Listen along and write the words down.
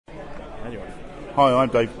Anyway. Hi, I'm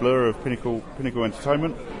Dave Blur of Pinnacle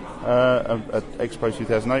Entertainment at Expo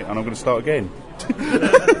 2008, and I'm going to start again.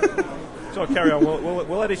 So carry on.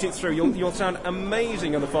 We'll edit it through. You'll sound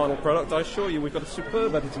amazing on the final product. I assure you, we've got a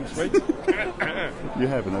superb editing suite. You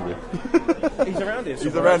haven't, have you? He's around here somewhere.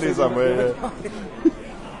 He's around here somewhere.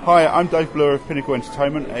 Hi, I'm Dave Blur of Pinnacle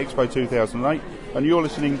Entertainment at Expo 2008, and you're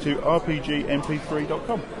listening to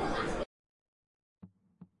RPGMP3.com.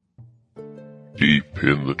 Deep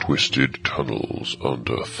in the twisted tunnels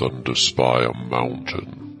under Thuderspire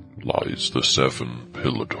Mountain lies the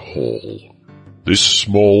seven-pillared hall. This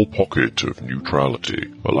small pocket of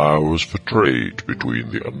neutrality allows for trade between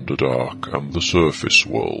the Underdark and the surface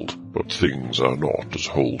world, but things are not as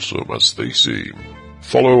wholesome as they seem.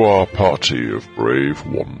 Follow our party of brave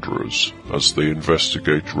wanderers as they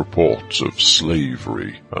investigate reports of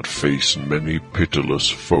slavery and face many pitiless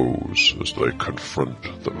foes as they confront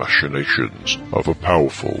the machinations of a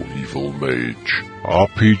powerful evil mage.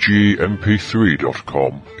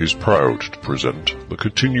 RPGMP3.com is proud to present the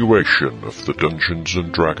continuation of the Dungeons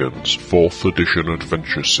 & Dragons 4th edition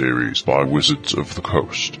adventure series by Wizards of the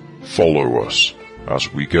Coast. Follow us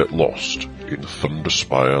as we get lost in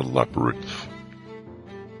Thuderspire Labyrinth.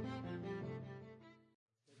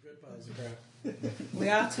 We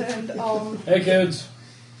are turned on. Hey kids.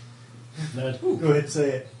 Ned. Go ahead and say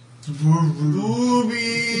it. Boobies!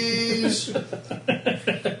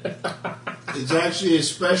 It's actually a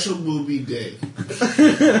special booby day. It's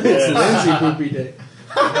Lindsay Poopy Day.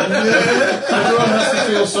 Everyone has to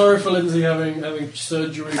feel sorry for Lindsay having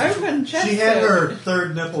surgery. Open chest. She had her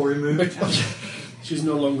third nipple removed. She's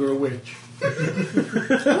no longer a witch.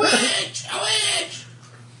 A witch!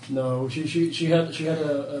 No, she had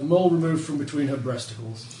a mole removed from between her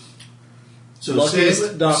breasticles. So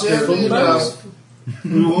sadly enough,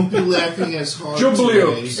 we won't be laughing as hard today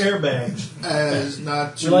Airbags. as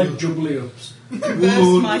not to We like jubbly ups.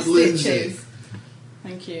 wound my Lindsay. stitches.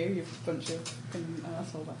 Thank you, you bunch of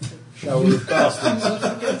asshole bastards. Shower of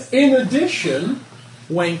bastards. In addition,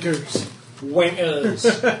 Wankers. wankers.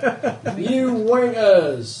 You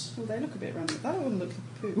wankers. Oh, they look a bit random. That one looks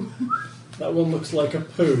like poo. That one looks like a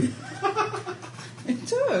poo. It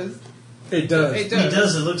does. It does. It It does.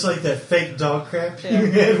 does. It looks like that fake dog crap Yeah.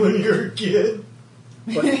 you had when you were a kid.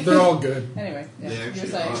 But they're all good. Anyway, They yeah, you were actually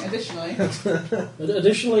saying, are. additionally,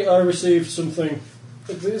 Additionally, I received something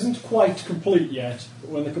that isn't quite complete yet, but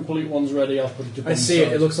when the complete one's ready, I'll put it to one I see it.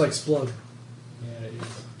 side. It looks like Splug. Yeah, it is.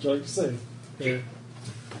 Would you like to see? Yeah.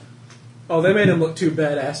 Oh, they made him look too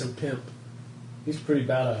badass and pimp. He's pretty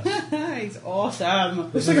badass. he's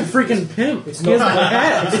awesome. Looks like a freaking pimp. It's He has not- a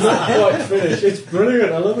hat. It's not quite finished. It's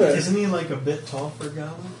brilliant. I love it. Isn't he like a bit tall for a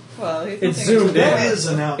goblin? Well, he's It's looking zoomed at- in. That is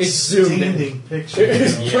an It's zoomed in. outstanding picture.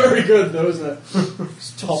 It's very good, though, isn't it?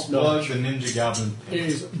 It's top Splug, notch. the Ninja Goblin. It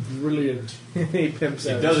is brilliant. He pimps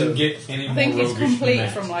out. It doesn't get any I more think he's roguish than complete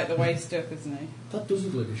that. from like the waist up, isn't he? That does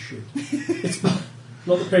look like a shit. It's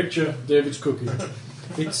not the picture, David's cooking.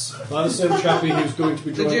 It's by the same chappie who's going to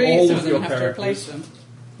be Did drawing you use all some of of them your and have to replace characters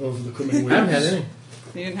them? over the coming I haven't had weeks. any.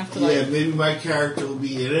 You didn't have to like. Yeah, maybe my character will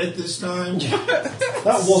be in it this time.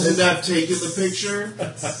 That And wasn't. not taking the picture.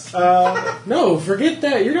 No, forget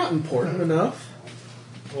that. You're not important enough.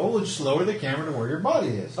 Well, we'll just lower the camera to where your body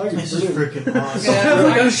is. This is freaking awesome. Yeah,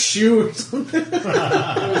 Like I, a shoe or something.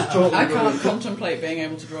 I can't contemplate being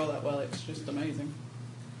able to draw that well. It's just amazing.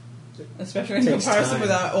 Especially in Takes comparison time.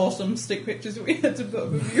 with our awesome stick pictures we had to put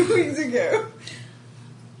up a few weeks ago.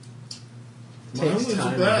 Mine Takes was time the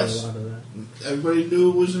to do a best. lot of that. Everybody knew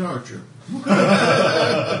it was an archer.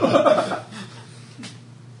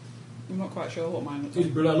 I'm not quite sure what mine looks He's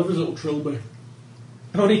like. brilliant. I love his little trilby.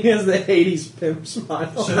 Oh, and he has the 80s pimp smile.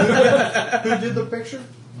 Who did the picture?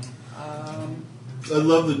 I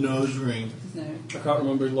love the nose ring. No. I can't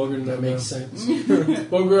remember his login That name. makes sense.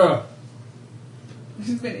 Bugger.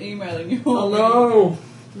 He's been emailing you Oh all no! week.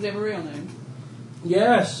 Does he have a real name?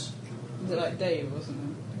 Yes. Is it like Dave or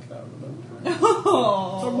something? I can't remember. I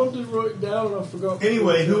Oh. wanted to write it down and I forgot.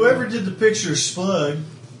 Anyway, whoever did the picture, Splug,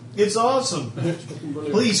 it's awesome. It's fucking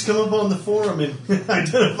brilliant. Please come up on the forum and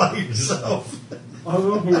identify yourself. I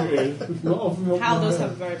don't know who it is. It's not off the top of Hal my does head.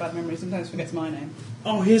 have a very bad memory. Sometimes forgets my name.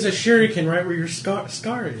 Oh, he has a shuriken right where your scar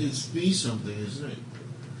is. It's be something, isn't it?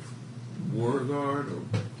 Warguard or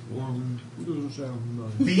Warman. It doesn't sound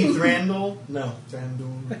nice. B. Thrandal? No.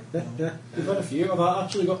 Thrandal. No. We've had a few. I've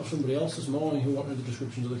actually got somebody else this morning who wanted the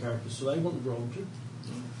descriptions of the characters, so they want to draw them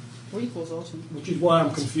too. Week was awesome. Which is why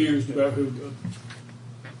I'm confused about who.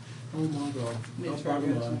 Oh my god. Me How too, bad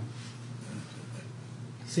am I? actually.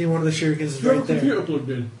 See, one of the shurikens is Do you have right a there. computer plugged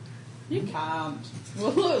in? You can't.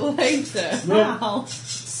 We'll look later. No. Hal.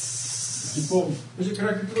 Important. Is it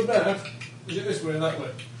connected to the bed? Is it this way or that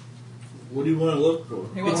way? What do you want to look for?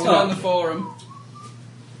 He wants to go on the forum.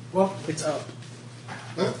 Well, it's up.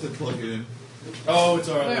 I have to plug it in. Oh, it's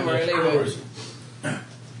alright. Don't worry, leave it.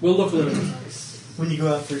 We'll look at it. When you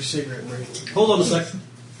go out for your cigarette break. Hold on a sec.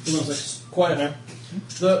 Quiet now.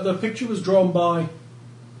 The picture was drawn by...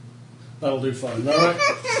 That'll do fine. Alright.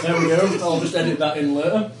 There we go. I'll just edit that in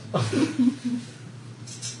later.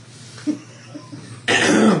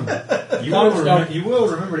 You will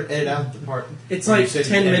remember to edit out the part. It's where like you said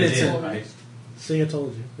 10 you minutes edited in. it, right? See, I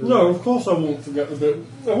told you. No, of course I won't forget the bit.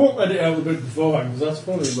 I won't edit out the bit beforehand, because that's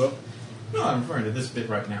funny, but... No, I'm referring to this bit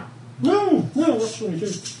right now. No, that's funny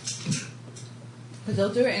too. But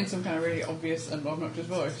they'll do it in some kind of really obvious and obnoxious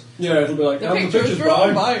voice. Yeah, it'll be like, The "And picture is picture's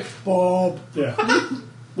drawn by by Bob. Yeah.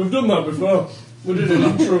 We've done that before. We did an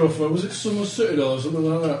intro for, was it Summer Citadel or something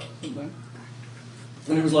like that? Something.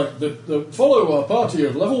 And it was like, the follow our party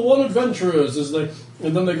of level 1 adventurers as they...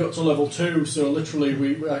 And then they got to level 2, so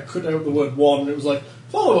literally I cut out the word 1 and it was like,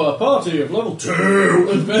 follow our party of level 2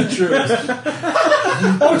 adventurers.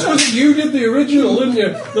 Oh, it's because you did the original, didn't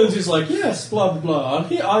you? Lindsay's like, yes, blah, blah, blah.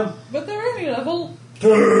 And I'm But they're only level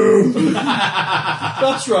 2.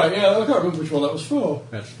 That's right, yeah, I can't remember which one that was for.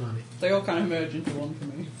 That's funny. They all kind of merge into one for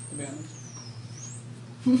me, to be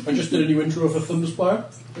honest. I just did a new intro for Thuderspire,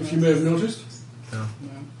 if you may have noticed. No.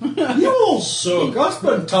 You all suck. I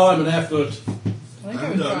spent time and effort. I think I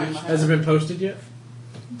was trying my Has it hair. been posted yet?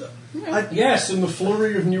 Yes, and the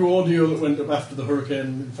flurry of new audio that went up after the hurricane,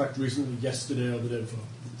 in fact, recently, yesterday or the day before.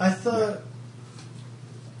 I thought...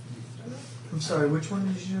 I'm sorry, which one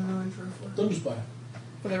did you do the intro for? Thuderspire.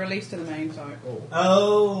 But they're released to the main site,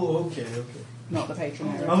 Oh, okay. not the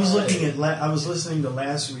Patreon area. I was looking at... I was listening to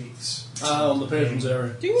last week's. On the patrons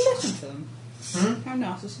area. Do you listen to them? How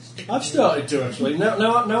narcissistic. I've started to, actually.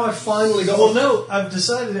 Now I've finally got... Well, no, I've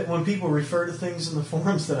decided that when people refer to things in the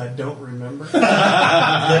forums that I don't remember,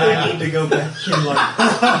 that I need to go back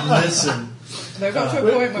and listen. They've got to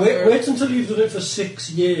a point where Wait until you've done it for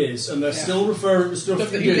 6 years and they're still referring to stuff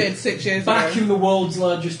that you did 6 years back ago. in the world's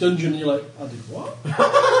largest dungeon, and you're like, I did what?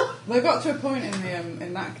 They got to a point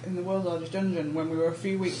in the world's largest dungeon when we were a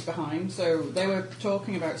few weeks behind. So they were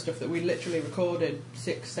talking about stuff that we literally recorded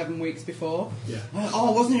 6-7 weeks before. Yeah.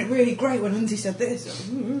 Oh, wasn't it really great when Lindsay said this?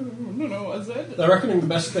 I don't know what I said. They're reckoning the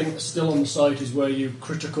best thing still on the site is where you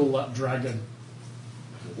critical that dragon,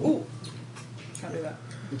 Ooh, can't do that.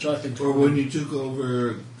 which I think. Or when you took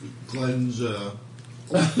over Glenn's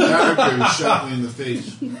character and shot me in the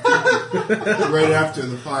face. Right after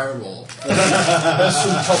the fireball. There's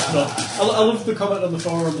some top notch. I love the comment on the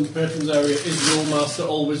forum in the patrons area, is Rule Master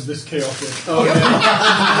always this chaotic? Oh,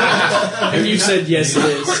 yeah. And you said yes, it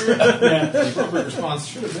is. Yeah. The appropriate response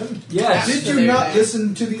should have been. Yes. Did you not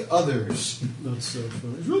listen to the others? That's so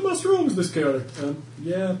funny. Is Rule Master always this chaotic?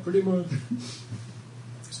 Yeah, pretty much.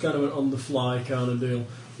 It's kind of an on-the-fly kind of deal.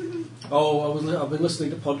 Oh, I've been listening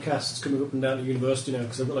to podcasts coming up and down at university now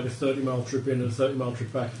because I've got like a 30-mile trip in and a 30-mile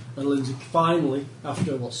trip back. And Lindsay finally,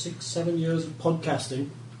 after 6-7 years of podcasting,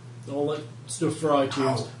 all that stuff for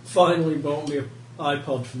iTunes, finally bought me an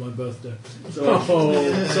iPod for my birthday. So I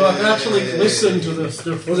can actually listen to the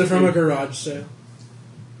stuff. Was it from a garage sale?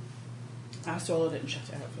 I swallowed it and shut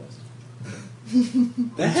it out first.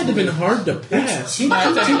 That had to have been hard to pass.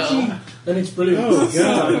 And it's brilliant. Oh,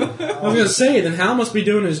 God. I was going to say, then Hal must be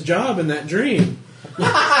doing his job in that dream.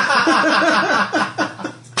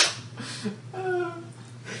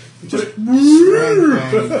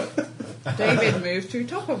 David moved to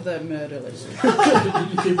top of the murder list.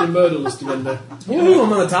 You keep the murder list again there. Ooh,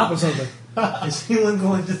 I'm on the top of something. Is anyone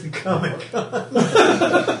going to the Comic Con?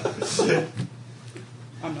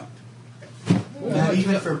 I'm not. Not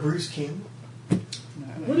even for Bruce Campbell? No,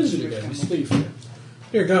 What is it again? Steve?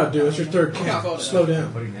 Dear God, dude, it's your third Can't cat. afford it. Slow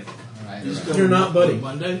down. Putting it. Alright. You're not, buddy.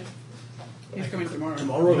 Monday? He's coming tomorrow.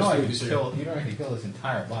 Tomorrow. You know I Steve could is here. kill. You know I could kill this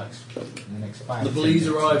entire box in the next 5 The to 10 Bleeze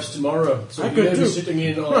minutes. arrives tomorrow, so I you could may be too. sitting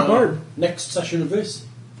in on Not our hard. next session of this,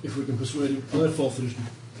 if we can persuade him. They're 4th edition.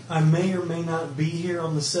 I may or may not be here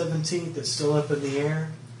on the 17th. It's still up in the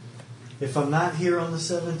air. If I'm not here on the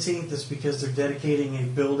 17th, it's because they're dedicating a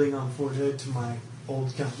building on Fort Hood to my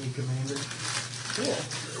old company commander.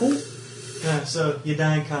 Cool. Yeah, so you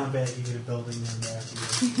die in combat, you get a building named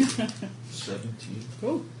after you. 17.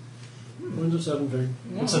 Cool. When's the 17th?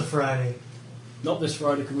 It's a Friday. Not this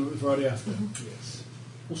Friday, coming up the Friday after. Yes.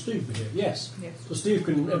 Will Steve be here? Yes. Yes. So Steve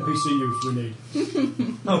can NPC you if we need.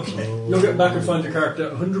 Okay. You'll get back and find your character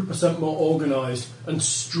 100% more organised and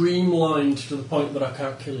streamlined to the point that I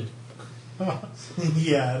can't kill it.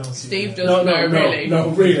 Yeah, I don't see Steve that. does really. No,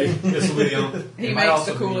 really. This will be the only. He it might makes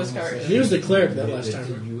also the be coolest the only character. He was the cleric that last that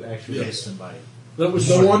time. You actually Yes. hit somebody. That was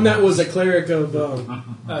the one that was a cleric of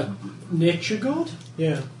nature god?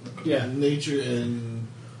 Yeah. Yeah. Nature and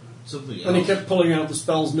something else. And he kept pulling out the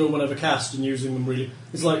spells no one ever cast and using them really.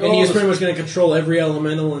 It's like, And he's there's- pretty much going to control every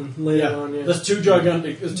elemental and later yeah, on, yeah. there's two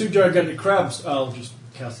gigantic crabs. I'll just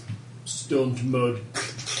cast stone to mud.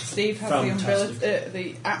 Steve has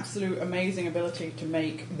the absolute amazing ability to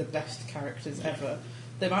make the best characters ever.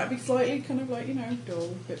 They might be slightly kind of like, dull, a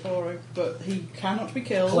bit boring, but he cannot be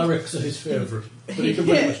killed. Clerics are his favourite. But he can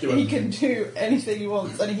pretty much do He anything. can do anything he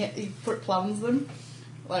wants, and he plans them.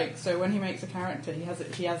 Like, so when he makes a character, he has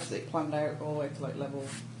it planned out all the way to like level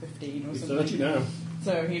 15 or He's something. 30 now.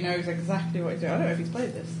 So he knows exactly what he's doing. I don't know if he's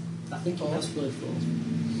played this. I think he has played for us.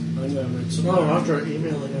 I think I read some. Oh, after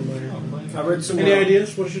emailing him. I read some. Any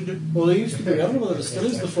ideas what I should do? Well, there used to be. I don't know whether there still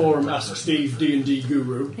is the forum Ask Steve D&D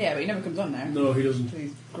Guru. Yeah, but he never comes on now. No, he doesn't.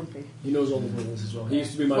 He's grumpy. He knows all the rules as well. He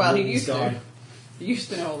used to be my Well, he rules used guy. to. He used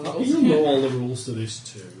to know all the rules. He'll know all the rules to this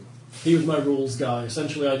too. He was my rules guy.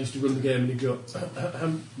 Essentially, I used to run the game and he'd go,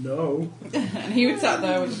 no. And he would sat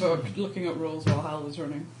there with a book looking up rules while Hal was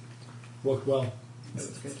running. Worked well. That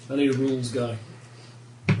was good. I need a rules guy.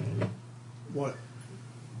 What?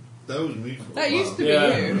 That was me for a That while. used to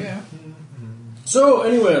Yeah. be you, yeah. So,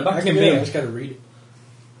 anyway, back I to can the be, I game. just got to read it.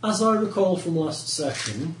 As I recall from last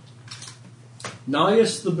session,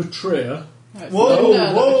 Nias the Betrayer, Right, Whoa, Stendar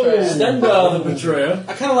the whoa. Betrayer. Stendar the Betrayer,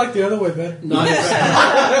 I kind of like the other way better.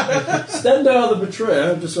 Stendar the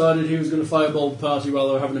Betrayer decided he was going to fireball the party while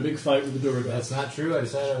they were having a big fight with the Durga. That's not true. I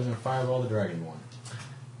decided I was going to fireball the dragon one.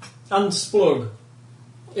 And Splug,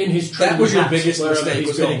 in his That training was your hats, biggest wherever mistake, he's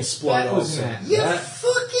was gone. getting Splug That was also. that.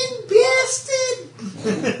 Fucking bastard!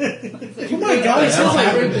 Oh my god, he sounds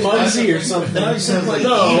like Rick Muzzy or something. Now he sounds like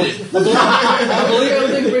No,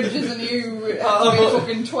 Building bridges and you be a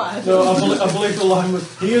fucking twat. no, I believe the line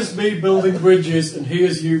was, here's me building bridges and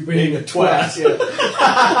here's you being a twat. That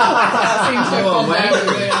seems to have gone down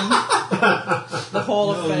within the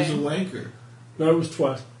Hall No, of it was a Fame. wanker. No, it was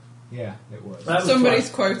twat. Yeah, it was. That was Somebody's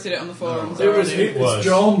twat. quoted it on the forums. It was, already. it's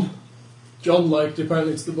John. John liked it.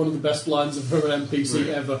 Apparently it's one of the best lines of from an NPC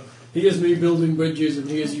ever. Here's me building bridges and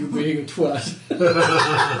here's you being a twat.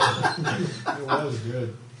 It was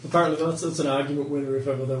good. Apparently that's an argument winner if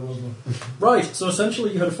ever there was one. Right, so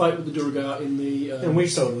essentially you had a fight with the Durga in the... And we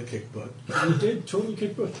totally kicked butt. You did, totally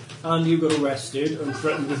kick butt. And you got arrested and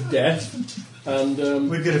threatened with death. And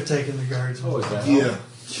We could have taken the guards. Oh, is that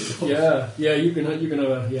Yeah. yeah, you can have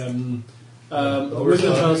the Over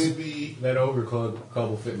wizard time. has That ogre club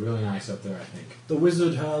will fit really nice up there, I think. the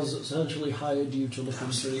wizard has essentially hired you to look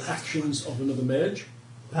into the actions of another mage.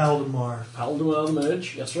 Paldemar. Paldemar the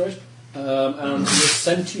mage, that's right. And he has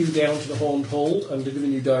sent you down to the Horned Hold and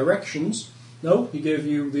given you directions. No, he gave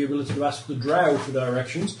you the ability to ask the drow for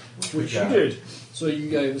directions, which you did. So you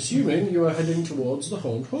gave, assuming you are heading towards the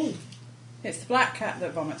Horned Hold. It's the black cat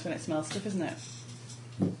that vomits when it smells stuff, isn't it?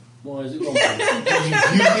 Why is it vomited?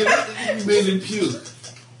 You made him puke.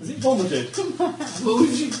 Is it vomited? What would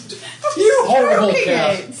you do? You horrible Stroking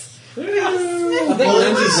cat! it. I think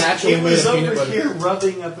Lindsay's natural It was with peanut over butter. here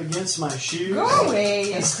rubbing up against my shoes. Go away,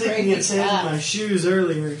 you And sticking crazy its head in my cat. shoes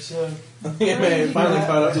earlier, so... Yeah, man, it finally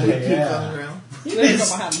caught up to me. Puke on the ground? You know, got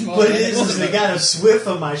my hand more But than it is they got a swift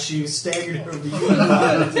on my shoes staggered over you.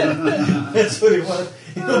 That's what it was.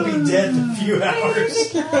 It'll be dead in a few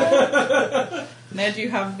hours. Ned, you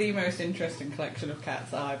have the most interesting collection of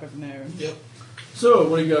cats that I've ever known. Yep. So,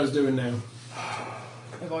 what are you guys doing now?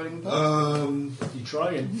 Avoiding them. You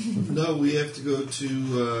trying? No, we have to go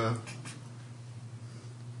to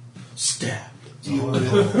Stab. deal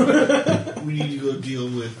with. We need to go deal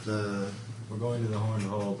with We're going to the Horned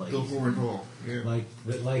Hold. Like, the Horned Hall. Yeah.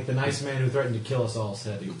 like the nice man who threatened to kill us all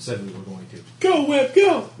said we were going to. Go, Whip,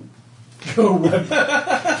 go! Go web. It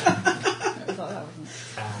was like that, wasn't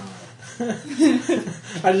it?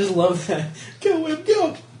 I just love that. Go, Whip,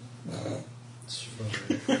 go!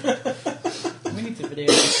 We need to video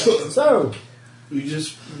this. So, We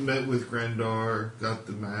just met with Grandar, got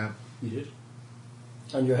the map. you did.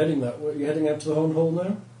 And you're heading that way. You're heading out to the Horned Hole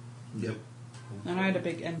now? Yep. And I had a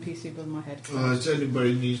big NPC above my head. So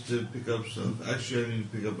anybody needs to pick up stuff. Actually, I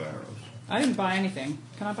need to pick up arrows. I didn't buy anything.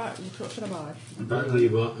 Can I buy? What should I buy?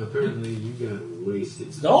 Apparently you got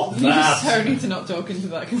wasted. Stop You just so need to not talk into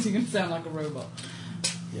that because you're going to sound like a robot.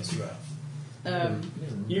 Yes, you have.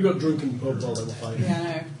 You got drunk in the pub while they were fighting.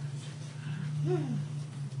 Yeah, I know.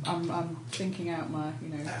 I'm thinking out my,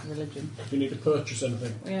 religion. If you need to purchase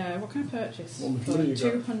anything. Yeah, what can I purchase? What much For money you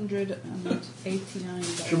got?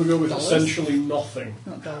 $289. Should we go with Dollars? essentially nothing?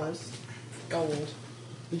 Not dollars. Gold.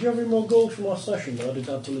 Did you have any more gold from last session that I did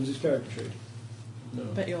add to Lindsay's character sheet? No.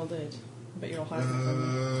 Bet you all did. bet you're all hiding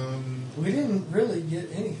from We didn't really get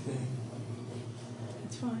anything. them.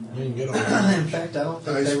 It's fine. I didn't get all that. In fact, I don't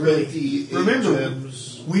think I they spent really. the 8 Remember,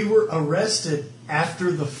 gems. we were arrested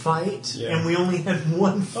after the fight, Yeah. and we only had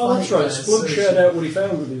one fight. Oh, that's right. that Splug session. shared out what he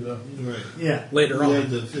found with you, though. Right. Yeah. Later We on. had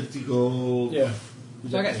the 50 gold. Yeah.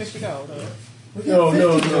 So I get 50 gold. Or? We No, got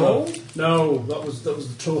no, 50 no. gold. No, that was the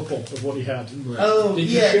total of what he had. Right. Oh, Did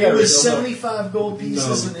you yeah, share it was it or not? 75 gold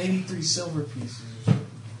pieces No. and 83 silver pieces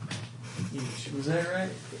each. Was that right?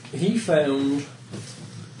 He found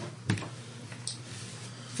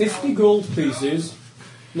 50 gold pieces.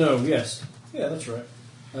 No, yes. Yeah, that's right.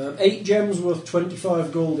 8 gems worth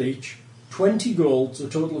 25 gold each. 20 gold, so a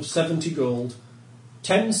total of 70 gold.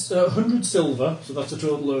 100 silver, so that's a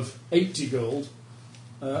total of 80 gold.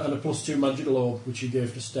 And a +2 magical orb, which he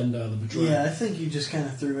gave to Stendar the Betrayer. Yeah, I think you just kind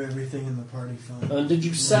of threw everything in the party fund. And did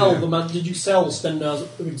you sell Did you sell Stendar's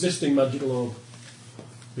existing magical orb?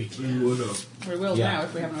 We would have. We will Yeah. now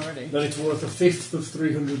if we haven't already. Then it's worth a fifth of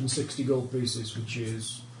 360 gold pieces, which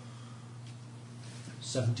is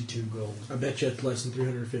 72 gold. I bet you it's less than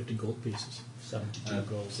 350 gold pieces. 72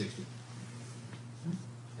 gold. 60.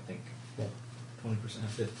 I think. 20%, a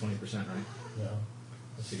fifth, 20%, right? Yeah.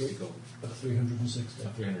 60 gold. 360.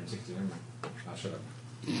 360, never mind. I'll shut up.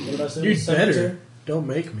 What did I say? You'd 72? better. Don't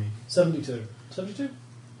make me. 72. 72?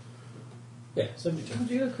 Yeah,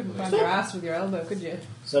 72. You couldn't find your ass with your elbow, could you?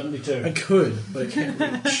 72. I could, but I can't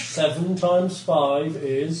reach. 7 times 5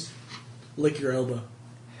 is Lick your elbow.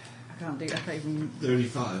 I can't do. I can't even.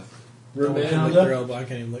 35. I can lick your remainder. elbow. I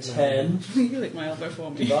can't even lick my elbow. 10 You lick my elbow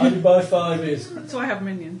for me. divided by 5 is That's why I have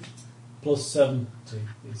minions. plus 70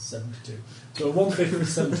 is 72. So 1/5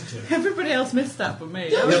 is 72. Everybody else missed that but me.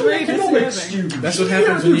 That was You're really an economics disturbing. student. That's what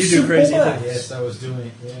happens when you do crazy Simple things. Yes, I was doing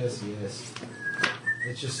it. Yes.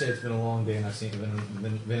 Let's just say it's been a long day and I've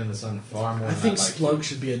been in the sun far more I than think I'd like to. Splug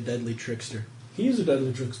should be a deadly trickster. He is a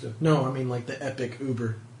deadly trickster. No, I mean like the epic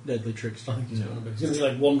uber deadly trickster. I think he's No. going to be. He's going to be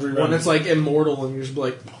like wandering One around. that's like immortal and you're just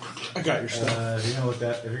like, I got your stuff. If you're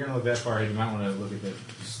gonna look that far, you might want to look at the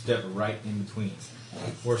step right in between,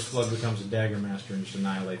 where Splug becomes a dagger master and just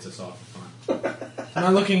annihilates us all for fun. I'm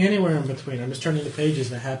not looking anywhere in between. I'm just turning the pages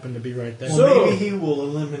that happen to be right there. Well, So- maybe he will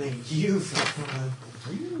eliminate you from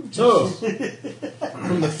So,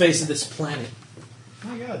 From the face of this planet.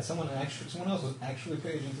 My God, someone else was actually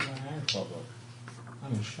paging through my Iron Claw book.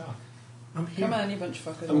 I'm in shock. I'm here. Come on, you bunch of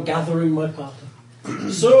fuckers. I'm gathering my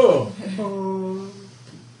party. So,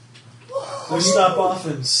 We'll stop off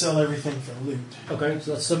and sell everything for loot. okay,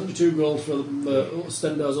 so that's 72 gold for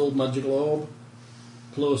Stendar's old magical orb,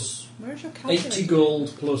 plus Where's your calculator? 80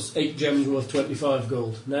 gold, plus 8 gems worth 25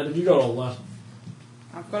 gold. Now, have you got all that?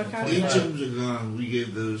 I've got a 8 calculator. gems are gone. We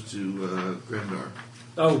gave those to Grandar.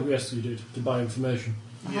 Oh, yes, you did, to buy information.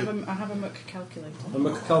 I have a muck calculator A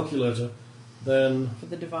Mac calculator, then for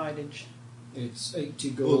the dividage. it's 80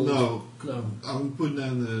 Well, gold. no. No. I'm putting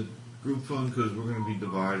down the group fund because we're going to be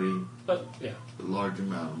dividing Yeah. a large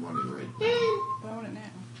amount of money right now. But I want it now.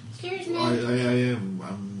 Excuse me. I am.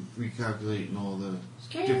 I'm recalculating all the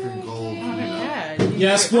different goals. I don't care. You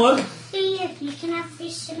Yes, do it. Plug? Here, you can have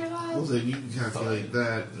this in a Well, row. then you can calculate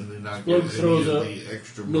that and then not Plug get throws any of a- the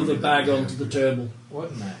extra money. Another that bag we onto have. the table. What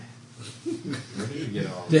in the? Where did you get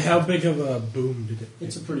all? How big of a boom did it?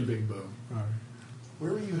 It's a pretty big boom. Alright.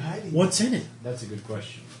 Where were you hiding? What's in it? That's a good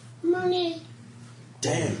question. Money.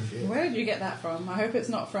 Damn. Where did you get that from? I hope it's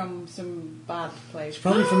not from some bad place.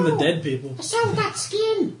 Probably from the dead people. I sold that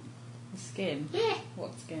skin. The skin. Yeah,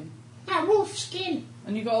 What skin? that wolf skin.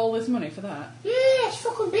 And you got all this money for that? Yeah, it's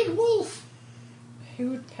fucking big wolf. Who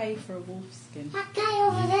would pay for a wolf skin? That guy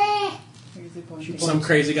over there. Who's he pointing? Some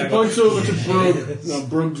crazy guy. He points over to Brug. No,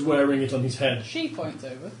 Brug's wearing it on his head. She points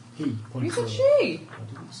over. He You points said over. she. I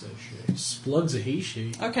didn't say she. Splug's a he,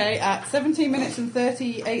 she. Okay, at 17 minutes and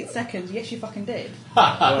 38 seconds, yes, you fucking did.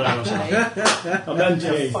 Whatever. Okay. I meant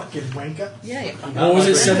You he. fucking wanker. Yeah, you fucking What was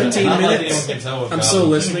it, 17 Not like minutes? anyone can tell what I'm Goblin- still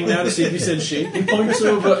listening now to see if he said she. He points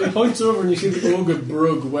over and you see the ogre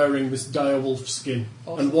Brug wearing this direwolf skin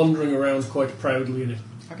and wandering around quite proudly in it.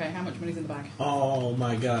 Okay, how much money's in the bag? Oh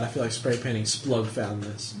my god, I feel like spray painting. Splug found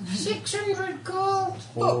this. 600 gold.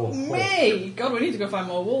 Oh, me! God, we need to go find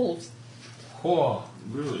more wolves. Whoa.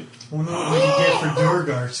 Really? Wonder what we can get for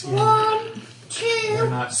Durgar skin. 1, 2, They're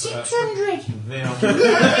not, 600. They don't.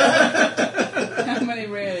 How many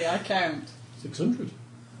really? I count. 600.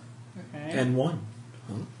 Okay. And one.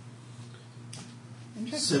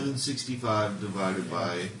 Interesting. 765 divided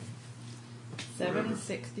by.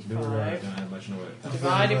 765 Don't have much noise.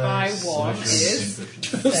 divided by 1 Much is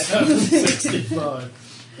pincushion.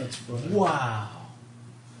 765. That's funny. Wow.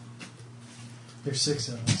 There's 6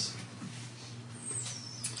 of us.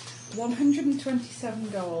 127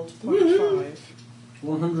 gold, 0.5.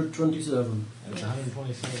 127. That's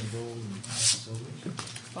 127 gold and 5 silver.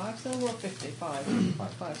 5 silver or 50? 5.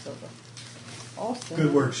 5 silver. Awesome.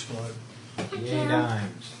 Good work, Splug. Yay,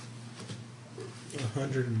 dimes.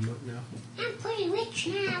 100 and what now? I'm pretty rich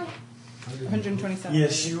now. 127.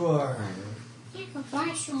 Yes, you are. I can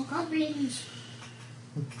buy some goblins.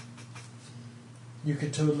 You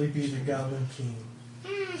could totally be the Goblin King.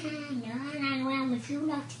 No, I'm not around with you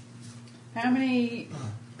lot. How many...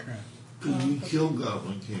 Crap. You kill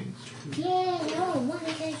Goblin Kings. Yeah, no, what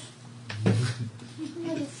is this?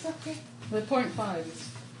 Motherfucker. The 0.5 is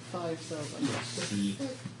 5 silver.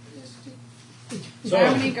 So,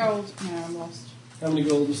 How many gold? No, I'm lost. how many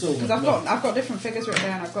gold and silver? Because I've got different figures written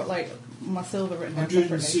down. I've got like my silver written down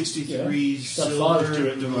separately. 163 Got 5 to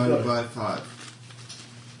it, divided by 5.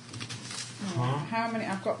 How many?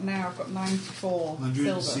 I've got 94 silver. How many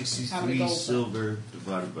 163 gold? silver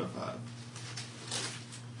divided by 5.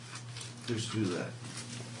 Just do that.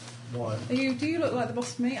 Why? Do you look like the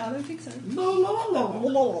boss to me? I don't think so.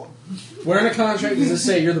 Where in a contract does it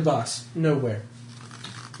say you're the boss? Nowhere.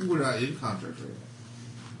 We're not in contract right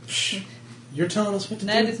now. You're telling us what to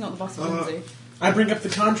Ned do? is not the boss of Lindsay. I bring up the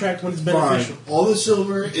contract when it's beneficial. Fine. All the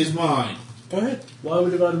silver is mine. Go ahead. Why are we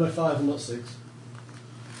divided by 5 and not 6?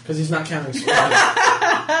 Because he's not counting.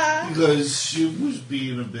 Because she was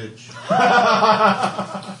being a bitch.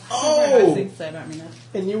 Oh! Things to say about me now.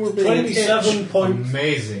 And you were being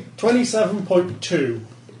 27.2.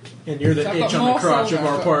 And you're the So I've itch got on the more crotch silver, of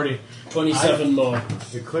our but- party. 27 more.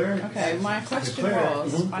 Declare. Okay, my question Declare.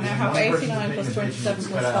 was, I now have 89 plus 27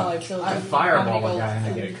 plus 5 silver. I How fireball many a guy and I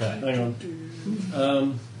gold? get a cut. Hang on.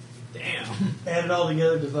 Damn. Add it all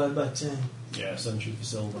together, divide by 10. Yeah, essentially for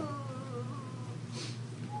silver.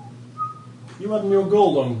 You had your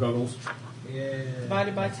gold on, Goggles. Yeah.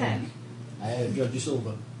 Divided by 10. I had You had your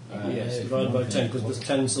silver. Yes, had divided by one 10 because there's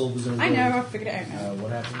 10 silvers in a I gold. know, I've figured it out now.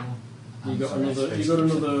 what happened now? You I'm got sorry, another. I You spaced got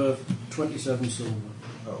it. another 27 silver.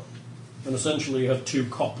 Oh. And essentially, you had 2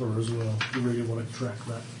 copper as well. You really want to track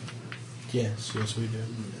that. Yes, we do.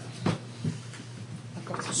 I've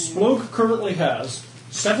got it now. Splug currently has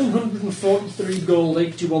 743 gold,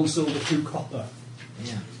 81 silver, 2 copper.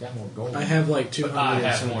 Yeah, he's got more gold. I have like But 200. I and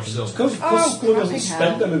have something. more silver. Because Oh, Splug hasn't bloody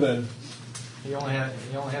spent hell. anything. He only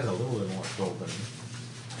has a little bit more gold than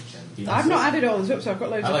me. I've not added all this up, so I've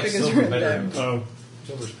got loads I of like figures silver written better down. than Oh.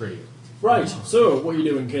 silver's pretty. Right, so what are you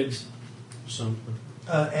doing, kids? Something.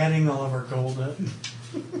 Adding all of our gold up.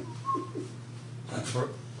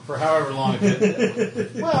 For however long it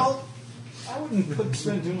did. Well, I wouldn't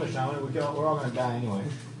spend too much time on it. We're all going to die anyway.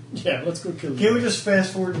 Yeah, let's go kill Can you. we just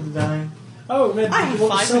fast forward to the dying? Oh, Ned, I did have you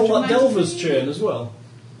want to sell that 590. Delver's chain as well?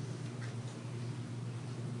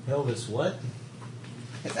 Elvis, what?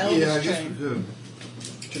 It's Yeah, I Elvis guess we Chain. could.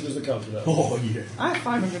 Check as the calculator. Oh, yeah. I have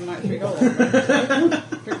 593 gold.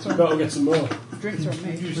 Drinks are Better get some more. Drinks are on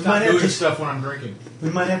me. We Stop might, have doing to, stuff when I'm drinking. we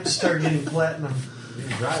might have to start getting platinum. You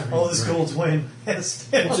can drive me. All this gold's weighing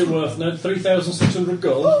What's it worth, Ned? 3,600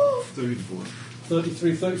 gold? 34.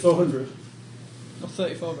 3,400? Or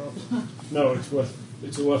 34 gold. No, it's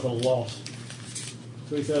worth a lot.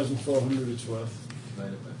 3,400 it's worth.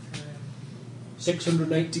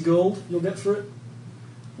 680 gold you'll get for it,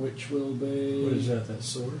 which will be... What is that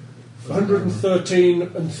sword? 113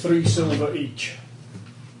 and 3 silver each.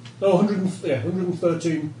 No,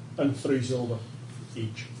 113 and 3 silver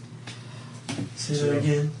each. Say that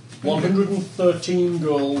again. 113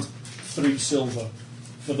 gold, 3 silver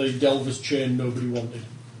for the Delver's chain nobody wanted.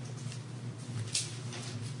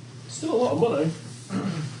 Still a lot of money.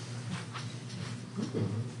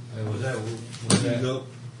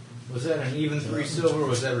 Was that an even 3 silver or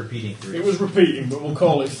was that repeating 3? It was repeating, but we'll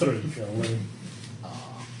call it 3, shall we?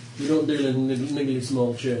 You don't deal in niggly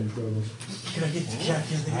small change, brothers. Can I get the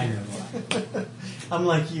calculator? I know. I'm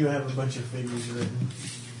like you, I have a bunch of figures written.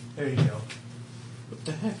 There you go. What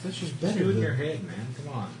the heck? That's just Do better it in than your head, man.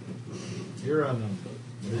 Come on. You're on them.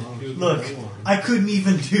 Look, I couldn't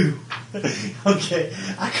even do. Okay,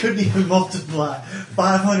 I couldn't even multiply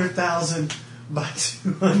 500,000 by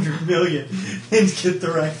 200 million and get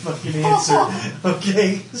the right fucking answer.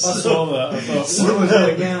 Okay, I saw that. I thought, So, What was that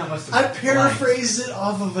again? I must have I paraphrased it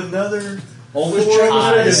off of another always forum check that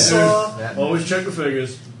the I figures, saw. dude. Always check the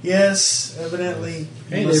figures. Yes, evidently.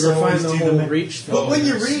 Hey, you they must refined always the do whole ma- reach But when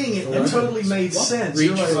you're yes. reading it, it totally made sense. Reach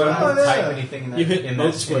You're like, So I oh, don't type yeah. anything in that. You hit in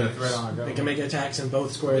both that squares. thread on our They can make attacks in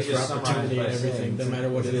both squares for Just opportunity and everything, no matter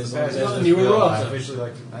what it is. As as long as And you were it's- right. I officially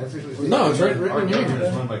like. No, it's written Our in here. government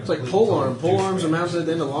is run by It's like complete pole arm. two Pole arms are squares. mounted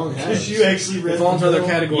in a long Because hash. you actually read It falls the under their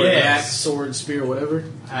middle. category: Yes. axe, sword, spear, whatever.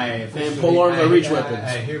 And pole arms are reach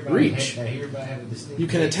weapons. Reach. I hereby have a distinct You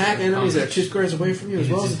can attack enemies that are 2 squares away from you, as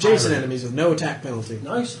well as adjacent enemies with no attack penalty.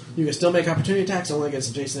 Nice. You can still make opportunity attacks only against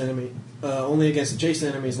adjacent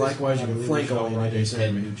enemies. Likewise, you can flank only an adjacent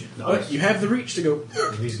enemy. But you have the reach to go.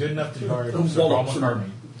 If he's good enough to guard Oh, Sir Paul bollocks. McCartney.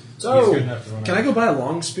 So, He's good enough to run can I go buy a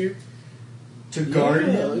long spear? To guard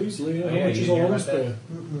Yeah, him. easily. Yeah. Oh, How yeah, much you is didn't a hear long about that? spear?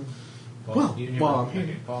 Well, you didn't hear well, about- I'm here.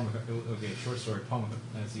 okay, Paul McCartney. Okay, short story. Paul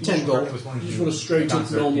McCartney. That's the 10 gold. was one You of just the want a straight up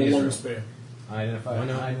concept normal Israel. long spear. Identify. Why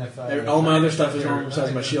not? Identify. All my other stuff is normal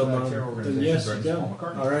besides my shield and armor. Then yes, yeah.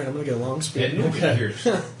 Alright, I'm gonna get a long spear. Okay.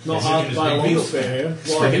 Not hard to buy a long spear here.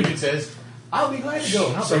 Well, Nugent says, "I'll be glad to go."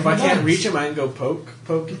 and I'll So if bring I my can't guns." reach him, I can go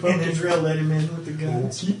pokey. And Israel let him in with the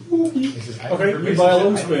guns. He says, "I Okay, have you buy a long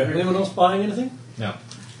permission." spear. Anyone else buying anything? No.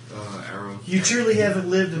 Arrows. You truly haven't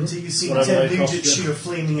lived until you've seen Whatever Ted they cost Nugent you. shoot a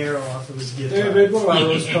flaming arrow off of his guitar. David, what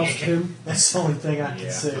arrows cost him? That's the only thing I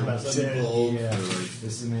can say about Ted. Gold. Yeah. This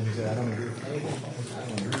is the man who said, "I don't agree with anything. I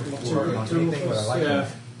don't agree with anything, but I like Yeah. it."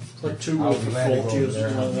 It's like 2 I'll wolf be for glad to go 40 over or there.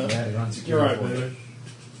 something I'll like be that. glad to run secure You're right, for you. baby.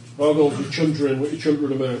 Boggles, you're chuntering. What are you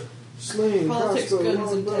chuntering about? Sling, Politics, crossbow,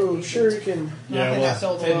 guns, and longbow, techniques. shuriken. I think that's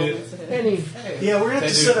all the Ted world Nugent- is here. Any. Yeah, we're gonna have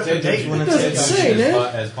to set up a date when it's doesn't say,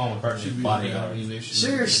 Ned. As Paul McCartney's bodyguard.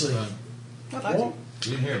 Seriously. I'd like to. You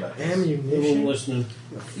didn't hear about this. Everyone Ammunition. listening.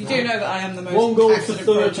 You do know that I am the One most goal for accident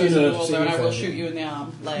 30 prone person in the nerves, world, see though, and if I I will do. shoot you in the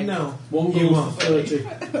arm, leg. No. One You goal won't. for 30.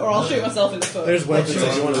 Or I'll shoot myself in the foot. There's weapons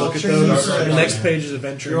if you want to look at I'll show you those. some. The next page is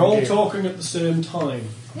adventure. You're all gear. talking at the same time.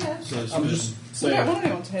 Yeah. I'm just We don't saying. want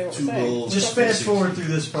anyone to hear what we're Two saying. goals. Just fast forward through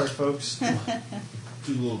this part, folks.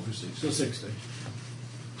 2 gold for 6. So 60.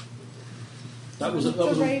 That was It's that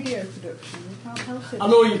was a a, radio production. We can't help it. I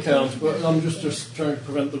know you can't, but I'm just trying to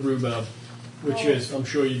prevent the rhubarb, which is, I'm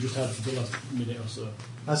sure you just had for the last minute or so.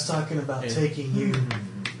 I was talking about taking you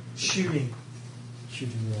shooting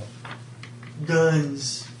Shooting what?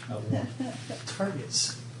 guns, At what?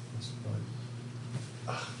 targets.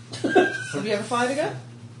 Have you ever fired a gun?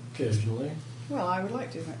 Occasionally. Well, I would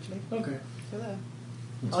like to, actually. Okay. So there.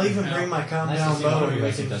 I'll even bring my compound Nice to see bow one of and you we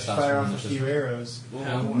making can testosterone fire off a initiative. few arrows. Well,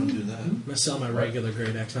 I want to do that. I'm gonna sell my regular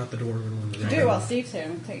great axe, not the dwarven one. the Do regular it while one. Steve's here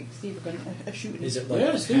and take Steve a shooting. Is it like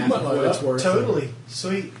Yeah, Steve half might of like what it's that. worth? Totally.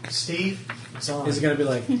 Sweet. Steve, it's on. Is it gonna be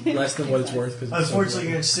like less than what it's worth? 'cause it's Unfortunately, so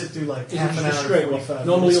you're going to sit through like Is it half an just hour, straight 45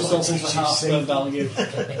 Normally you'll minutes. sell things for half their value.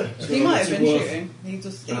 He might have been Worth- shooting. He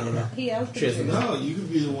just I don't know. he has been Cheers, shooting. No, you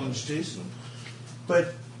could be the one that's chasing them.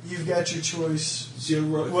 But you've got your choice. See how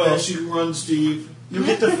Well- fast you can run, Steve. You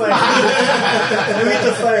get to fire. You get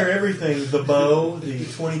to fire everything: the bow, the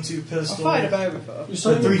 22 I've pistol, fired a bow before. You're the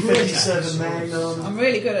selling 357 Magnum. I'm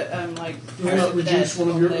really good at like You might House of the reduce Dead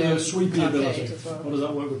one of your on the sweeping arcade ability. as well. How does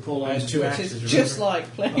that work with Paul? I have two Which axes. is remember? just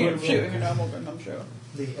like playing Oh, shooting a normal gun, I'm sure.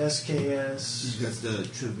 The SKS He's got the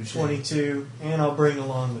trebuchet. 22, and I'll bring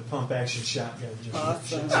along the pump action shotgun. Just Oh,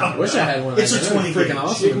 I wish I had one. It's a That'd be 20 freaking gauge.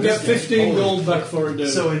 awesome. You can in get this game. 15 gold back for it,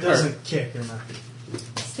 dude. so it doesn't kick or nothing.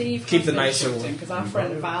 Steve Keep has the been nicer shooting one. because our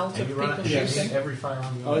friend Val took And you run people it shooting. every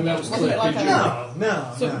firearm you I think that was Wasn't it clear. like a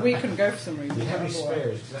No, So no. we couldn't go for some reason. Do you have any I don't know why.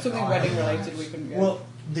 spares? Something wedding related we couldn't go. Well,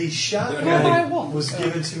 the Can I buy shotgun one? was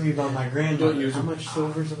given to me by my Don't grandmother. use How them. much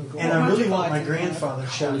silver's in the gold? And I What really magic want my item?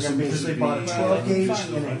 grandfather's shotgun because they bought a Right. 12 gauge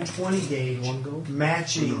Fine. and a 20 gauge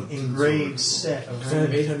matching engraved set of I have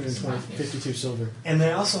Remington. 52 silver. And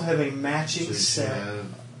they also have a matching So you set have-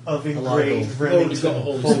 of lot of engraved gold. Oh, you've got a Remington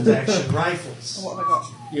whole bolt set. action rifles. What have I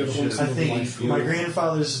got? You have a whole I set of think life. my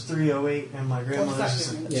grandfather's is 308 and my grandmother's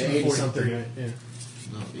is What's a that Yeah, 80 something. 243. Right?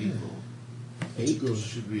 Yeah. No, 8 gold. 8 gold.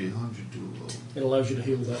 Should be 100 to a gold. It allows you to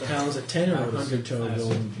heal that. Pounds at 10 or 100 total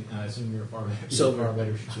gold? I assume you're far better. Silver. Far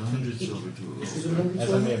better. So 100 silver to a Is it gold. 100 As I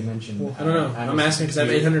silver? may have mentioned, I don't know. I'm asking because I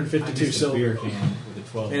have 852 silver. Beer can with a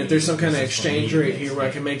 12 And if there's some kind of exchange rate here where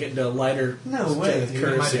I can make it into a lighter No way, dude.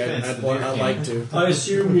 currency, defense, I'd the beer like can. to. I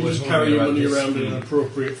assume you Was just carry wondering your about money this. around in an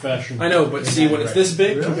appropriate fashion. I know, but see, when it's this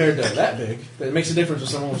big Really? compared to that big, it makes a difference if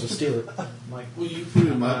someone wants to steal it. Well, you put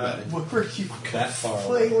it in my bag. What were you that far.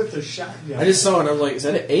 playing with the shotgun? I just saw it and I was like, is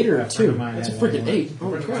that an 8 or a 2? Mine That's a had freaking one. 8. A friend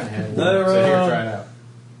Holy of mine crap. had one. They're, So here, try it out.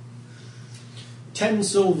 10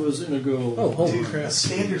 silvers in a gold. Oh, holy Dude, crap. a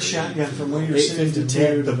standard shotgun from where you're sitting to 852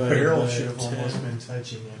 take the divided barrel by should have 10. almost been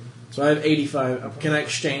touching him. So I have 85. Can I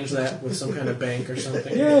exchange that with some kind of bank or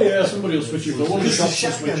something? Yeah, somebody will switch you for one of the Because the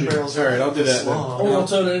shops will switch shotgun you. barrels All right, are I'll do that then. long. Or I'll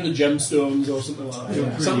turn it into gemstones or something like that.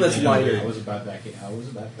 Yeah. Something that's lighter. I was about back here.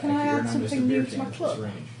 Can I add and I'm just a something new beer to my can at club? this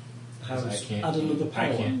range. How's I can't. add another I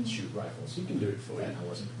power? can't shoot rifles. You can do it for you. And I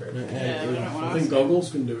wasn't prepared for Yeah, that. Yeah, I don't want I to think goggles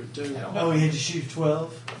can do it too. Oh, he had to shoot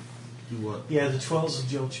 12? Do what? Yeah, the 12s will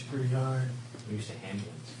jolt you pretty hard. We used to hand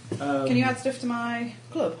ones. Can you add stuff to my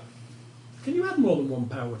club? Can you add more than one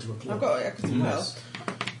power to a club? I've got it, well,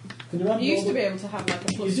 Can you add you used more to be than... able to have like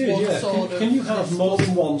a You plus did, one yeah. sword Can you of have this. more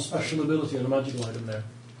than one special ability on a magical item there?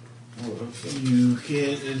 You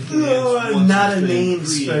can't enhance Not once a it's been named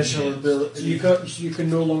special pre-enhanced. ability. So you can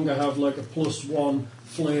no longer have like a +1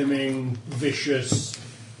 flaming, vicious...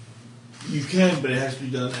 You can, but it has to be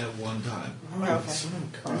done at one time.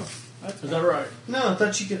 Is that right? No, I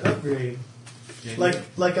thought you could upgrade. Yeah,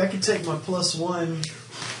 Like I could take my +1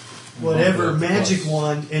 whatever magic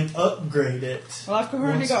wand and upgrade it. Well, I've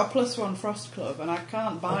currently Once- got a +1 frost club, and I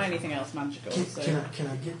can't buy anything else magical. So. Can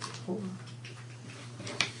I get? Hold on.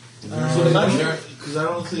 Because I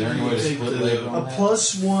don't think Is there any you way to take split labor the... on A that?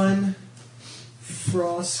 +1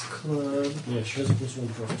 frost club. Yeah, she has a +1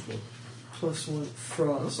 frost club. +1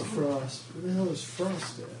 frost. Where the hell is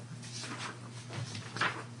frost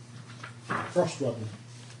Frost weapon.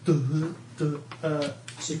 at?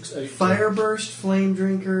 6, 8. Fire burst, flame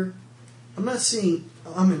drinker. I'm not seeing.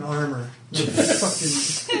 I'm in armor. Fucking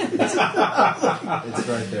It's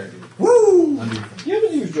right there, dude. woo! Under your You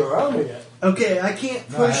haven't used your armor yet. Okay, I can't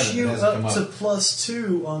No, I push haven't. It you hasn't up come to up.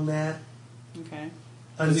 +2 on that Okay.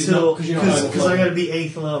 until 'cause you're not level because I got to be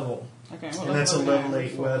 8th level, Okay. What and that's a level are level we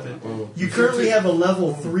 8 at? weapon. Oh. You currently have a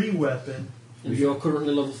level 3 weapon. And you're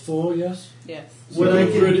currently level 4, yes? Yes. So What you I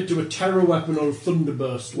upgrade could it to a terror weapon or a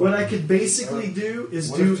thunderburst what weapon. I could basically do is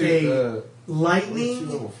What do if two, a two lightning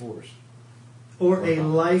level 4s? or a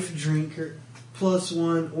life drinker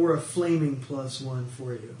 +1 or a flaming +1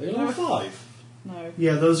 for you. Are you level 5? No.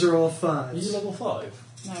 Yeah, those are all Are you 5s. level 5?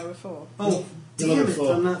 No, we're 4. Oh, You're damn level it!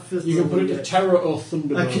 4. I'm not 5th You can level put it to yet. terror or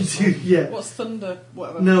thunderburst. I can do yeah. What's thunder?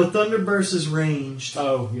 Whatever. No, Thunderburst is ranged.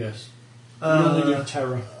 Oh, yes. You only do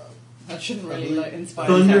terror. I shouldn't really like inspire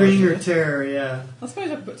Thundering terror. or terror, yeah. I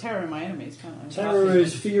suppose I could put terror in my enemies, can't I? Terror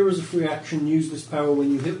is fear as a free action. Use this power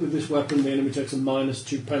when you hit with this weapon. The enemy takes a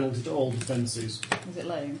 -2 penalty to all defences. Is it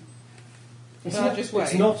lame? It's Can I not, just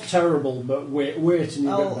it's wait? not terrible, but wait and you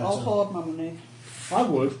get better. I'll hoard my money. I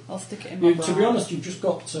would. I'll stick it in my bra. To be honest, you've just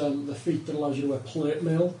got the feat that allows you to wear plate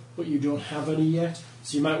mail, but you don't have any yet.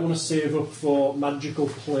 So you might want to save up for magical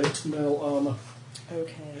plate mail armour,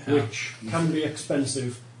 Okay. which can be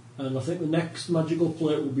expensive. And I think the next magical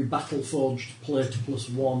plate will be Battle Forged Plate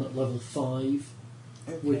 +1 at level 5,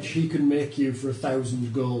 Okay. which he can make you for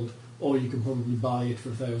 1,000 gold, or you can probably buy it for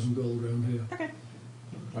 1,000 gold around here. Okay.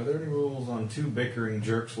 Are there any rules on 2 bickering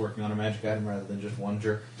jerks working on a magic item rather than just 1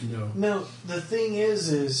 jerk? No. No, the thing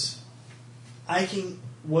is I can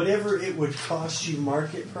whatever it would cost you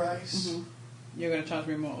market price. Mhm. You're going to charge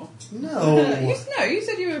me more. No, you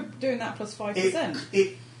said you were doing that plus 5%,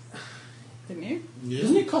 it didn't you?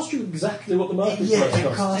 Doesn't it cost you exactly what the market yeah, price it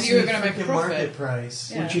costs? costs And you were me gonna make a freaking profit. market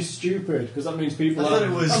price. Yeah. Which is stupid, because that means people I are, thought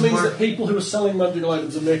it was that means mar- that people who are selling magical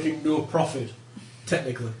items are making no profit.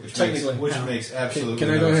 Technically. Which makes absolutely Can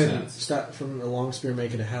I no go ahead sense. and start from the long spear and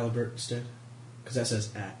make it a halberd instead? Because that says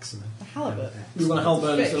axe. And A halibut. You want a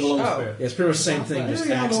halberd instead of a long Fish. spear? yeah, it's pretty much the same thing, just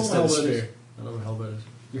Yeah, I axe know instead of what a halberd is. spear. I know what a halberd is.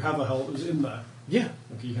 You have a halberd, is it in there? Yeah.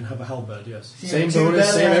 Okay, you can have a halberd, yes. Same Too bonus,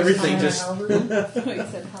 bad same I everything, have a just... halberd. I thought you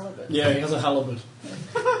said halibut. Yeah, he has a halberd.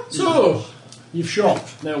 So, you've shot,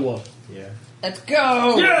 now what? Yeah. Let's go!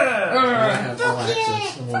 I Yeah! have all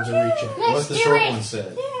axes, the ones that reach it. Let's What the do short it. one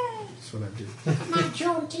said. That's what I do. My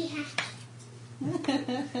jaunty hat.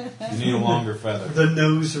 You need a longer feather. The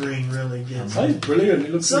nose ring really gets Hey, me. brilliant,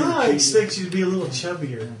 he looks Somehow I really expect you to be a little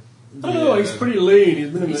chubbier. I don't know, he's pretty lean. He's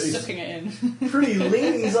been in He's the, sucking it in. Pretty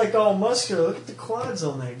lean. He's like all muscular. Look at the quads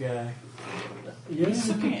on that guy. He's yeah.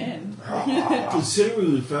 sucking it in. Considering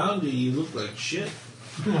when we found you, you look like shit.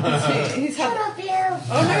 He's Shut had. up, you.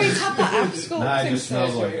 Oh no, he's had that ab sculpting Nah, it just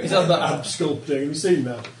smells like surgery. He's had that ab sculpting, have you seen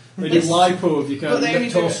that? They do lipo of your But they kind only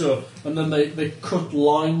of do torso, and then they cut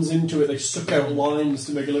lines into it, they suck out lines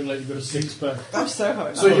to make it look like you've got a six-pack. I'm so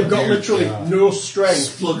hot. So you've got dear literally God. no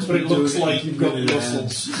strength, Looks but it looks like like you've got good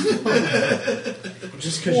muscles.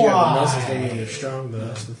 Just because you have muscles doesn't mean you're strong, though,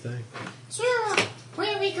 that's the thing. So,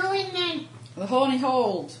 where are we going then? The horny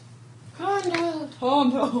hold. Hondo.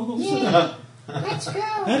 Horned hold. Yeah. Let's go.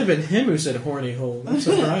 That'd have been him who said horny hole. I'm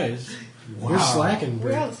surprised. Wow. You're slacking,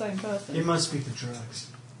 We are bro. the same person. It must be the drugs.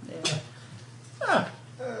 Yeah.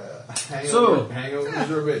 Hangovers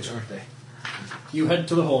are a bitch, aren't they? You head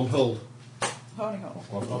to the Horned Hold. Horny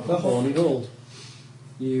hole. The Horny Hold.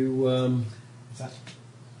 You, I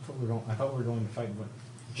thought we were going to fight.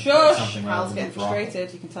 Shush! Something Hal's rather getting than drop.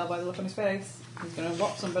 frustrated. You can tell by the look on his face. He's going to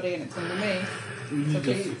whop somebody and it's going to be me.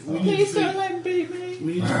 So we need please to don't let him beat me.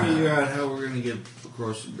 We need to figure out how we're going to get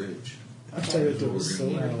across the bridge. I'll tell you what, it was so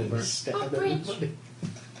We're gonna loud. need I this. stabbed bridge. everybody.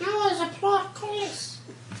 Now there's a plot twist.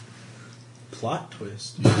 Plot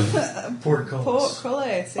twist. Portcullis.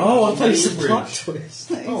 Portcullis. Oh, I thought you said Bridge. plot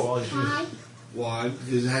twist. Why? Why?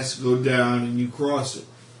 Because it has to go down and you cross it.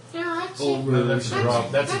 No, that's Over. it.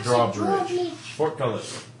 That's a drawbridge. drawbridge.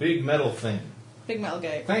 Portcullis. Big metal thing. Big metal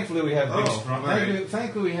gate. Thankfully we have big Oh, strong. alright.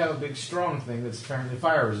 Thankfully we have a big strong thing that's apparently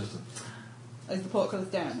fire resistant. Is the portcullis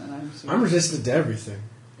down then? I'm assuming? I'm resistant to everything.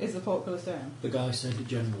 Is the portcullis down? the guy said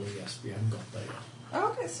generally, yes, we haven't got there yet. Oh,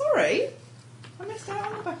 okay, sorry. I missed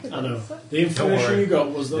out on the back of this. I know. So- The information worry. you got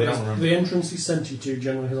was They don't that remember. the entrance he sent you to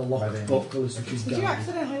generally has a By locked then. portcullis which is Did you guarded.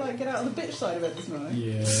 accidentally get out of the bitch side of it this morning?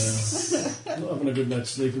 Yeah. Not having a good night's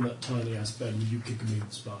sleep in that tiny ass bed with you kicking me in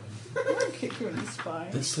the spine. I won't kick you in the spine.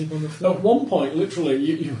 Then sleep on the floor. At one point, literally,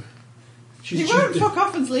 you You won't fuck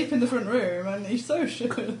off and sleep in the front room, and you so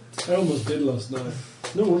should. I almost did last night.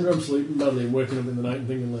 No wonder I'm sleeping badly and waking up in the night and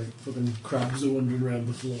thinking like fucking crabs are wandering around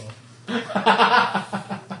the floor.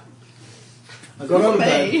 I got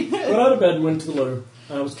out of bed and went to the loo,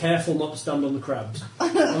 and I was careful not to stand on the crabs.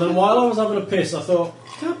 And then while I was having a piss, I thought,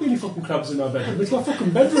 there can't be any fucking crabs in my bedroom. It's my fucking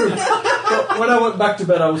bedroom. But when I went back to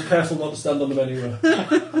bed, I was careful not to stand on them anywhere.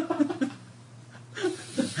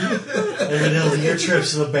 Evidently, your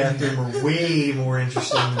trips to the bathroom are way more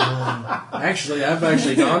interesting than mine. Actually, I've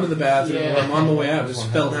actually gone to the bathroom Yeah. where I'm on the way out. Just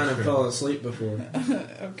fell down and fell asleep before.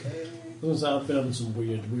 Okay. I've been having some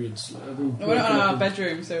weird sleep. I've been We're not waking in our up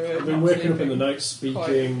bedroom, so we're I've been not waking up in the sleeping. night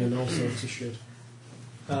speaking and all sorts of shit.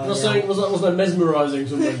 Yeah. Was I mesmerising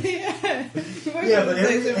something? Yeah. Yeah, but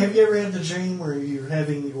have you ever had the dream where you're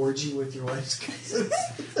having the orgy with your wife's cousins?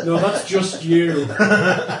 No, that's just you. You've met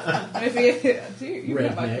my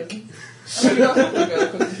Redneck. cousins. I mean, you've got a couple of girl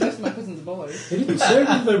cousins. Most of my cousins are boys. He didn't say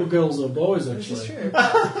whether they were girls or boys, Which is actually. true.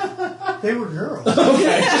 They were girls.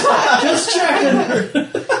 Okay, just checking.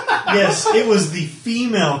 Yes, it was the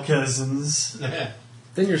female cousins.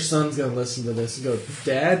 Then your son's gonna listen to this and go,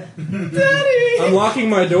 Dad, Daddy! I'm locking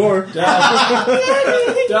my door.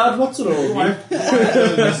 Dad, what's it all? Why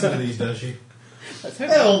doesn't listen to these, does she? Let's hope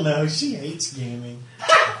Hell no, she hates gaming.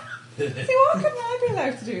 See, why couldn't I be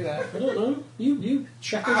allowed to do that? I don't know. You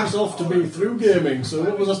checking yourself to be through gaming, so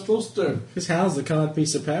what was I supposed to do? Because Hal's the cod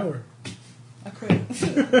piece of power. I quit. I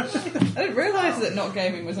didn't realise that not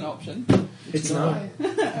gaming was an option. It's not.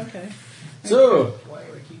 Okay. So,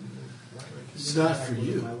 It's not for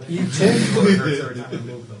you. you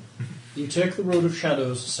take the road of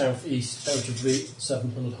shadows southeast out of the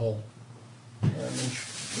 700 hall. And then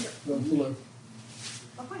go to the loo.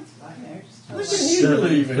 Oh, thanks for that, just When did you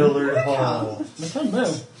leave? Seven-pillared hall. I can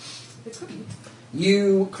now. They couldn't.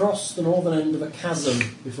 You cross the northern end of a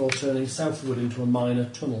chasm before turning southward into a minor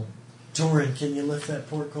tunnel. Torin, can you lift that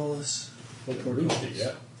portcullis? Not reached it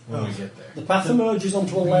yet. When we get there. The path emerges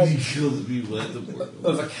onto a ledge Killed the people at the board.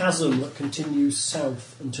 of a chasm that continues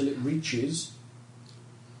south until it reaches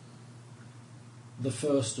the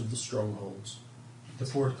first of the strongholds. The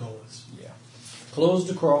portcullis. Yeah. Closed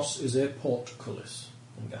across is a portcullis.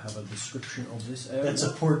 I think I have a description of this area. That's a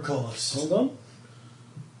portcullis. Hold on.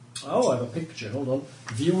 Oh, I have a picture. Hold on.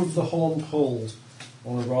 View of the Horned Hold.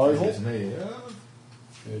 On arrival, It's me.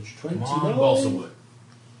 page Come 29. on, balsa wood.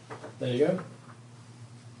 There you go.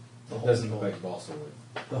 It doesn't look like balsa wood.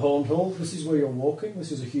 The Horned Hold. This is where you're walking.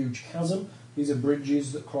 This is a huge chasm. These are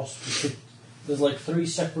bridges that cross the pit. There's like 3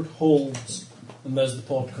 separate holds, and there's the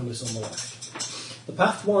portcullis on the left. The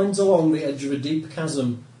path winds along the edge of a deep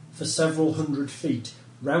chasm for several hundred feet,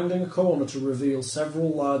 rounding a corner to reveal several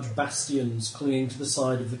large bastions clinging to the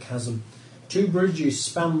side of the chasm. 2 bridges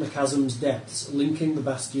span the chasm's depths, linking the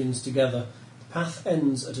bastions together. The path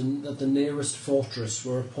ends at the nearest fortress,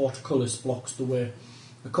 where a portcullis blocks the way.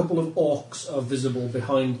 A couple of orcs are visible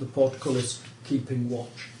behind the portcullis, keeping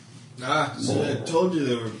watch. Ah, so I told you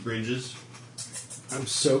there were bridges. I'm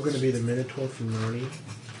so going to be the Minotaur from Narnia.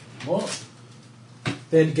 What?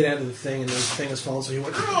 They had to get out of the thing, and the thing was falling, so he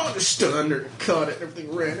went, oh, just stood under it, caught it, and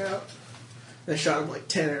everything ran out. And I shot him like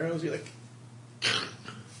 10 arrows. You're like,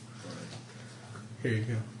 here you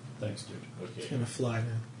go. Thanks, dude. It's going to fly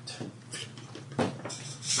now.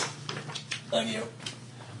 Thank you.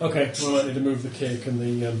 Okay, we might need to move the cake and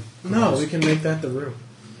the... No, we can make that the room.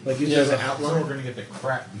 Like, use it as an So we're outline. going to get the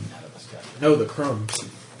crap beat out of this guy. No, the crumbs.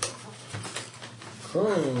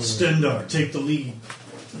 Crumbs. Stendar, take the lead.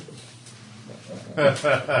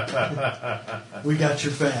 We got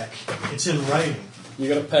your back. It's in writing. You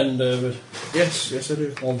got a pen, David? Yes, I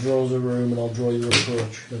do. I'll draw the room and I'll draw your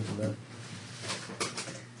approach. Don't do that.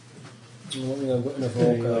 I don't think I've got enough You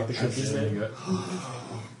orc like the cookies, mate?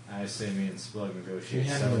 I say me and Splug negotiate You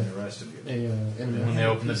have selling a- the rest of you. And And when they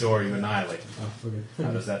open the door, you annihilate. Oh, okay.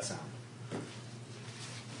 How does that sound?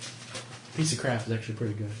 Piece of crap is actually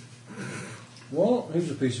pretty good. What? Here's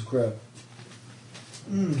a piece of crap.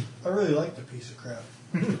 I really like the piece of crap.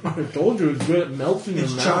 I told you it's good at melting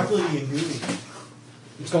It's your mouth. chocolatey and gooey.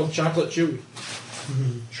 It's called chocolate chewy.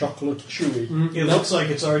 Chocolate chewy. It looks like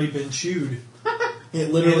it's already been chewed.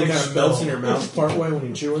 It literally And kind it's of melts in smell. your mouth part way when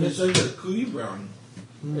you're chewing It's it. like a cookie brownie.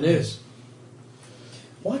 It is.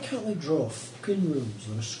 Why can't they draw fucking rooms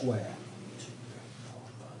that are square?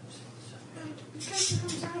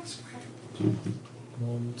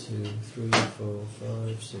 1, 2, 3, 4,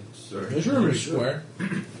 5, 6. Sorry. This room is square.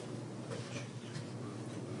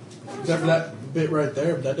 Except for that bit right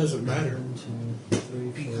there, but that doesn't matter. 1, 2,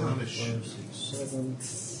 3, 4, 5, Pecanish. 6, 7. 1,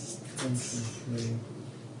 2, 3.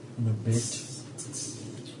 And a bit.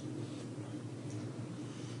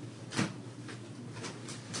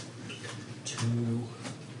 Two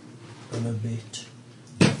and a bit.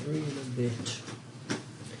 3 and a bit.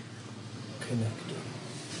 Connected.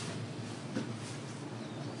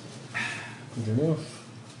 Good enough.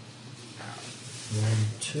 1,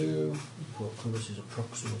 2. Portcullis is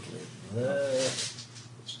approximately there.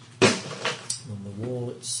 And the wall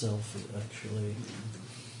itself is actually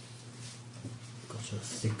got a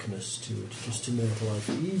thickness to it, just to make life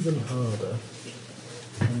even harder.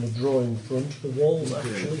 On the drawing front, the walls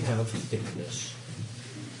actually have thickness.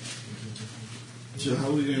 So how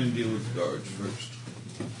are we going to deal with the guards first?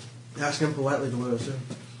 Ask them politely to let us in.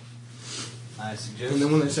 I suggest. And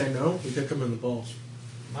then when they say no, you kick them in the balls.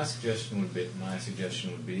 My suggestion would be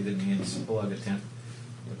that me and Splug attempt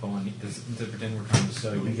upon to pretend we're trying to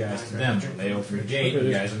sell you guys to them. When they open the gate,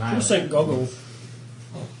 you guys Just annihilate. say goggles.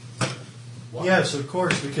 Yes, of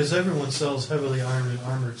course, because everyone sells heavily armed and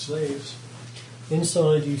armored slaves.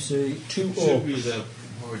 Inside you see 2 It should be orcs. that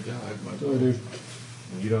hard to hide my Oh, dude.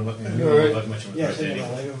 You don't look. You You're don't right. look much of a Yeah, threat take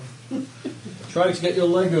anyway. my Lego. Try to get your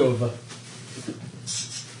leg over.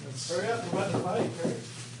 Hurry up, we're about to fight, Kurt.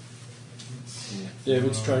 Yeah.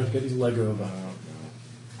 David's trying to get his leg over.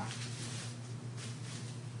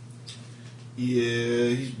 Yeah,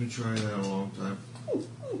 he's been trying that a long time.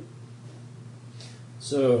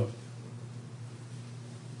 So.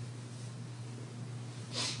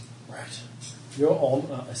 Right. You're on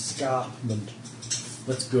an escarpment.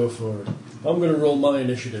 Let's go for it. I'm going to roll my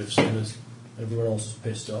initiative, seeing as everyone else is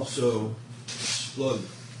pissed off. So, Slug,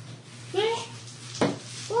 Yeah?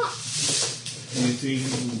 What? do you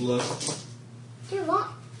think you can bluff Do what?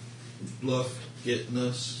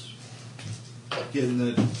 getting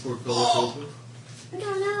that portcullis open? I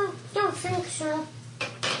don't know. Don't think so.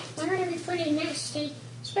 I'm going to be pretty nasty.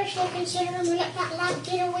 Especially considering we let that lad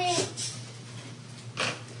get away.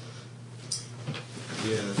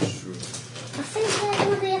 Yeah, that's true. I think they're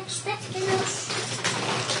going to be expecting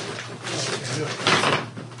us.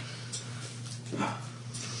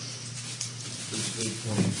 That's a good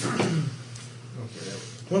point.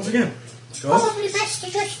 Once again, go. Probably best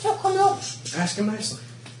to just fuck them up. Ask them nicely.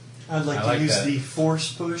 I'd like I to like use that. the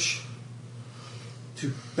force push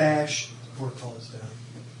to bash the portcullis down.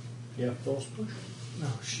 Yeah, force push. No,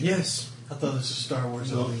 shit. Yes, I thought this was Star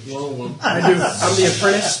Wars. No, Unleashed. well, I do. I'm the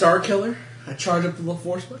apprentice star killer. I charge up the little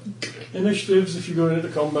force button. Initiatives if you're going into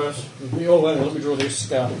combat. Oh, hang on, let me draw the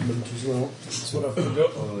escarpment as well. That's what I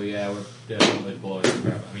forgot. Oh yeah, we're definitely blowing the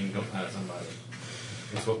crap. I mean, don't have somebody.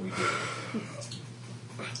 It's what we do.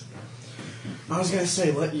 I was gonna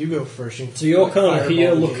say, let you go first. You So you're kind of fireball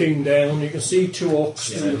here the looking down. You can see 2 orcs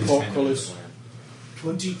Yeah, through the that is kind of portcullis. the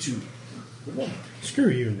plan. 22. Screw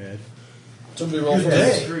you, Ned. Somebody roll for Good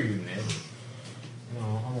day. me. Screw you, Ned. No,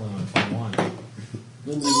 I'm only on 21.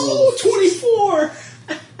 Lindsay rolls. 24!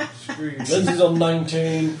 Screw you. Lindsay's on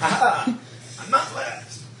 19. I'm not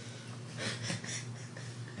last.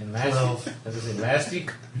 And lasty? Does it say lasty?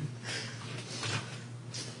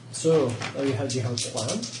 So, have you had a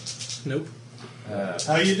plan? Nope.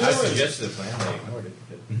 How you doing? I suggested a plan, they ignored it.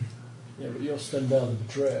 But Yeah, but you're stand down the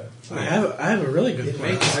betrayer. I have a really good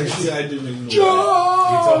plan. Actually, I didn't even know you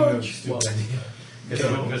told me it was a stupid idea.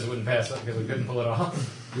 Because it wouldn't pass up, because we couldn't pull it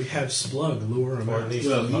off. We have Splug lure him Or at out. least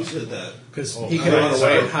Well, you said that. Because Oh, he can I run asked-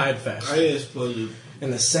 away and hide fast. I asked Buzzy.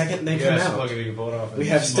 And the second they you come ask out, Slug if you can pull it off. we and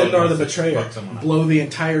have Slug Stendar the wants to Betrayer fuck someone up. blow the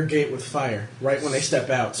entire gate with fire right when they step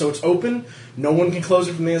out. So it's open, no one can close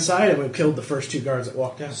it from the inside, and we've killed the first 2 guards that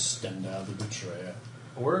walked out. Stand out the betrayer.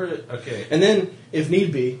 Okay. And then, if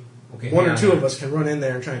need be, Okay, one hang or on two here. of us can run in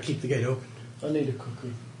there and try and keep the gate open. I need a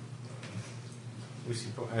cookie.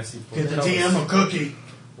 I see. Get the DM a cookie.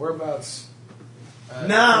 Whereabouts?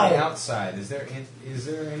 Now! On the outside, is there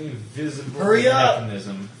any visible Hurry up!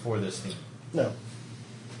 mechanism for this thing? No.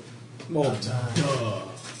 Well,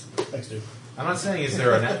 Thanks, dude. I'm not saying is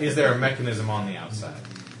there a mechanism on the outside.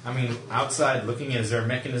 I mean, outside looking in, is there a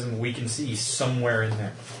mechanism we can see somewhere in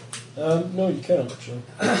there? No, you can't actually.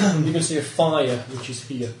 You can see a fire, which is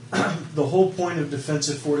here. The whole point of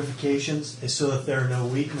defensive fortifications is so that there are no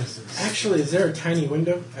weaknesses. actually, is there a tiny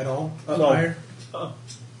window at all up No. higher?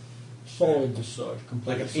 Solid this side. Like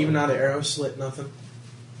Completely even solid. not an arrow slit, nothing?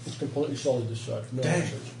 It's completely solid this side. No Dang.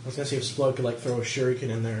 access. I was going to see if Splug could like throw a shuriken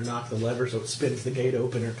in there and knock the lever so it spins the gate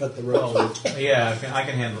open or cut the rope. Yeah, I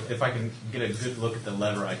can handle. If I can get a good look at the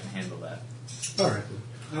lever, I can handle that. Alright.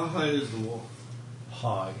 How high is the wall?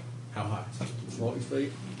 High. How high? 40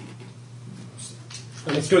 feet.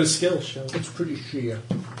 And let's go to skill, shall we? It's pretty sheer.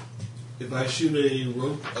 If I shoot a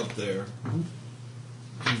rope up there,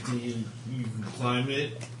 you can climb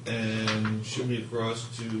it and shoot me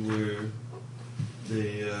across to where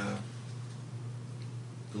the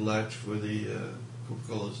latch for the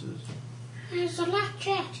Coca-Cola is. Where's the latch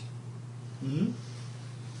at? Hmm?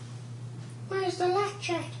 Where's the latch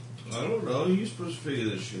at? I don't know. You're supposed to figure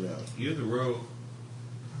this shit out. You're the rogue.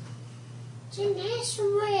 It's in there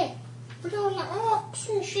somewhere. With all the orcs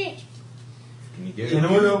and shit. Can you get In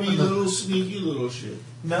it? order to You open the... little sneaky little shit.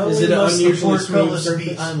 No, Is it it an must the unusually smooth portcullis be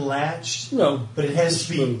surface? unlatched, No. but it has to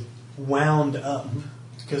be Smooth. wound up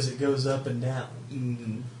because it goes up and down.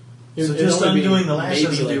 Mm-hmm. So It'd just only be undoing the latch maybe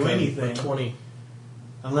doesn't like do a anything. 20.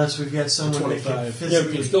 Unless we've got someone that can 25. Yeah, physically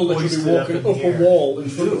but you're still hoist literally it walking in up the a air. wall in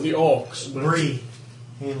front of the orcs. Bree,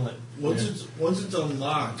 handle it. Once it's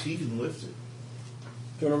unlocked, he can lift it.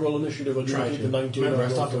 Do you want to roll initiative or do you Try want to to. keep the 19? Remember, I or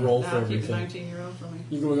still have to for- roll Nah, for I'll keep the everything. 19-year-old for me.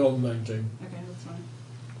 You're going on 19. Okay, that's fine.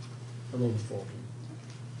 I rolled a 14.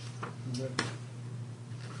 Okay.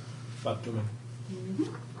 Back to me.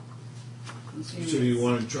 So you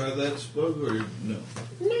want to try that, Spug, or no?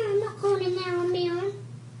 No, I'm not going in there on my own.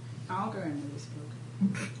 I'll go in with this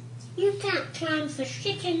book. You can't climb for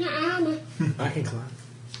shit in that armour. I can climb.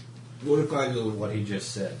 What if I go with What he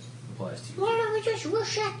just said applies to you. Why don't we just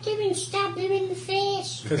rush at him and stab him in the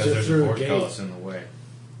face? Because Because they're there's a through a portcullis gate. in the way.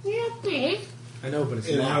 You're up there. I know, but it's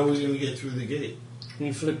And how are locked. we going to get through the gate? And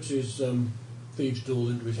he flips his thieves' tool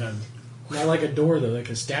into his hand. Not like a door, though, that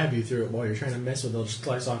can stab you through it while you're trying to mess with it. They'll just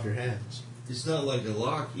slice off your hands. It's not like a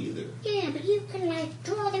lock either. Yeah, but you can like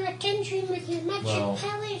draw their attention with your magic Well-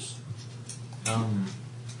 powers.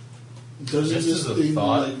 Doesn't This this is a thing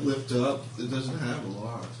thought. like lift up? It doesn't have a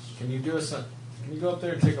lock. Can you do us? Can you go up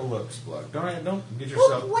there and take a look, Splug? Don't get But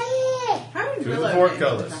yourself where? How did to the Willow get into the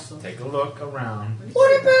portcullis. castle? Take a look around.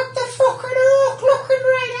 What about the fucking orc looking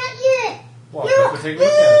right at you? Walk Look up and take a look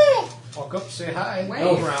at there! it. Walk up, say hi. Wait.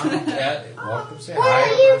 Look around. Look at it. Walk up, say What are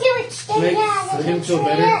hi. you doing? Stay Make down. for him little feel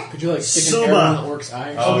traitor. better, could you like stick an Soba. arrow in the orc's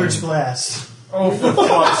eye? Oh. Eldritch Blast. Oh, for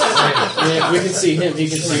fuck's sake. Yeah, if we can see him, he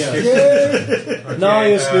can see us. Okay,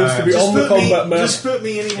 Nice needs to be on the combat map. Just put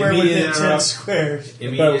me anywhere Immediate within 10 interrupt. squares.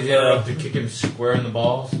 Immediate interrupt to kick him square in the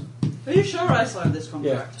balls. Are you sure I signed this Yeah,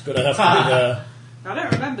 contract? it's going to have to be there. I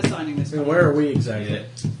don't remember signing this I mean, contract. where are we exactly?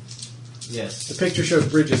 Yes. The picture shows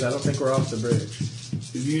bridges. I don't think we're off the bridge.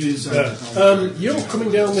 If you didn't sign Yeah. the contract, You're coming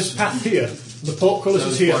down this path here. The portcullis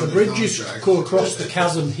is here. The bridges go across the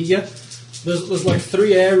chasm here. There's like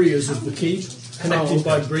 3 areas of the keep connected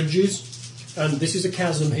by bridges. And this is a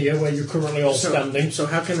chasm here where you're currently all standing. So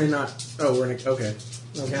how can they not? Oh, we're in. Okay.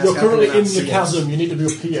 You're currently in the chasm. You need to be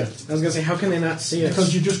up here. I was gonna say, how can they not see us?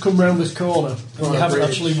 Because you just come round this corner and On you a haven't bridge.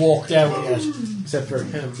 actually walked out yet. Except for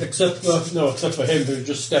him. Except for him who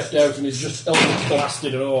just stepped out and he's just eldritch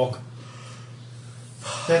blasted an orc.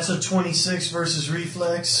 That's a 26 versus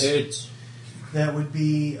reflex. It's That would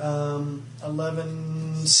be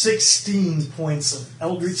 16 points of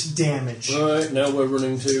eldritch damage. right now we're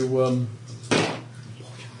running to.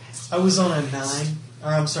 I was on a 9. Or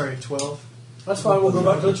I'm sorry, 12. That's fine. We'll go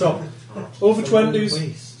back to the top. Over 20s.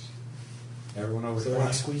 Waist. Everyone over So there. they're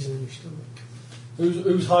not squeezing in your stomach.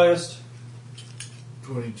 Who's highest?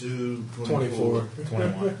 22, 24.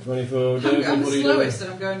 21. 24. I'm David, the what are you doing? slowest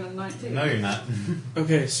and I'm going on 19. No, you're not.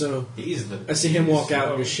 Okay, so He's the. I see him walk out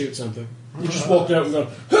and just shoot something. You just walked out and gone,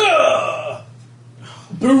 "Ah!"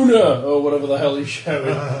 Boona! Or whatever the hell he's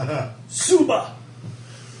shouting. Suba!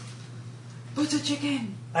 Butter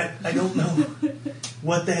chicken! I don't know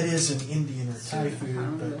what that is in Indian or Thai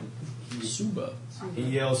food, but Suba. He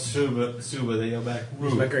yells Suba, they yell back,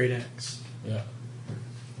 Use Roo. my great axe. Yeah.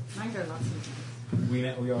 Mango latte. We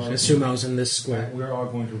are, Assume I was in this square. we're all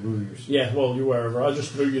going to roo your Yeah, well, you're wherever. I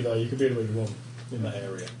just threw you there. You could be anywhere you want in that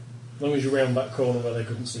area. As long as you're around that corner where they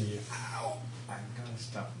couldn't see you. Ow! I gotta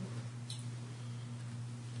stop.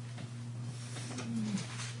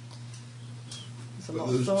 It's a Are lot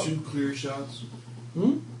those of thought. 2 clear shots?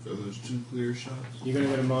 Hmm? Are those 2 clear shots? You're going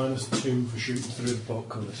to get a -2 for shooting through the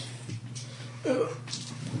portcullis.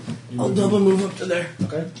 I'll double move up to there.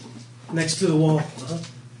 Okay. Next to the wall. Uh-huh.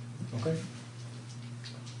 Okay.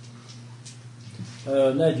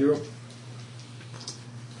 Ned, you're up.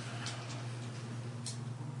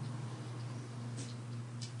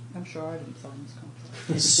 I'm sure I didn't sign this contract.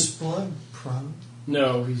 is Splug prone?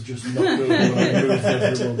 No, he's just not good when I move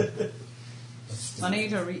everyone. I need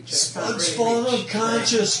to reach it. I can't Splug's really fallen reach.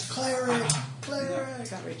 unconscious. Cleric. No, I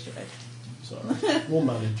can't reach it. So, we'll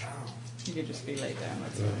manage. You could just be laid down.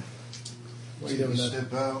 That's all. What are you doing, Ned?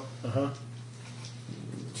 Step out. Uh-huh.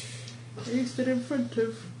 He stood in front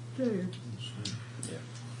of Dave. Yeah.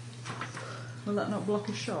 Will that not block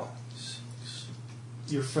his shot?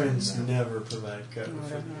 Your friends never provide No, cover I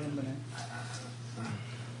for don't remember now.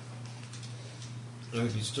 I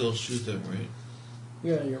can still shoot them, right?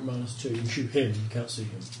 Yeah, you're at -2. You can shoot him, you can't see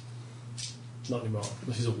him. Not anymore.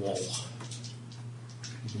 This is a wall.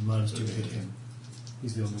 You can -2 to hit him.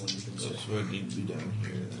 He's the only one you can see. So I need to be down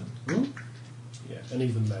here then. Hmm? Yeah, and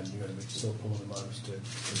even then, you're going to be still pulling a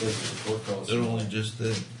 -2. They're only just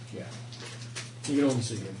then. Yeah. You can only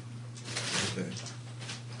see him. Okay.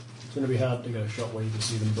 It's going to be hard to get a shot where you can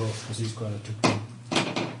see them both because he's quite a took.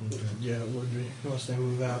 Yeah, it would be. Once they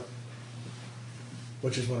move out.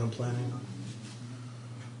 Which is what I'm planning on.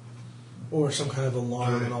 Or some kind of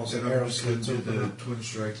alarm and also then I'm arrows just going slits to do the open. twin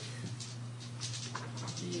strike.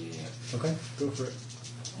 Okay, go for it.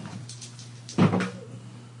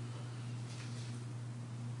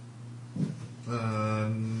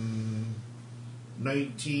 Um,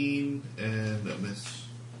 19 and a miss.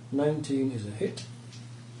 19 is a hit.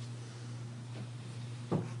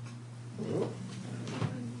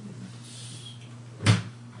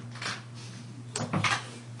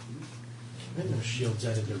 I didn't know shields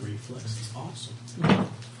added to reflex. It's awesome.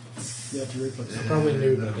 You have to reflex. I probably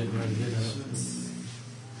knew, but I didn't know you did that.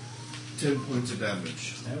 10 points of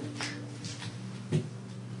damage. Ouch.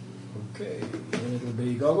 Okay, then it'll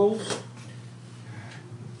be goggles.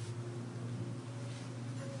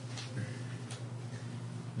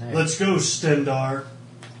 Let's go, Stendar.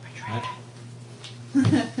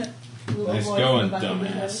 Nice going,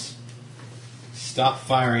 dumbass. Stop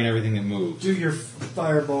firing everything that moves. Do your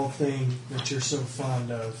fireball thing that you're so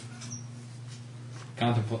fond of.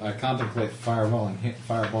 I contemplate fireballing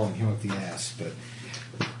him up the ass, but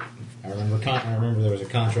I remember there was a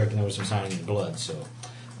contract and there was some signing in blood, so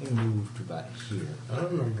let me move to about here. I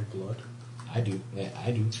don't remember blood. I do. Yeah,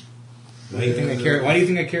 I do. Why do you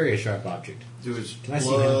think I carry a sharp object? There was Can I see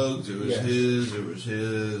plugs, him? there was Yeah. his, there was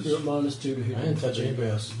his. You're at -2 to hit. I didn't touch anybody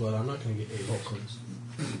else's blood. I'm not going to get 8 points.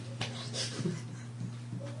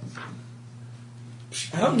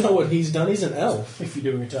 I don't know what he's done. He's an elf. If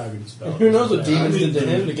you're doing a targeted spell. Who knows what demons did to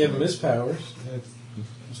him to give him his powers?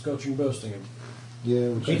 Scorching boasting him.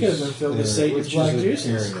 Yeah, He could have been filled with Satan's black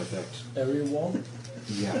juices. Effect. Area 1.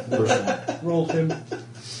 Yeah, first one. Roll him.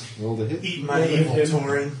 Roll the hit. Eat my Roll evil him.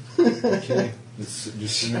 Tauren. Okay.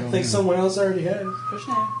 Just I think someone else already had. Push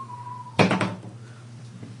now.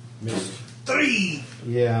 Missed. 3!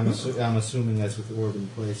 Yeah, I'm assuming that's with the orb in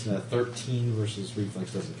place. 13 versus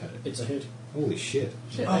reflex doesn't cut it. It's a hit. Holy shit!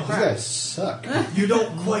 Shit, Oh, like You crap. guys suck. You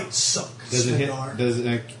don't quite suck, Does it hit? Stendar. Does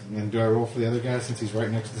it? And do I roll for the other guy since he's right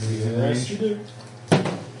next to the Yes, you range? do.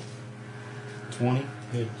 20.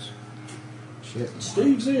 Hits. Shit.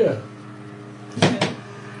 Steve's here.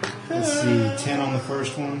 Let's see. 10 on the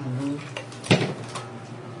first one.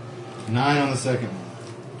 9 on the second one.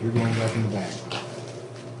 You're going back in the back.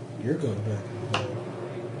 You're going back.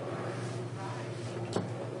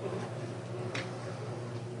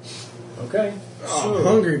 Okay. Oh, I'm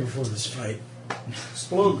hungry before this fight.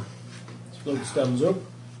 Splug. Splug stands up.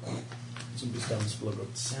 Somebody stands Splug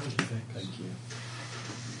up. Sound effect. Thank you.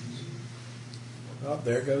 Oh,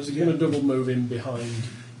 there it goes You're going again. to double move in behind.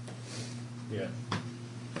 Yeah.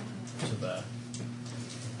 To there.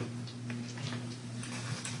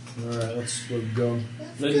 Alright, that's Splug gone.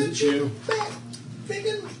 Liz, it's you.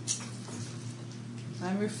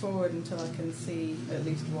 I move forward until I can see at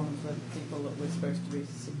least one of the people that we're supposed to be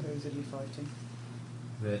supposedly fighting.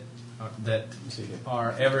 that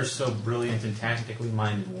our ever so brilliant and tactically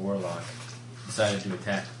minded warlock decided to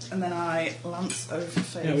attack. And then I lance over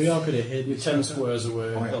face. Yeah, we all could have hid. You're 10 squares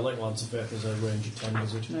away. Not like Lance of Faith is a range of 10,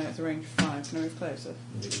 is it? No, it's a range of 5. Can I move closer?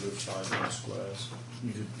 You could move 5 more squares.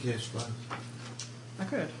 You could guess, right? I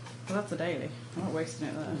could. Well, that's a daily. I'm not wasting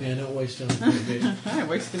it there. Yeah, don't waste it on it. I ain't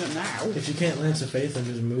wasting it now. If you can't Lance of Faith, then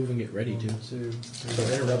just move and get ready to. So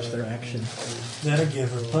it interrupts their action. That'll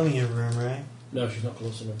give her plenty of room, right? No, she's not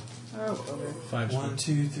close enough. Oh, okay. 5 1,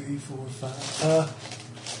 2, 3, 4, 5.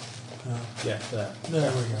 Yeah, there.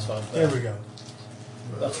 There we go. That's fine. There we go.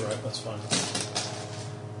 That's right, that's fine.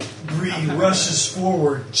 Bree rushes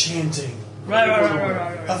forward, chanting. Right.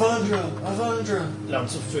 Avandra! Avandra!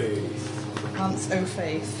 Lance of Faith. Lance O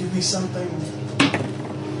Faith. Give me something.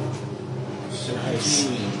 Nice.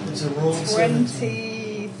 It's a roll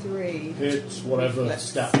 23. Hits, whatever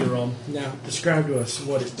stat you're on. Now, describe to us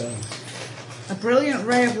what it does. A brilliant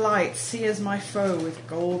ray of light sears my foe with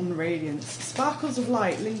golden radiance. Sparkles of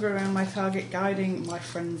light linger around my target, guiding my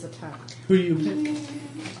friend's attack. Who do you pick?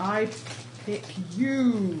 I pick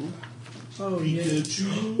you. Oh, yeah.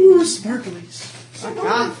 Ooh, sparklies. I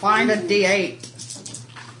can't find a D8.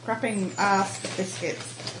 Crapping ass biscuits.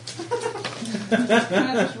 Can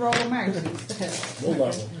I just roll them out instead? Roll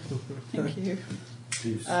that one. Thank you.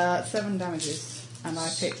 7 damages. And I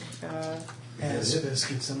pick ass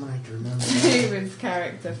biscuits. I'm going to have to remember that. David's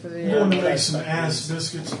character for the... You want to make some ass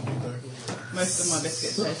biscuits? Most of my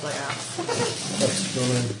biscuits taste like ass. That's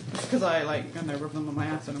funny. Because I rub them on my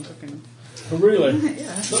ass when I'm cooking them. Oh, really? Yeah.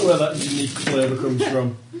 That's not where that unique flavour comes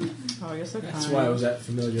from. Oh, you're so kind. That's why it was that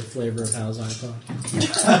familiar flavour of Hal's iPod.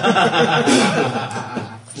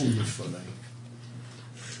 Funny.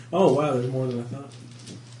 Oh, wow, there's more than I thought.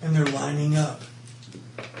 And they're lining up.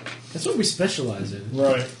 That's what we specialize in.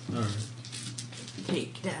 Right. Alright.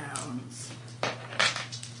 Takedowns.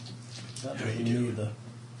 That don't neither.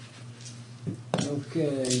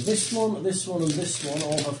 Okay, this one, and this one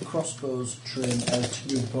all have crossbows trained out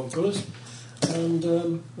with portcullis. And,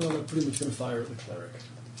 well, they're pretty much going to fire at the cleric.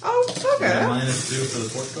 Oh, okay. -2 for the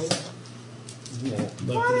portcullis? Yeah,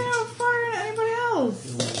 Why are they not firing at anybody else?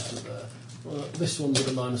 Well, this one's at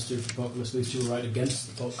a -2 for portcullis. These two are right against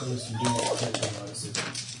the portcullis and do not take the minuses.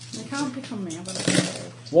 They can't pick on me. I better go.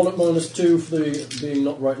 One at -2 for the being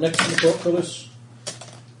not right next to the portcullis.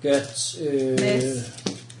 Gets Miss.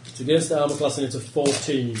 it's against the armor class and it's a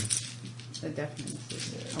 14. They definitely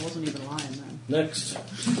missed it. I wasn't even lying then. Next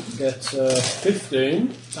gets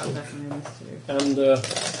 15 That definitely missed too. and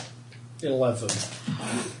 11.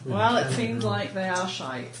 Well, it seems like they are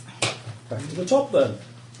shite. Back to the top then.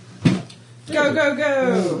 Go, go,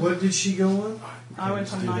 go! What did she go on? I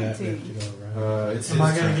went on 19. It's Am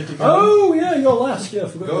I going to get to go? Oh yeah, you're last. Yeah, I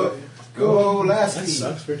forgot. Go, That lassie.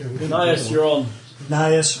 sucks. We're doing good. Nice, you're on.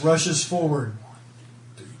 Nias rushes forward.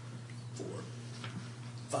 3, 4,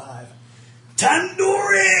 5.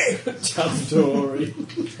 Tandoori! Tandoori.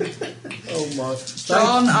 Oh my.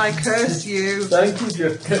 John, I curse you. Thank you,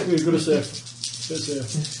 Jeff. We've got to say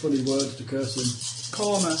funny words to curse him.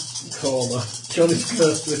 Corner. Corner. Johnny's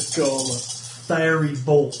cursed with corner. Fiery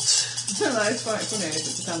bolt. That is quite funny if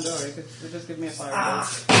it's a tandoori, because they just give me a fire bolt.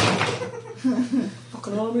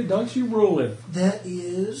 Fucking how many dice you rolling? That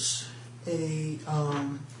is a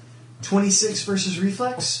 26 versus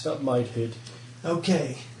reflex. That might hit.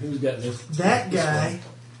 Okay. Who's getting it? That guy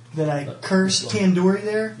that I cursed Tandoori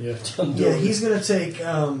there. Yeah, Tandoori. Yeah, he's going to take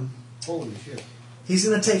Holy shit. he's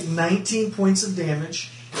going to take 19 points of damage.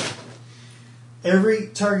 Every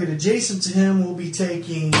target adjacent to him will be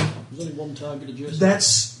taking. There's only one target adjacent.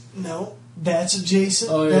 That's adjacent.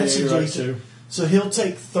 Oh yeah, that's you're adjacent. right too. So he'll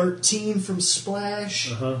take 13 from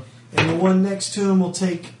splash, Uh-huh. and the one next to him will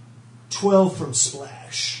take 12 from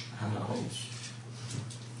splash.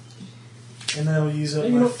 And then I'll use up Hey,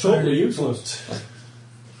 my you're not totally fiery useless. bolt.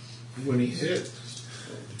 When he's hit.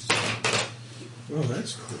 Oh,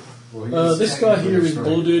 that's cool. Well, This guy here is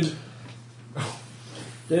blooded.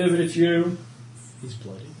 David, it's you. He's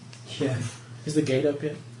bloody. Yeah. Is the gate up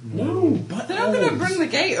yet? No, but They're not going to bring the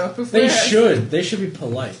gate up if They we're... should. They should be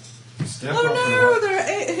polite. Step Oh up no, there are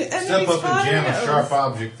Step enemies up and firing jam a at sharp us.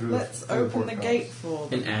 object through Let's the open the portcullis. gate for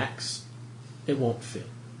them. An axe, it won't fit.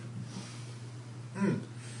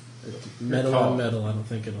 Metal tall. on metal, I don't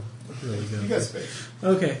think it'll really go. You got space.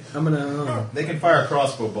 Okay, I'm gonna They can fire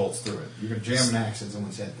crossbow bolts through it. You can jam an axe in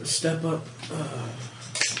someone's head through it. step up.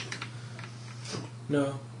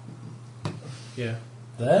 No. Yeah.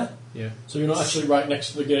 there. Yeah. So you're not actually right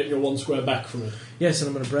next to the gate. You're one square back from it. Yes, and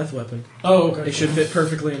I'm gonna breath weapon. Oh, okay. It should fit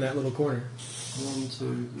perfectly in that little corner. 1,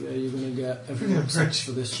 2. Yeah, you're going to get everyone except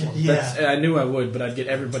for this one. Yeah. I knew I would, but I'd get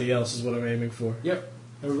everybody else is what I'm aiming for. Yep.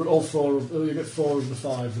 All four. You get 4 of the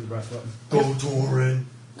 5 with the breath weapon. Go Torin.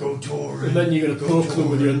 Go Torin. And then you're going to poke them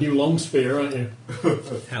with your new long spear, aren't you?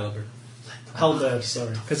 Halberd. Halberd,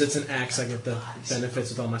 sorry. Because it's an axe, I get the benefits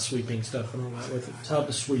with all my sweeping stuff and all that with it. It's hard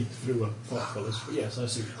to sweep through a portcullis, but yes, I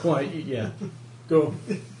see. Quite, yeah. Go.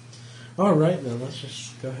 Alright then, let's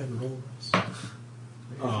just go ahead and roll this.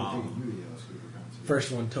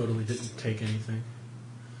 First one totally didn't take anything.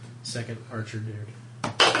 Second, Archer dared.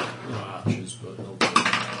 No archers, but no.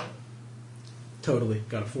 Totally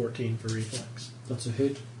got a 14 for reflex. That's a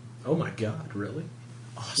hit. Oh my god, really?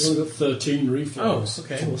 You only got 13 reflex. Oh,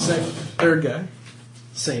 okay. Well, third guy,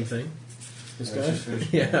 same thing. This guy?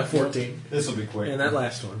 Yeah, 14. This will be quick. And that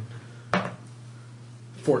last one.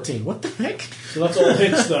 14. What the heck? So that's all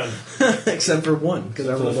hits then. Except for one, because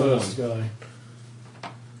I rolled a first 1.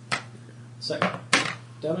 guy. Second.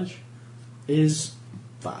 Damage? Is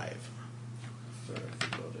 5. For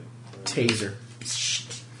everybody. Taser.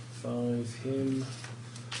 5 him.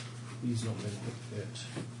 He's not going to hit.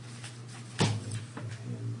 5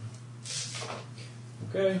 him.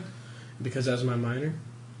 Okay. Because as my minor,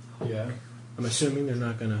 Yeah. I'm assuming they're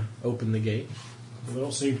not going to open the gate. Well, they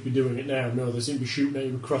don't seem to be doing it now. No, they seem to be shooting at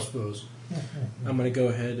you with crossbows. I'm going to go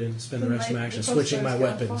ahead and spend the Then rest of my make action the switching my crossbows go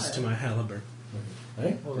on weapons fire. to my halberd.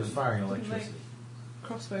 Eh? Well, there's firing electricity.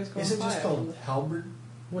 Crossbows go Is on it just fire. called halberd?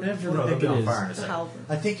 Whatever No, the they'll heck be it on is. fire in a It's a second. halberd.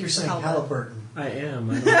 I think you're saying Halberd. Halliburton. I am.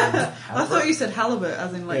 I don't know. I thought you said halibut,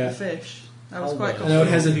 as in like Yeah. the fish. I was quite Halberd. No, it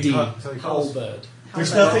confused. has a D. So he calls Halberd.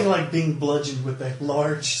 There's Halberd. nothing like being bludgeoned with a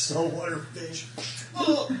large saltwater fish.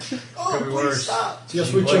 Oh, Could be please worse. stop. So you're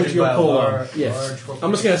switching to your pole arm. Yes.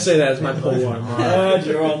 I'm just going to say that as my pole arm. And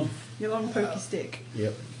you're on. Your long pokey stick.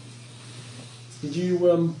 Yep. Did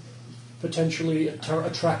you potentially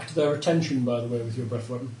attract their attention, by the way, with your breath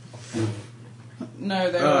weapon? No,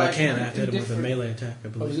 they're Oh, I like can't. I have to hit him with a different- melee attack, I Oh,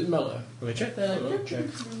 is believe. it melee? Let me check. They're Oh, like, check.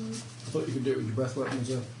 I thought you could do it with your breath weapon as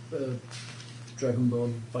a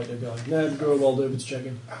Dragonbone fighter guy. No, go while David's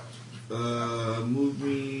checking. Move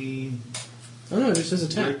me Oh, no, it just says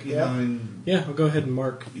attack. right behind. Yeah, I'll go ahead and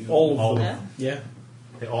mark. All All of of them. them. Yeah.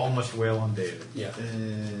 They all must wail on David. Yeah.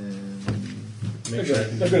 And Make They're sure I going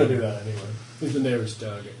can to do do that anyway. Who's the nearest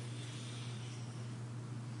target?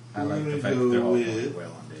 I like We're the gonna fact go that they're all going with- to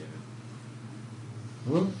wail on David.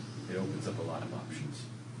 It opens up a lot of options.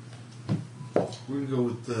 we're gonna go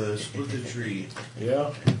with the split the tree,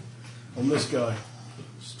 Yeah. On this guy.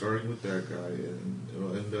 starting with that guy, and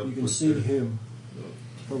it'll end up. You can with see the, him.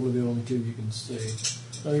 Probably the only two you can see.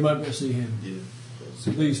 Oh, you might be able to see him. Yeah.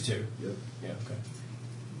 So these two. Yep. Yeah, okay.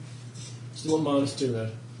 Still on -2,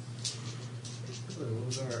 Ed.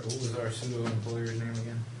 What was our pseudo employer's name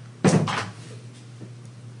again?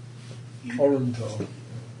 Oranto.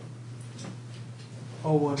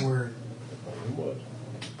 Oh, one word. What?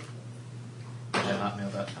 At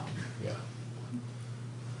hotmail.com. Yeah.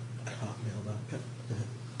 Hotmail.com.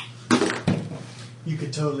 You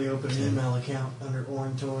could totally open an email account under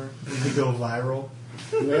Orantor. You could go viral.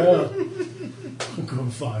 Yeah. Go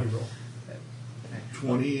viral.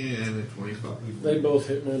 20 and a 25. They both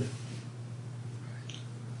hit mid. So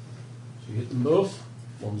you hit them both.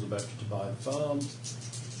 One's about to buy the farm.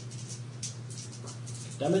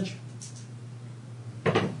 Damage?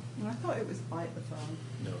 I thought it was bite the farm.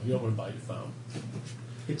 No, you don't want to buy the farm.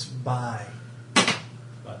 It's buy, Buy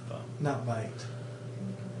the farm. not bite.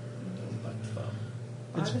 Don't buy the farm.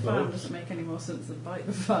 Bite It's the farm both. doesn't make any more sense than bite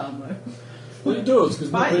the farm, though. Well, it does,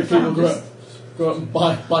 because not Bite many the people farm go out and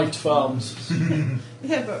bite farms.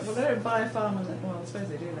 Yeah, but they don't buy a farm and then, well, I suppose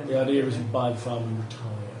they do then. The idea is you buy the farm and retire.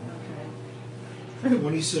 Okay.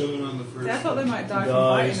 27 on the first. See, I thought they might die from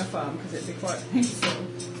Dies. biting a farm because it'd be quite painful.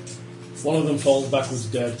 One of them falls backwards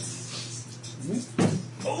dead.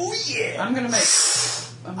 Oh yeah! I'm gonna make.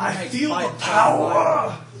 I make feel bite the farm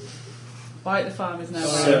power! Bite the farm is now.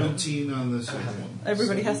 17 on the second one.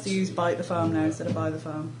 Everybody has to use bite the farm now instead of buy the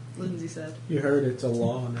farm. Lindsay said. You heard it's a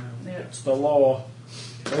law now. Yeah. It's the law.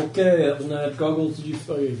 Okay, that was Ned. Goggles, did you...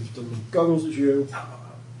 Oh, you've done them. Goggles, it's you.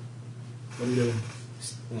 What are you doing?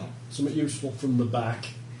 Something useful from the back.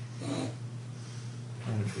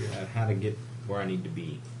 Trying to figure out how to get where I need to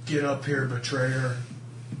be. Get up here, betrayer.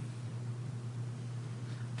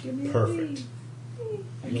 Give me a Perfect. D.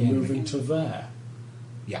 You're moving to there.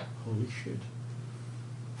 Yeah. Holy shit.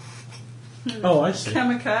 Oh, I see.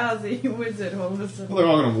 Kamikaze wizard all of a sudden. Well,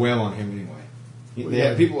 they're all going to wail on him anyway.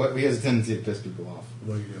 He has a tendency to piss people off.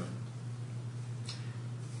 What are you doing?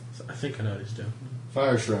 I think I know what he's doing.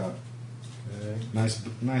 Fire shroud. Okay. Nice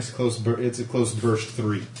close. It's a close burst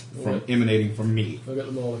 3 from Yeah. emanating from me. I'll get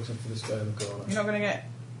them all except for this guy in the corner. You're not going to get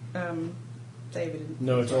David in.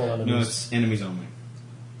 No, it's all enemies. No, it's enemies only.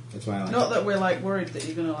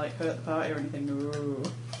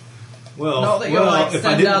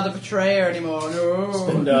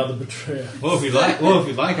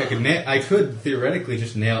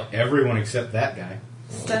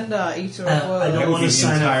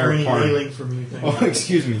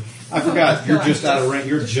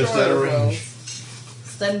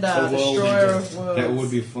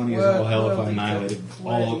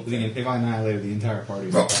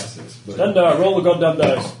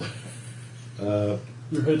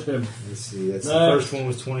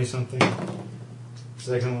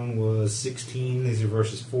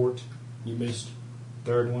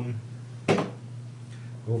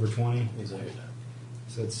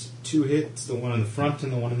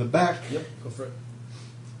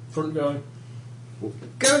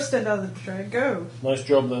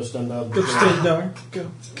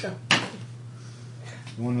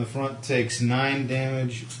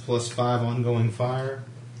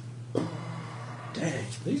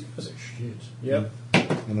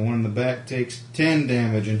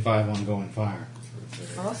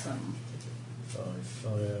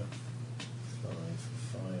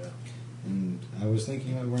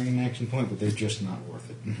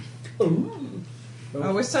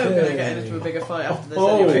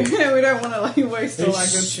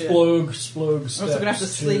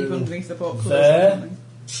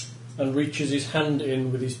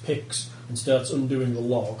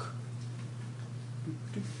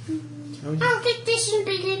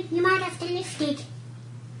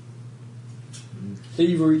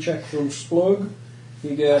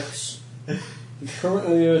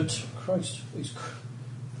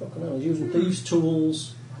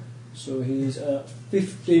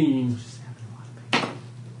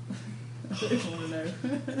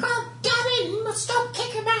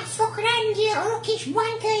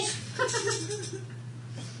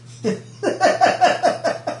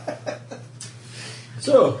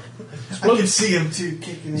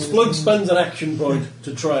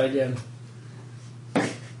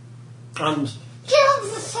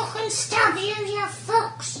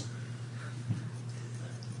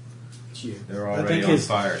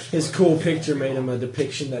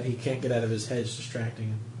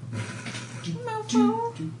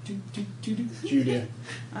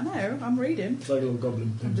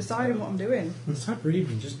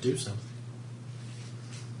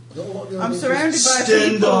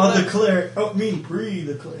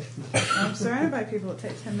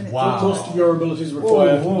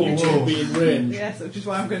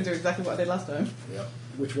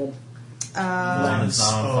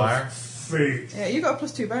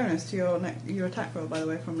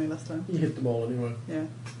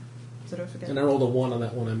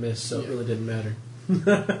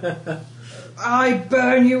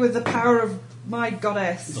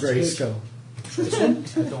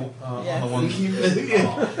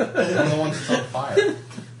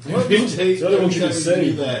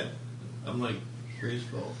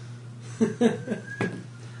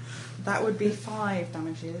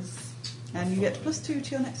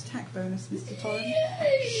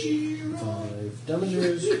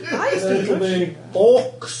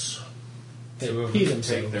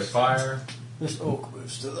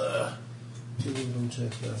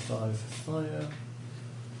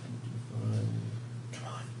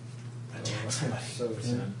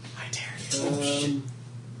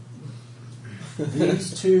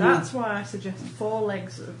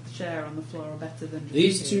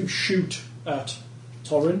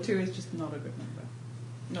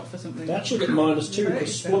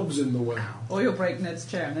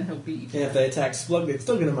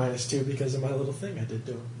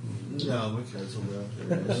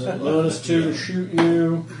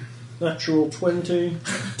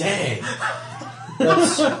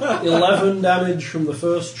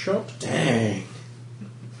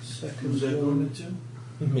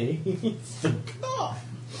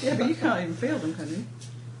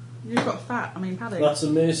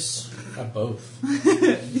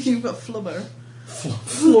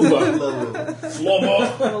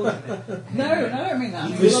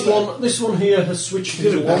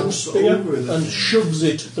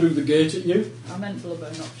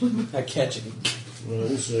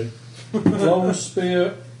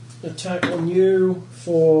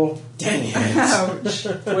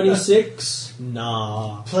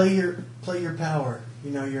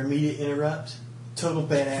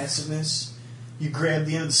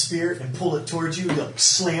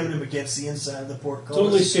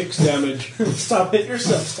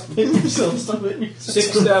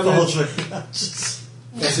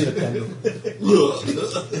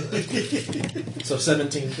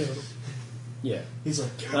 Yeah. He's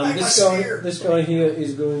like, give me And back my this guy here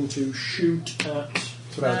is going to shoot at.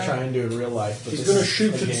 That's what I was trying to do in real life. But He's this going to is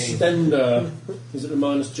shoot a at game. Stender. Is it a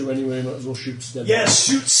 -2 anyway? Might as well shoot Stender. Yes,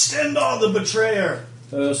 shoot Stendar the Betrayer.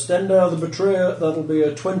 Stender the Betrayer. That'll be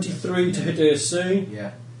a 23 to hit AC.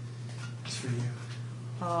 Yeah. It's for you.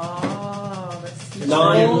 Oh, that's 9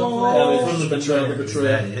 damage from the Stender the Is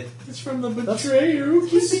Betrayer. that it? It's from the Betrayer.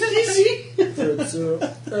 Kissy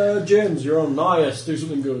kissy. James, you're on. Nias, do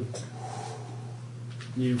something good.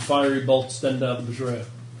 You fiery bolt Stender the Betrayer.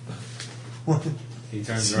 He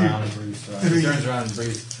turns around and breathes fire. He turns around and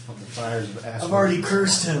breathes from the fires of asphalt. I've already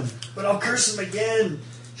cursed him, but I'll curse him again.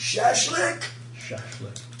 Shashlik.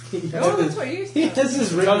 Shashlik. Oh, that's what you He said. has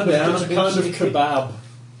this written down. It's a kind of kebab.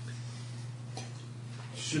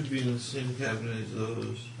 Should be in the same cabinet as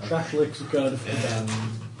those. Shashlik's a kind of kebab. And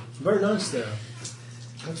Very nice there.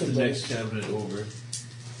 the next cabinet over.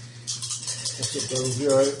 What's up, Donald? You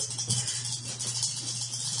alright?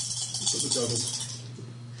 Put the goggles.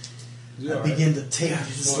 I begin to take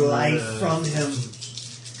his life from him.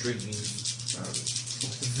 Drinking.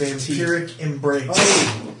 Vampiric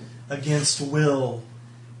embrace against will.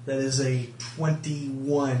 That is a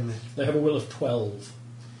 21. They have a will of 12.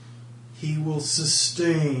 He will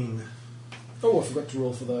sustain Oh, I forgot to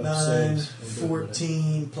roll for that. 9, Saves.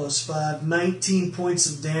 14 plus 5, 19 points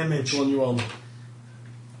of damage. Which one you on?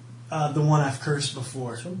 The one I've cursed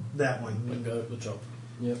before. This one? That one. And go at the top.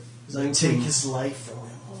 Yep. As I take his life from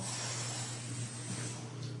him.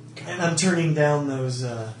 And I'm turning down those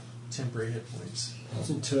temporary hit points.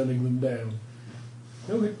 Wasn't turning them down.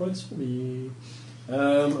 No hit points for me.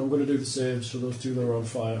 I'm going to do the saves for those two that are on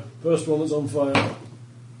fire. First one that's on fire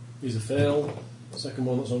is a fail. Second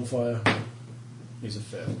one that's on fire is a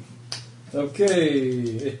fail. Okay,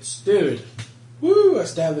 it's David. Woo! I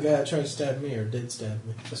stabbed the guy that tried to stab me, or did stab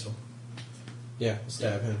me. This one. Yeah,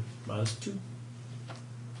 stab him. -2.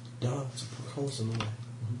 Duh, it's a poke holes in the way.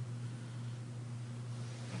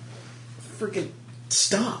 Freaking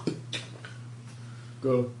stop!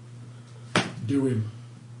 Go. Do him.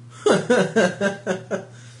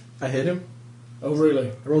 I hit him. Oh, really?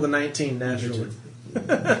 I rolled a 19 naturally.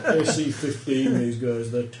 AC 15, these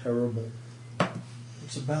guys, they're terrible.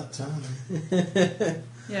 It's about time.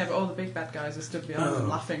 Yeah, but all the big bad guys are stood behind them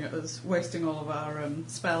laughing at us, wasting all of our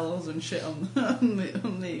spells and shit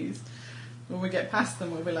on these. When we get past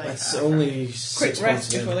them, we'll be like, That's only quick 6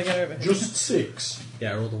 rest points before they again. get over here. Just 6.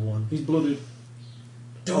 Yeah, I rolled a 1. He's blooded.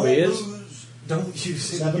 Oh, he is? Don't use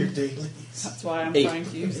it in 7. your dailies. That's why I'm 8. trying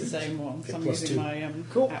to use the same one. So I'm Plus using 2. my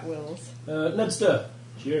Cool. at wills. Nedster,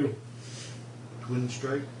 it's you. Twin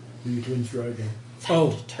strike. Do your twin striking.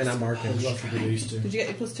 Oh, and I marked him. I'd love to do these two. Did you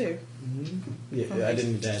get your +2? Yeah, I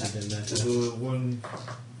didn't add it in that time. The one.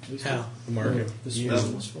 How? I marked him. This You-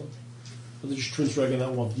 one. This one. Or they're just twin striking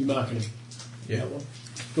that one. You marking him. Yeah. That one.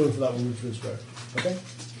 Going for that one with twin strike. Okay?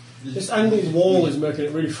 This angled wall is making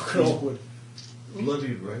it really fucking awkward.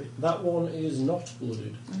 Bloodied, right? That one is not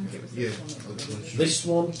blooded. I think it was Yeah. this one. that was that's blooded. one. This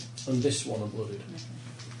one and this one are blooded. Okay.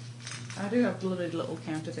 I do have blooded little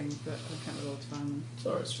counter things, but I can't be able to find them.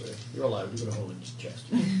 Sorry, it's fair. You're allowed. You've got a hole in your chest.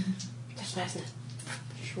 Just fast now.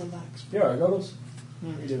 Just relax. You alright, Goggles?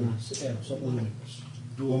 What are you doing? Sit down. Stop moving.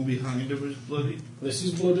 The one behind him is bloody. This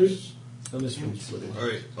is blooded, and this one's blooded.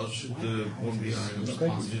 Alright, I'll shoot the one behind him. Okay.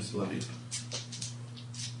 Which is bloody.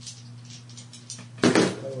 By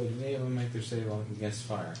the way, do they ever make their save on against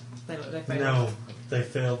fire? They failed. No, they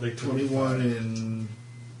failed. They 21 and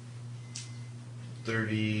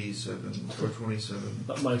 37 or 27.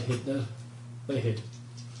 That might hit there. They hit.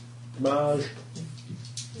 Marge.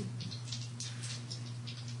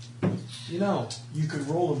 You know, You could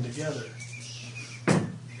roll them together.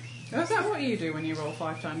 Oh, is that what you do when you roll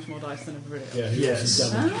 5 times more dice than everybody else? Yeah, he Yes. gets his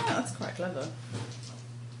damage. Ah, that's quite clever.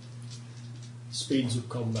 Speeds up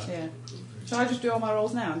combat. Yeah. Shall I just do all my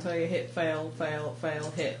rolls now until you hit, fail, fail,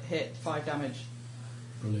 fail, hit, 5 damage?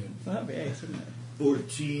 Brilliant. Well, that'd be ace, wouldn't it?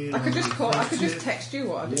 14. I could just text you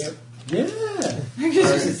what I did. Yeah. I could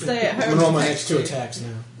just stay at I'm home. gonna roll and my text next 2 you. attacks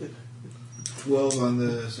now. 12 on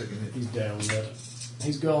the second hit. He's down there.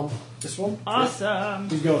 He's gone. This one? Awesome.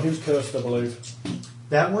 He's gone. He was cursed, I believe.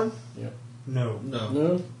 That one? Yeah. No. No.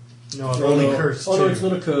 No? No, I've only no. cursed Oh, no, two. it's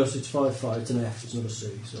not a curse. It's 5-5. It's an F. It's not a C.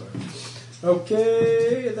 Sorry.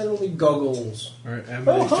 Okay, then it'll be Goggles. Alright, I have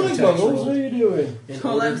my Oh, next 2 hi, attacks Goggles. rolled. How are you doing?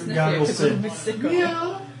 Call them sniffy Goggles because said, I'm sick of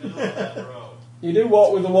them. You do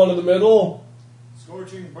what with the one in the middle?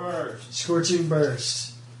 Scorching burst. Scorching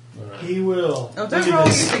Burst. He will. Oh, Look don't at roll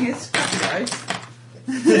this. using his scratch dice.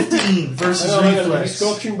 15 versus Hang on, hang on. reflex.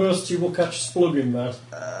 Scorching Burst, you will catch Splug in that.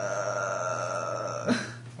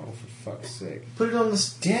 oh for fuck's fuck's sake. Put it on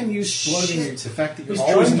the... Damn you, Slug, and the fact that you're He's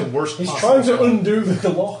always trying in the worst He's possible trying to spot. undo the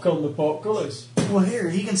lock on the portcullis. Well, here,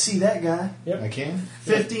 he can see that guy. Yep. I can?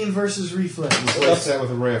 15 versus reflex. Replace that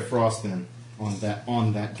with a ray of frost then on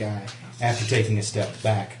that guy after taking a step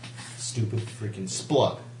back. Stupid freaking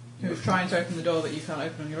splug. Who's trying to open the door that you can't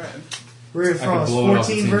open on your own. Ray of I can frost. blow it off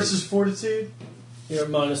 14 its versus fortitude. You're at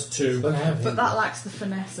 -2. But that lacks the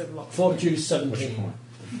finesse of lock. Fortitude is What's your 17. point?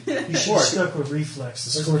 You should have stuck with reflex.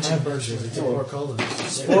 The scorching burst.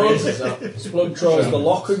 Splug tries the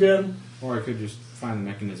lock again. Or I could just find the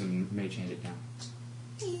mechanism and mage hand it down.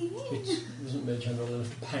 It doesn't make handle enough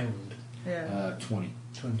to pound. Yeah. 20.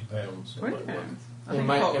 20 pounds. 20 pounds. I It think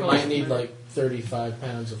might portcullis need is like 35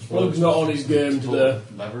 pounds of Splug's not on his game today.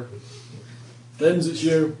 Lever. Thens it's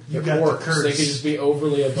you. You got the Orcs, they could curse. just be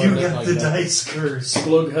overly You abundant got like the that. dice curse.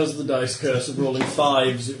 Splug has the dice curse of rolling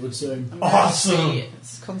 5s, it would seem. I'm going to Awesome. see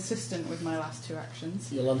It's consistent with my last 2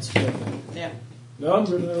 actions. Your lance attack. Yeah. No, I'm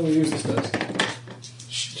going to only use this dice.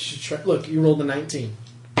 Look, you rolled a 19.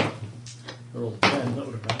 I rolled a 10, that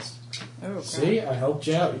would have passed. Oh, crap. See, I helped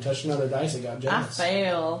you out. You touched another dice and got I jealous.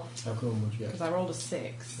 fail. How come? What'd you get? Because I rolled a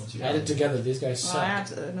 6. What's your Added together, these guys Well, suck. I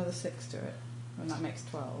add another 6 to it. And that makes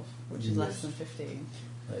 12, which is less than 15.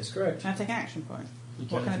 That is correct. Can I take an action point? You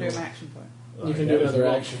What can I do if with you my action point? want. You can do another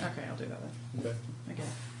action. Okay, I'll do that then. Okay.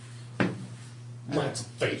 Okay. Lance of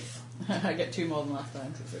faith. I get 2 more than last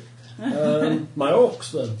time. My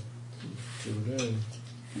orcs then. See what we're doing.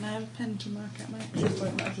 Can I have a pen to mark out my action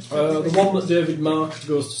point? That I've just The one that David marked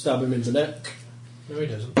goes to stab him in the neck. No, he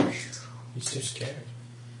doesn't. He's too scared.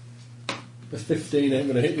 The 15 ain't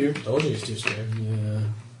going to hit you. Told you he's too scared. Yeah.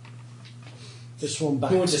 This one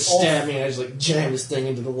backs He wants to off. stab me and I just like jam this thing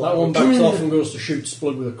into the wall. That one backs off and goes to shoot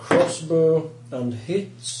Splug with a crossbow and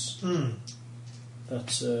hits.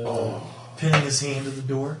 That's Pinning his hand to the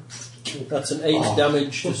door. that's an 8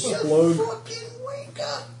 damage to Splug.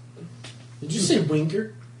 Did you say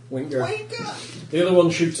winker? Winker. The other one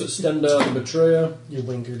shoots at Stendar the Betrayer. You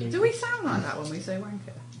winker. Do we sound like that when we say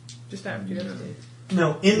wanker? Just out of curiosity.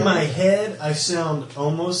 No, in my head, I sound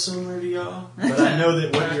almost similar to y'all, but I know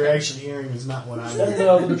that what you're actually hearing is not what I want.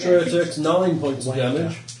 Stendar the Betrayer takes 9 points of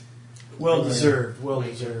damage. Well deserved. Well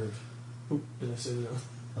deserved. Oop, did I say that?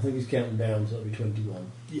 I think he's counting down, so that'll be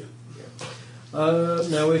 21. Yeah.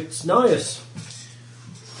 Now it's Nias.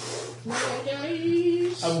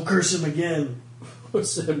 I will curse him again.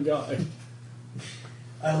 Same guy.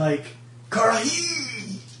 I like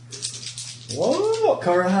Karahi. What?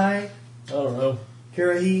 Karahai. I don't know.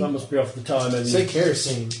 Karahi. That must be off the time menu. Say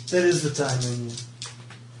kerosene. That is the time menu.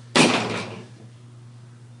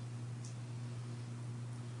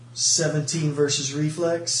 17 versus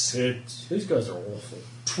reflex. These guys are awful.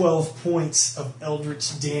 12 points of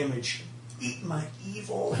eldritch damage. Eat my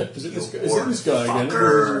evil. Is it this guy again?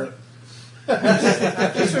 Fucker.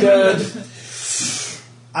 He's dead.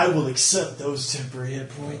 I will accept those temporary hit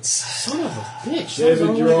points. Son of a bitch.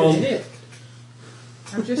 David, you're on.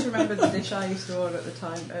 I've just remembered the dish I used to order at the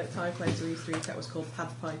time at Thai place we used to eat. That was called pad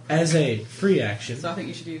pie. As a free action, So I think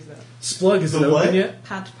you should use that. Splug isn't The what? open yet.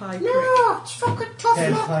 Pad pie. No, it's fucking tough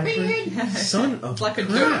Head luck, piper. man. Son of It's like a I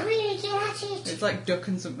duck. really get at it. It's like duck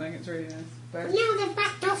and something. It's really nice. But But now they've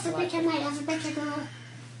backed off a bit, I might have a better go.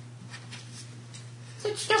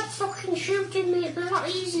 They'd stop fucking shooting me, it'd be a lot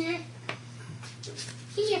easier.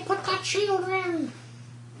 Here, put that shield round.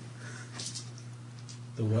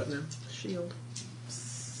 The what now? shield.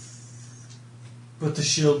 Put the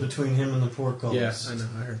shield between him and the portcullis. Yeah, I know.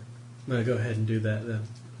 I heard. I'm gonna go ahead and do that then.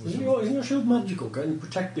 Isn't your shield magical? Can you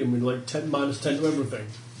protect him with like -10 to everything?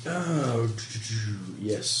 Oh,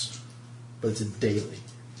 yes, but it's a daily.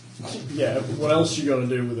 Yeah, but what else you got to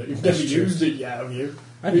do with it? You've never That's true. used it yet, have you?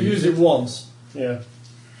 I've You used used it once. Yeah.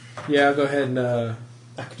 Yeah, I'll go ahead and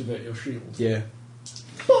Activate your shield. yeah.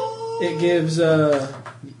 It gives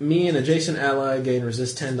me an adjacent ally gain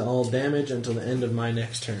resist 10 to all damage until the end of my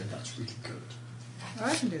next turn. That's really good. Oh,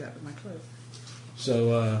 I can do that with my cloak.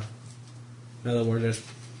 So, in other words,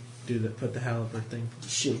 just put the halberd thing.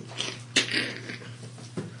 Shoot.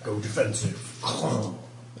 Go defensive.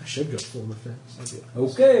 I should go full defense.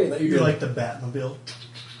 Okay, there you You're go. like the Batmobile.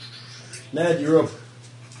 Ned, you're up.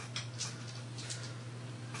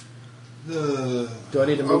 Do I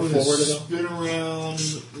need to move forward at all? Spin around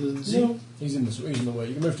and see. No, he's in the way.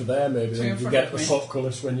 You can move to there maybe. So Then in if you front get of the me?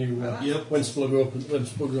 portcullis when you Yep. when Splug open when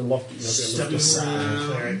Splug's unlocked, you'll be able Step to aside,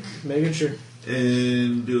 cleric. Making sure.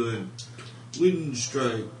 And do a wind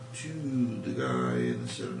strike to the guy in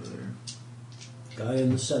the center there. Guy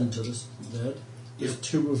in the centre, this Ned. There's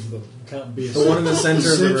two of them. Can't be a The one in the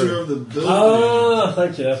center of the room. of the building. Ah,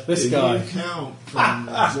 thank you. This If guy. you count from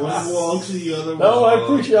one wall to the other No, wall.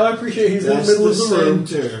 I appreciate he's in the That's middle the of the room.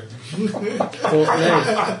 center. Well,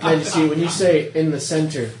 then, see, when you say in the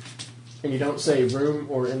center, and you don't say room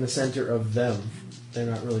or in the center of them, they're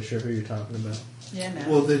not really sure who you're talking about. Yeah, no.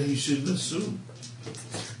 Well, then he shouldn't assume.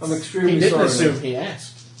 I'm extremely He didn't sorry. assume, Ned. he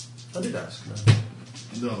asked. I did ask.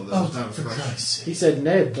 No, that's not a For question. Christ's sake. He said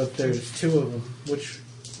Ned, but there's two of them. Which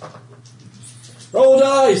Roll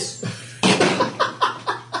dice!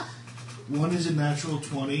 One is a natural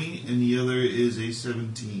 20 and the other is a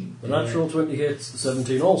 17. The natural 20 hits, the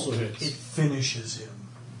 17 also hits. It finishes him.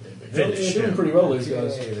 They're doing pretty well, these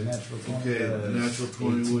guys. Okay, the natural 20. Okay, the natural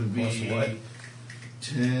 20 would be plus what?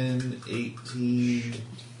 10, 18,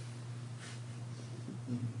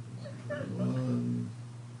 1,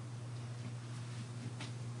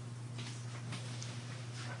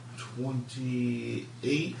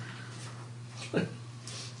 28.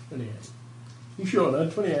 28. You sure,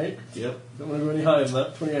 Ned? 28? Yep. Don't want to go any higher than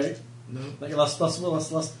that. 28. No. Like your last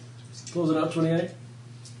closing out 28.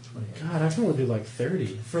 God, I can only do like 30.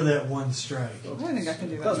 For that one strike. I don't think I can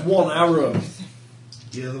do that. That's one arrow.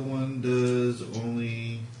 The other one does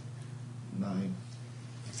only 9.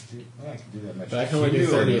 I can do that much. But I can only do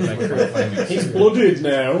 30 if I crit. He's blooded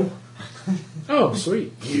now. Oh,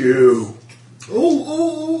 sweet. You.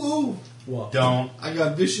 Oh. What? Don't. I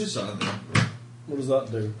got vicious on there. What does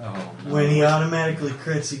that do? Oh, no. When he automatically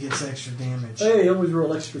crits, he gets extra damage. Hey, always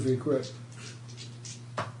roll extra for your crit.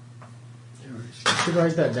 You should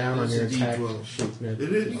write that down on It's your a attack D12. sheet, Ned.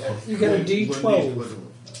 It is. You get a One D12. D12.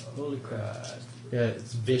 Holy crap. Yeah,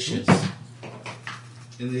 it's vicious.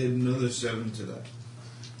 And they had another 7 to that.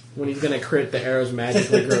 When he's gonna crit, the arrows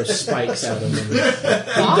magically grow spikes out of him. He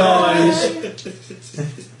dies.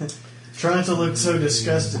 Try not to look so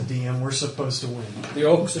disgusted, DM. We're supposed to win. The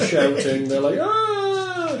orcs are shouting. They're like,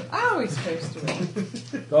 ah! How are we supposed to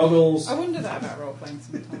win? Goggles. I wonder that about role playing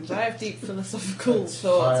sometimes. I have deep philosophical thoughts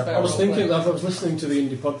about I was thinking role-playing. that I was listening to the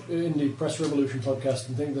Indie Press Revolution podcast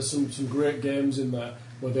and think there's some great games in there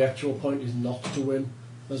where the actual point is not to win.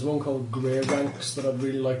 There's one called Grey Ranks that I'd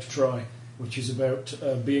really like to try, which is about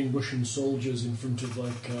being Russian soldiers in front of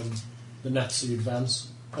the Nazi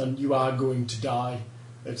advance, and you are going to die.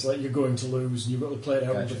 It's like you're going to lose, and you've got to play it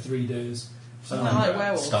out over 3 days. Something like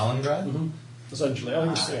werewolves. Stalingrad? Mm-hmm. Essentially, I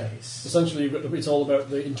think it's, essentially you've got it's all about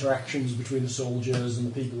the interactions between the soldiers and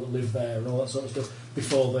the people that live there and all that sort of stuff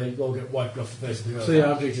before they all get wiped off the face of the earth. So the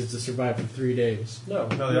object is to survive for 3 days. No,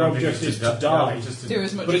 No, your object is to die. Do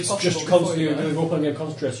as much But as it's possible. just before constantly, you die. the role-playing game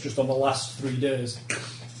concentrates just on the last 3 days.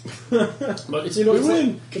 But it's,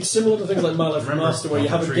 it's similar to things like My Life Remember, Master, where you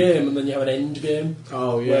have a retreat. game and then you have an end game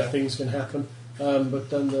Oh, where yeah. things can happen. But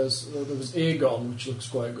then there's Aegon, which looks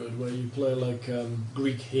quite good, where you play like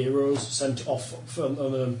Greek heroes sent off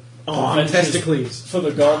on adventures Testicles. for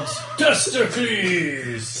the gods. Testicles!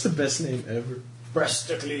 It's the best name ever.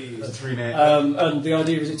 Breasticles! That's 3 names. And the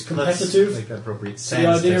idea is it's competitive. Like that appropriate. So the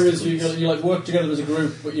idea is you like work together as a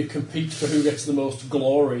group, but you compete for who gets the most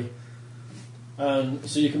glory. And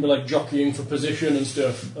so you can be like jockeying for position and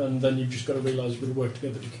stuff, and then you've just got to realise you've got to work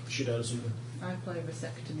together to kick the shit out of something. I play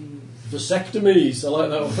vasectomies. Vasectomies, I like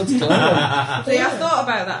that one. That's clever. See, I thought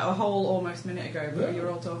about that a whole almost minute ago, but you were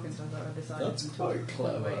all talking, so I thought I decided That's to quite talk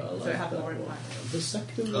clever. away, I so like it had that more one. impact.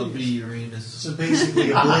 Vasectomies. I'll be Uranus. So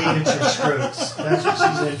basically, a blade at your scrotes. That's what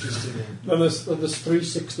she's interested in. And there's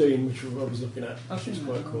 316, which I was looking at, which is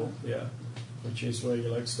quite Oh. cool. Yeah, which is where you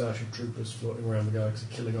like Starship Troopers floating around the galaxy,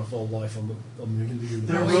 killing off all life on the universe.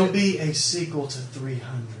 There will be a sequel to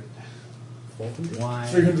 300.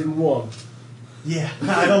 301. Yeah,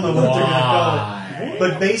 I don't know what they're going to call it.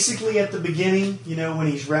 But basically, at the beginning, you know, when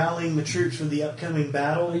he's rallying the troops for the upcoming Are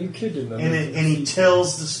battle, you kidding? and he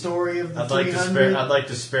tells the story of the I'd like to 300. spare. I'd like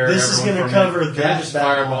to spare. This is everyone gonna from cover it. Can I that just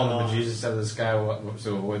battle fireball and the bejesus out of the sky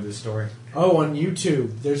to avoid this story? Oh, on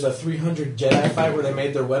YouTube, there's a 300 Jedi fight where they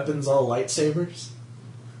made their weapons all lightsabers.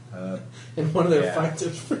 And one of their fights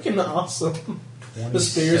is freaking awesome. The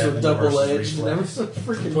spears were double-edged and everything.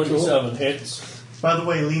 Freaking 27 hits. By the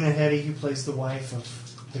way, Lena Headey, who plays the wife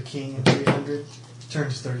of the king in 300,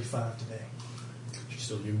 turns 35 today. She's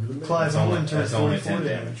still younger than me. Clive Owen turns that's only 44 10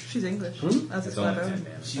 today. damage. She's English. As It's a only clever. 10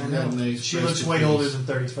 damage. She I got know. nice She looks breasted way face. older than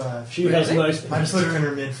 35. She has a nice. I put her in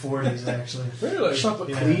her mid-40s, actually. Really? Shop at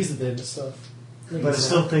Yeah. Please and stuff. But I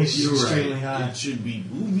still think she's You're extremely right. high. It should be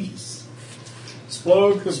boobies.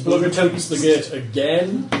 Splug attempts the gate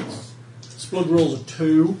again. Splug rolls a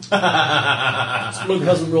 2. Splug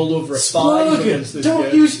hasn't rolled over a 5 against this Don't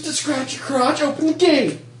gate. use it to scratch your crotch. Open the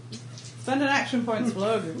gate. Spend an action point,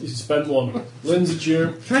 Slug. You spent one. Lynn's at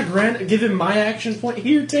you. Can I give him my action point?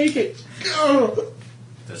 Here, take it.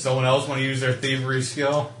 Does someone else want to use their thievery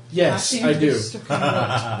skill? Yes, I do.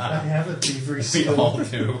 I have a thievery We skill. all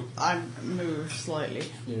do. I moved slightly.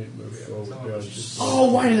 Yeah, move forward.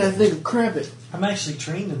 Oh, why did I think of crab it? I'm actually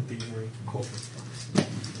trained in thievery. Go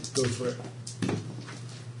for it.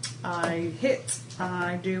 I hit and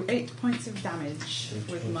I do 8 points of damage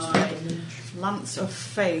with my Lance of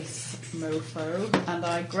Faith mofo, and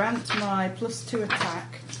I grant my +2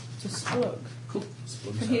 attack to Slug. Cool.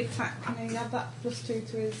 Can he attack? Can he add that +2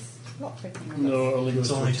 to his lockpicking? No, it only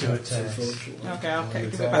goes It's only to two attacks, attacks. unfortunately. Okay, I'll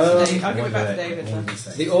give it back to David. I'll give it back to David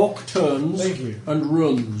then. The orc turns and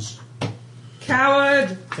runs.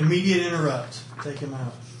 Coward! Immediate interrupt. Take him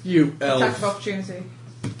out. You Attack of elf. opportunity.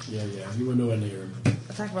 Yeah, you were nowhere near him.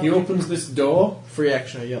 Attack of He opportunity. opens this door Free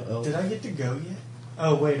action, I yell elf. Did I get to go yet?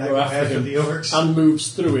 Oh, wait, I Go go after after him. the orcs. and moves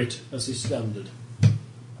through it as he's standard.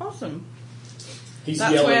 Awesome. He's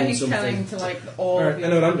That's yelling where he's something. telling to like all Alright, the I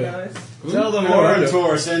know what other I'm doing. guys. Tell them I know what I'm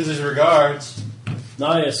Orantor sends his regards.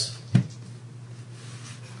 Nice.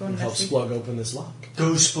 Go on, Help Nessie. Splug open this lock.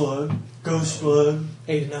 Go Splug. Go Splug.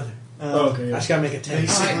 Ate another. Okay. I just gotta make a 10.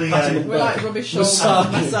 Basically, We're like rubbish shoulders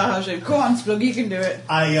massaging. Go on, Splug, you can do it.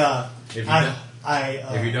 If you don't, if you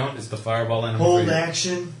I don't, it's the fireball enemy. hold for you.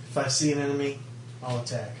 action. If I see an enemy, I'll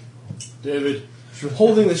attack. David.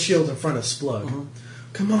 Holding the shield in front of Splug.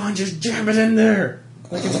 Come on, just jam it in there.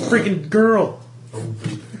 Like it's a freaking girl.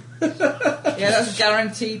 Yeah, that's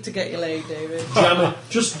guaranteed to get you laid, David.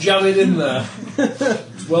 Just jam it in there.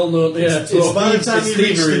 It's well known. Yeah, It's by the time it's you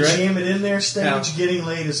reach thievery, the right? jam it in there stage, Yeah. getting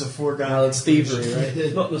laid is a foregone. Well, it's thievery,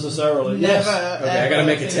 right? Not necessarily. Yes. Never, Okay, I gotta ever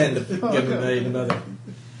make a 10 to think- give him Ate another.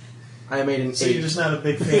 I made an So you're 8. just not a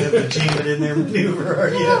big fan of the jam it in there maneuver, are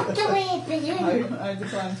you? Walk away, Balloon. I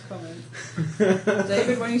decline to comment.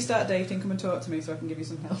 David, when you start dating, come and talk to me so I can give you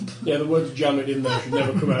some help. Yeah, the word jam it in there should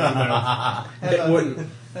never come out of your mouth. It wouldn't. Oh,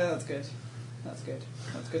 that's good. That's good.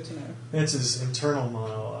 That's good to know. That's his internal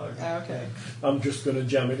monologue. Oh, okay. I'm just going to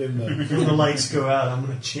jam it in there. When the lights go out, I'm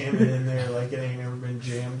going to jam it in there like it ain't ever been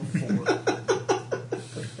jammed before.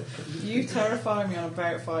 You terrify me on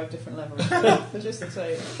about 5 different levels. Just to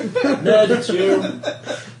say. Ned, it's you.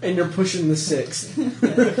 And you're pushing the 6th.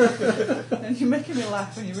 And you're making me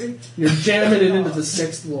laugh when you really. You're jamming it into the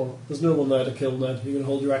 6th wall. There's no one there to kill Ned. You're going to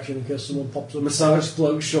hold your action in case someone pops up. Massage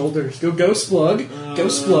Splug's shoulders. Go Splug. Go No,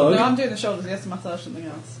 Splug. I'm doing the shoulders. He has to massage something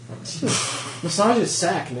else. Massage his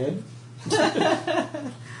sack, Ned.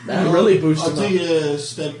 That really boosts I'll him take up. a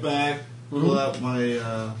step back, pull out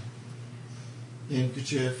my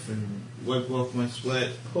handkerchief, and wipe off my sweat.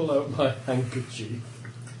 Pull out my handkerchief.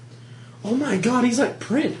 Oh my god, he's like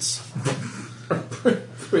Prince.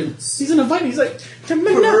 Prince. He's in a fight. He's like,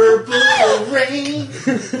 Purple rain.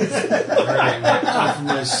 Off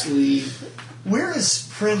my sleeve. Where is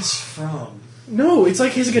Prince from? No, it's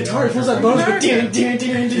like his guitar. He pulls that bone.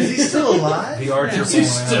 Is he still alive? The archer. Yeah.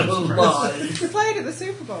 He's still alive. He played at the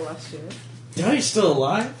Super Bowl last year. Yeah, he's still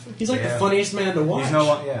alive. He's like Yeah. the funniest man to watch. He's no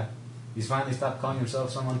one. Yeah. He's finally stopped calling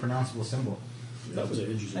himself some unpronounceable symbol. That was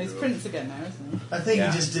ages No, he's ago. Prince again now, isn't he? I think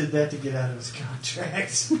Yeah. he just did that to get out of his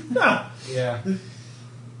contract. Yeah.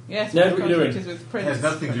 Yes, Ned, my what are you doing? contract is with It Prince. has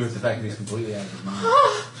nothing to do with the fact that he's completely out of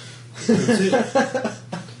his mind.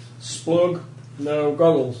 Splug. No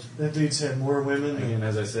goggles. That dude's had more women than Again,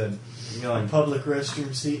 as I said, a yelling, public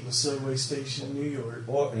restroom seat in a subway station in New York.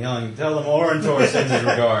 yelling, tell them Orantor sends his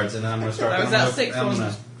regards, and then I'm going to start. That was I'm that gonna- 6th I'm one gonna-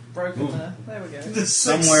 was broken there. There we go. The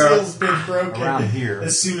sixth Somewhere seal's been broken. around here.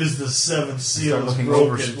 As soon as the seventh seal Start is looking broken,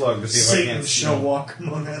 over Splug to see if I Satan can't shall see walk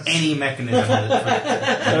among us. any mechanism.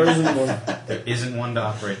 There isn't one. There isn't one to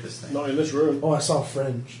operate this thing. Not in this room. Oh, I saw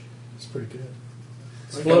Fringe. It's pretty good.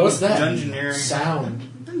 Splug. What's that? Dungeoneering. Sound.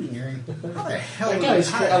 Dungeoneering. How the hell? That guy's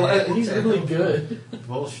he's really good.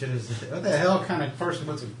 Bullshit is this? What the hell kind of person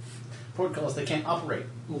puts a portcullis they can't operate?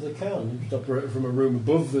 Well, they can. You just operate from a room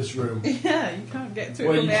above this room. Yeah, you can't get to it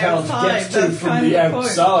Where from you the can't outside. get to That's from kind the of point.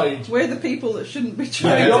 outside. We're the people that shouldn't be Yeah,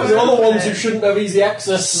 trying you're to the other get ones who there. shouldn't have easy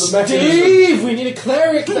access to the mechanism. Steve, we need a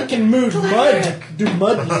cleric that can move mud. Do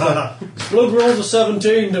mud. Splug rolls a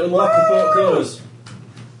 17 to unlock the portcullis.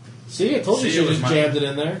 See, I told you See, she it was just my- jammed it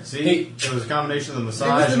in there. See, it was a combination of the It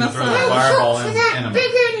massage was and the the throwing massage. the fireball For in that enemy.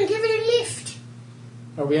 bigger and give it a lift.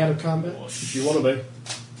 Are we out of combat? If you want to be.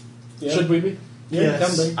 Yeah. Should we be? Yeah,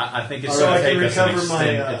 Yes. can be. I think it's So going I to can take us an recover my,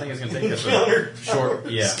 extend. I think it's going to take us encounter a short.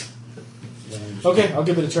 Yeah. Okay, I'll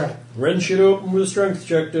give it a try. Wrench it open with a strength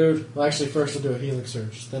check, dude. Well, actually, first I'll do a healing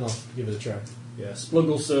surge, then I'll give it a try. Yeah, Splug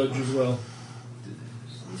will surge as well.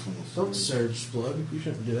 Don't surge, Splug. You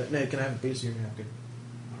shouldn't do that. Ned, can I have a piece of your napkin?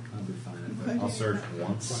 I'll be fine. I'll surge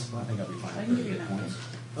once. I think I'll be fine. I for can give you hit that. points.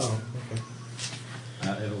 Oh,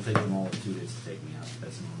 It'll take them all 2 days to take me out.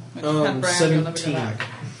 That's normal. When you have Brown, you'll never go 17. back.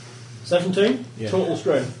 17? Yeah. Total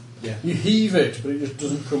strength. Yeah. You heave it, but it just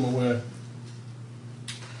doesn't come away.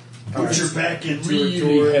 Put your back into Really it,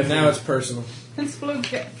 Tori. heavy. Now it's personal. Can Splug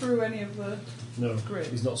get through any of the... No, Great.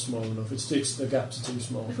 he's not small enough. The gaps are too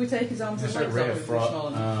small. If we take his arms Can I and start legs ray off, of we'll be small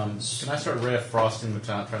enough. Can I start ray of frosting the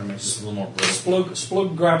top, trying to make this a little more brittle?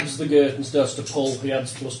 Splug grabs the gate and starts to pull. He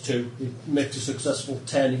adds +2. He makes a successful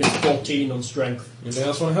 10. He gets 14 on strength. Anybody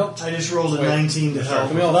else want to help? I just rolled a Wait. 19 to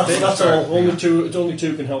help. That's all. Only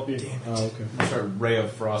two can help you. Oh, okay. I'll start ray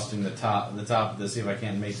of frosting the top of this, see if I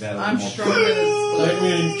can't make that a little I'm more stronger than Splug. Make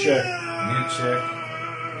me a check. Int check.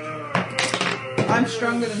 I'm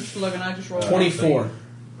stronger than Splug and I just rolled 24.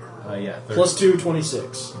 Yeah. Plus 2,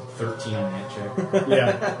 26. 13 on that check.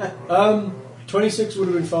 Yeah. 26 would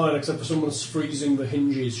have been fine, except for someone's freezing the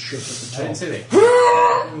hinges shut at the I top. didn't say they.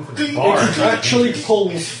 It actually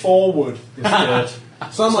pulls forward. This gate.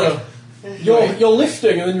 So I'm like, you're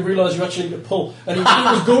lifting, and then you realise you actually need to pull. And it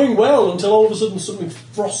was going well until all of a sudden something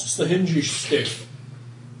frosts the hinges stiff.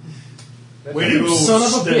 Way to go, Son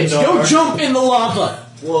of a bitch. Stendar. Go jump in the lava!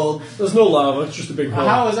 Well, there's no lava, it's just a big hole.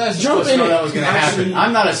 How was I Jump supposed to in know it. that was going to happen?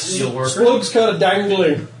 I'm not a steel worker. Splug's kind of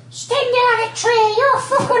dangling. Stand down a tree, you're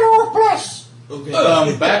fucking hopeless.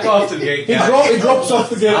 Okay. Back off the gate. He drops off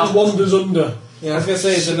the gate and wanders under. Yeah, I was going to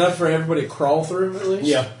say, it's enough for everybody to crawl through at least?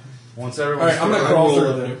 Yeah. Once everyone's Alright, I'm going to crawl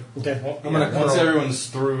through then. Okay. I'm gonna once crawl. everyone's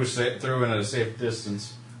through and at a safe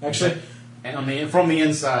distance, Actually, and from the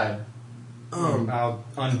inside, I'll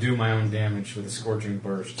undo my own damage with a scorching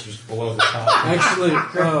burst just below the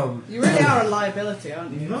top. You really are a liability,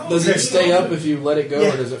 aren't you? does it stay up if you let it go,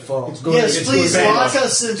 Yeah. or does it fall? Yes, please lock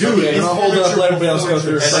us into the And I'll hold it up, let everybody else go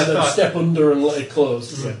through, As I and then thought. step under and let it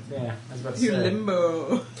close. Yeah, I was about to You say.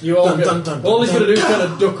 limbo. You all Dun, get, dun, dun, all he's dun, going to do is dun,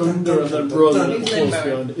 kind of duck under and then run and He's close limboing.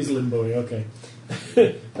 behind it. He's limboing, okay.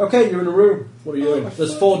 Okay, you're in a room. What are you doing?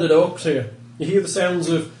 There's 4 dead orcs here. You hear the sounds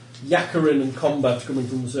of yakkering and combat coming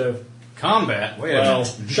from the south. Combat? Wait a Well,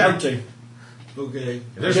 minute. shouting. Okay.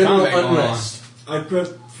 There's General combat going on. unrest. I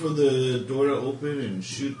prep for the door to open and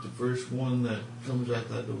shoot the first one that comes out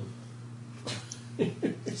that door.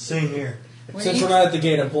 Same here. Since we're not at the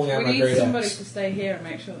gate, I'm pulling out We my need great somebody axe. to stay here and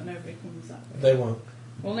make sure that nobody comes that way. They won't.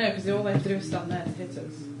 Well, no, because all they have to do is stand there to hit us.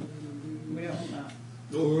 We don't want that.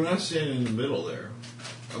 Well, we're not standing in the middle there.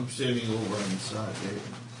 I'm standing over on the side there.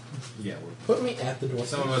 Yeah, Put me at the door.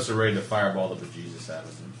 some of us are ready to fireball the bejesus out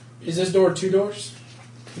of them. Is this door 2 doors?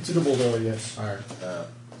 It's a double door, yes. Alright.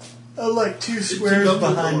 Like 2 squares double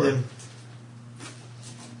behind door. him.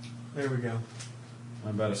 There we go.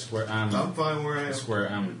 I'm about a square. I'm fine where I a am. square.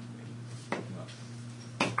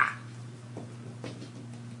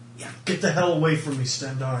 Get the hell away from me,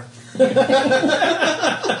 Stendar.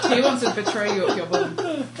 He wants to betray you up your bum.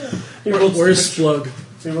 Where's Splug?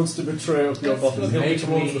 He wants to betray up your bottom. He'll be Make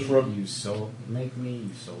towards me the front. you soulless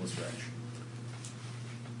wretch.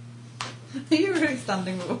 Are you really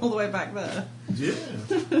standing all the way back there? Yeah.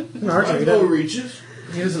 An archer. My He bow doesn't, reaches.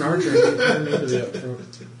 he is an archer. He doesn't need to be up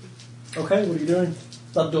front. Okay, what are you doing?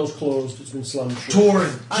 That door's closed. It's been slammed shut.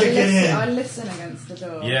 Torin, kick it in. I listen against the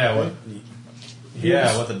door. Yeah, what?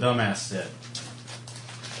 Yeah, what the dumbass said.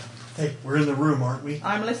 Hey, we're in the room, aren't we?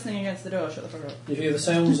 I'm listening against the door. Shut the fuck up. You hear the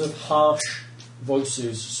sounds of harsh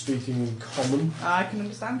voices speaking in common. I can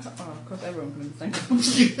understand. Oh, of course, everyone can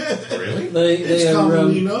understand. Really? They It's are,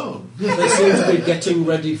 commonly known. they seem to be getting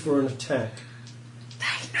ready for an attack.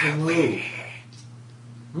 From who?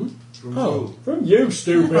 From who? From you,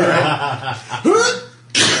 stupid! I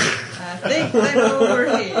think they're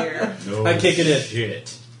over here. No I kick it in.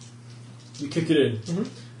 Shit. You kick it in.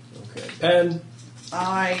 Okay. Pen.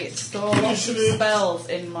 I store lots of spells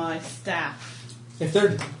in my staff. If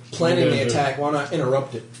they're planning Yeah, the yeah. attack, why not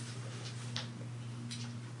interrupt it?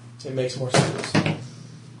 It makes more sense.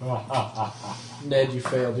 Ned, you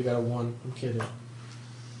failed. You got a 1. I'm kidding.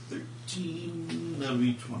 13, that'd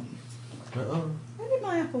be 20. Uh-oh. Where did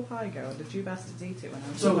my apple pie go? Or did you bastards eat it when I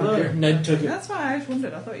was So there? Ned took it. That's why I just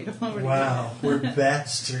wondered. I thought you'd already Wow, we're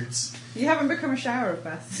bastards. You haven't become a shower of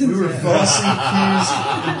bastards. We were yet. falsely accused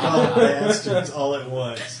of bastards all at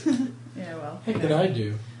once. Yeah, well. What did I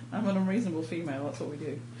do? I'm an unreasonable female. That's what we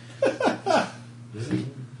do.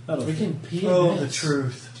 Freaking PMS. Oh, the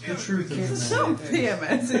truth. The truth It's is not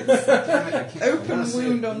PMS. It's open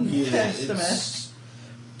wound on testament. It's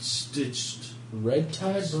stitched. Red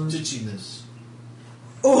tide burn. Stitchiness.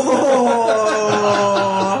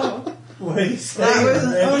 Oh! What are you That was saying?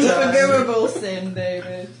 an unforgivable sin,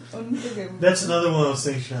 David. Unforgivable. That's another one of those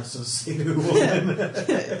things you have to say to a woman.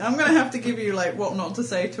 I'm going to have to give you like what not to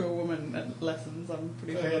say to a woman lessons. I'm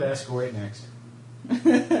pretty Go sure. ahead, ask Wade next. I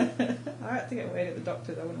had to get Wade at the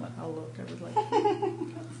doctor's. I wouldn't let Hal look. I was like,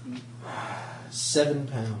 7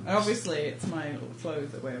 pounds. and obviously it's my little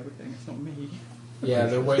clothes that weigh everything. It's not me. Yeah,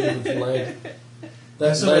 they're weighted with lead.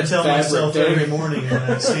 That's what I tell myself fabric, every morning when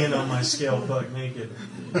I stand on my scale buck naked.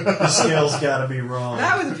 The scale's got to be wrong.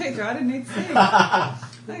 That was a picture I didn't need to see.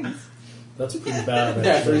 Thanks. That's pretty bad.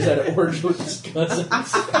 Yeah, but he's had an orgy with his cousins.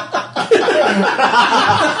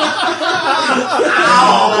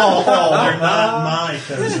 They're not my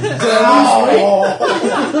cousins.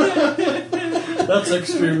 That's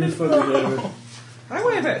extremely funny, David. I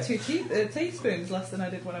weigh about 2 teaspoons less than I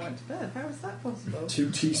did when I went to bed. How is that possible? 2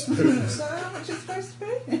 teaspoons. Is that how much it's supposed to be?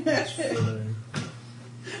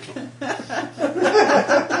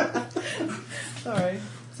 Sorry.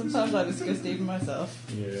 Sometimes I disgust even myself.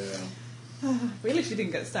 Yeah. But at least you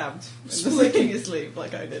didn't get stabbed in the licking your sleeve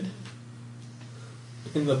like I did.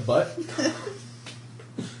 In the butt?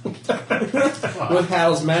 With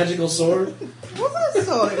Hal's magical sword? It wasn't a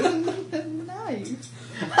sword, it was a knife.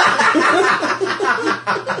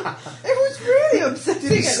 It was really upsetting.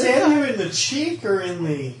 Did he stab you in the cheek or in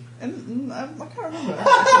the... I can't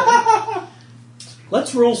remember.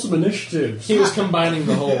 Let's roll some initiative. He was combining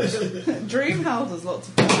the holes. Dream Hal does lots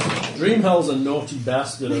of things. Dreamhell's a naughty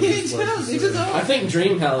bastard. He does all. I think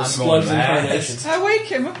Dream Hal is Splug's incarnation. I wake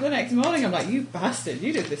him up the next morning, I'm like, you bastard,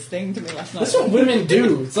 you did this thing to me last night. That's what women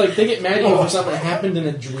do. It's like they get mad at you for something that happened in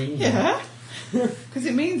a dream. Yeah. Because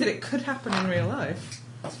it means that it could happen in real life.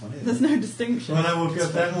 That's funny. There's no distinction. When I woke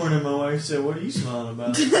up that morning, my wife said, "What are you smiling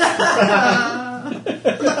about?" You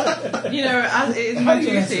know, as it is How my do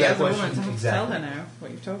you answer duty that as a woman question? to have to Exactly. tell her now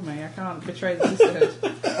what you've told me. I can't betray the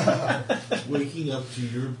sisterhood. Waking up to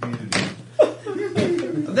your beauty.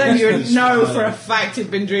 Then you would know for a fact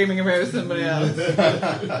he'd been dreaming about with somebody else. What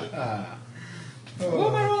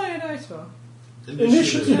am I rolling a dice for?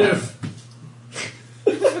 Initiative.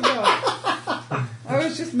 I forgot. I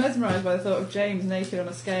was just mesmerised by the thought of James naked on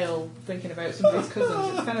a scale thinking about somebody's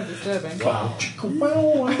cousins. It's kind of disturbing. Wow.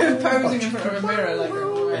 Posing in front of a mirror like...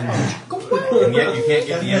 And yet you can't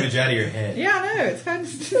get the image out of your head. Yeah, I know. It's kind of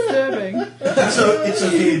disturbing. So it's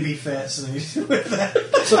okay to be fascinated with that.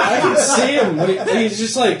 So I can see him. He's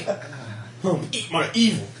just like, oh, eat my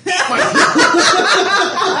evil.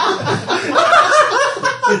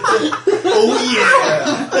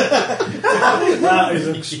 Oh That is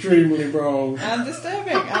extremely wrong. And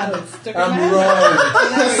disturbing. And it's stuck in my I'm head.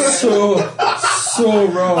 wrong. So yeah!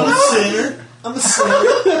 wrong. I'm a sinner. I'm a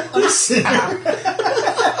sinner. I'm a sinner.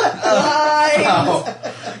 Lies.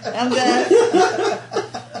 And then...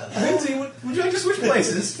 Lindsay, would you like to switch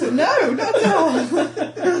places? No, not at all.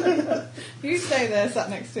 You stay there, sat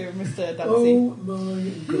next to Mr. Dancy. Oh my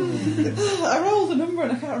god. I rolled a number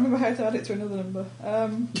and I can't remember how to add it to another number. I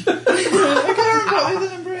can't remember what the other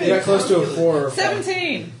number is. You got close to a 4 or 5.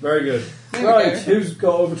 17. Very good. There we Right, go. who's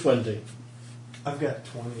got over 20? I've got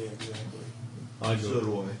 20 exactly. I So go.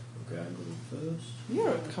 do I. Okay, I go first. You're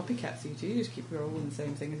a copycat, you two. You just keep rolling the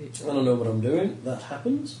same thing as each I other. don't know what I'm doing. That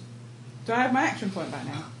happens. Do I have my action point back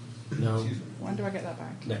now? No. When do I get that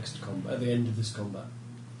back? Next combat. At the end of this combat.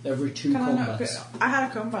 Every 2 Can I not? combats. I had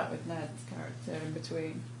a combat with Ned's character in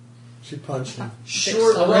between. She punched him.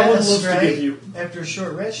 Short Someone loves rest, to right? give you- After a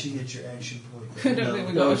short rest, you get your action point. I don't think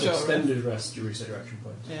we No, got a it's short rest. extended rest. You reset your action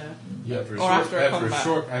points. Yeah. After Or after a combat.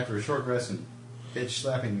 after a short rest and bitch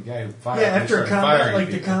slapping the guy who fired. Yeah, after a combat, firing like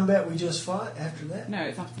the people. combat we just fought. After that, No,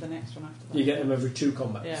 it's after the next one after that. You get them every 2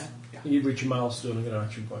 combats. Yeah. You reach a milestone and get an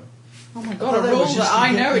action point. Oh my I god, thought a that rule was just that to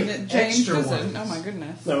I get know the and that James extra doesn't. ones. Oh my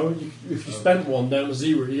goodness. No, if you spent 1 down to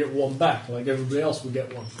 0, you get 1 back. Like everybody else will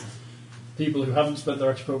get 1. People who haven't spent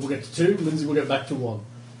their action point will get to 2. Lindsay will get back to 1.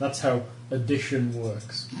 That's how addition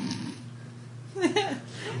works.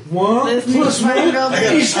 What? There's no Plus fight. one?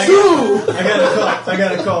 I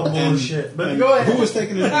gotta call bullshit. But go ahead. Who was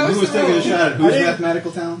taking a, That was who was the taking a rule. shot at I whose didn't-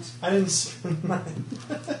 mathematical talents? I didn't spend mine.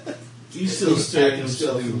 He's still staring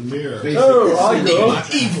himself in the mirror. Oh, I go.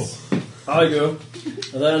 Evil. I go.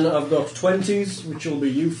 And then I've got 20s, which will be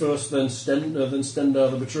you first, then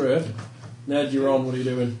Stendar the Betrayer. Ned, you're on. What are you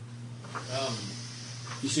doing?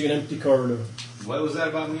 You see an empty corridor. What was that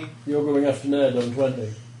about me? You're going after Ned on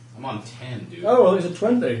 20. I'm on 10, dude. Oh, well, it's a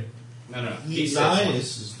 20. No. He He said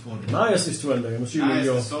Nias is 20. Nias is 20. I'm assuming Nice,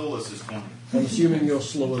 you're. the Solus is 20. I'm assuming you're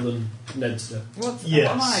slower than Nedster. What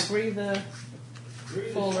Yes. am I? Breather,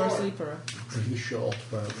 faller, sleeper. Pretty short,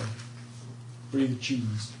 apparently. Breathe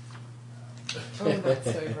cheese. Oh, that's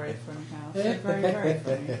so very funny, Hal. So very, very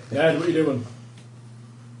funny. Ned, what are you doing?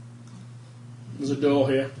 There's a door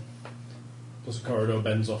here. Plus the corridor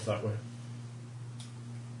bends off that way.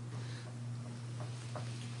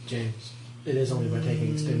 James, it is only by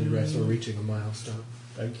taking extended rest or reaching a milestone.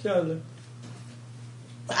 Thank you, Andy.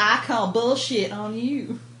 I call bullshit on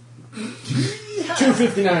you.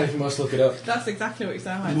 259 if you must look it up. That's exactly what you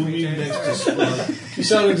sound like to me, Moving James. next to Splug. You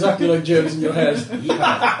sound exactly like James in your head.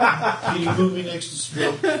 Can you move me next to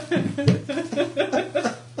Splug?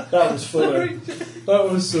 That was funny. That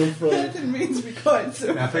was so I funny. didn't mean to be quite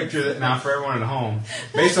so. Now picture that. Now for everyone at home,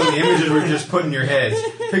 based on the images we've just put in your heads,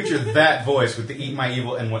 picture that voice with the "Eat My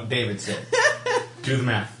Evil" and what David said. Do the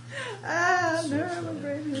math. No, I'm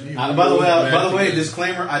afraid. By the way,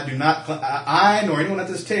 disclaimer: I do not. I nor anyone at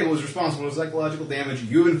this table is responsible for psychological damage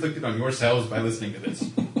you have inflicted on yourselves by listening to this.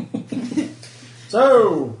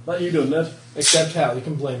 So, that you done, Ned? Except Hal, you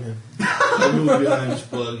can blame him. I move behind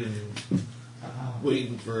Splug and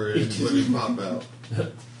waiting for anybody to pop out.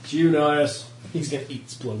 It's you, Nias. He's going to eat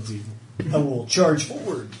Splug's evil. I will charge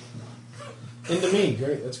forward. Into me,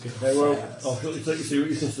 great, that's good. Hey, well, I'll let you see what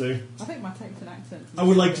you can see. I think my Texan accent. I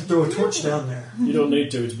would like to throw a torch down there. You don't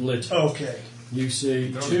need to, it's lit. Okay. You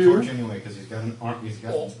see Throw the two torch anyway because he's got an arm. He's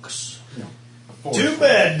got orcs. a force. Two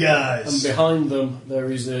bad And guys. behind them,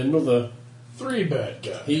 there is another. 3 bad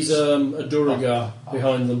guys. He's a Duragar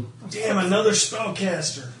behind them. Damn, another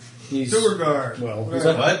spellcaster. He's Duergar. well.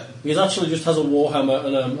 What? He actually just has a warhammer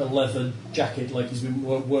and a leather jacket, like he's been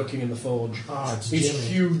working in the forge. Ah, it's He's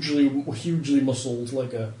Jimmy. hugely muscled,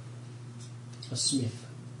 like a smith.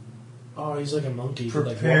 Oh, he's like a monkey. with,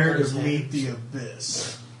 like, Prepare walkers to hands. meet the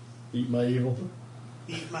abyss. Eat my evil.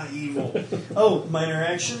 Eat my evil. Oh, minor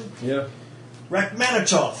action. Yeah.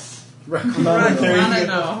 Rachmaninoff. There you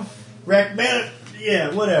go. Rachmaninoff.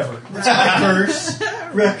 Yeah, whatever. That's my curse.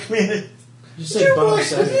 Rachmaninoff. You say Bob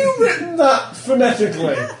said Have you written that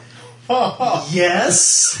phonetically?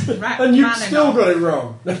 Yes. And you've still got it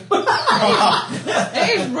wrong.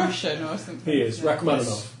 It is Russian or something. He is.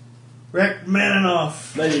 Rachmaninoff.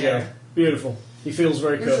 Rachmaninoff. There you go. Beautiful. He feels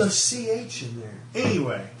very There's a cursed. CH in there.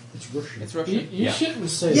 Anyway. It's Russian. It's You, Russian. you shouldn't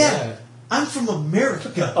say Yeah. that. I'm from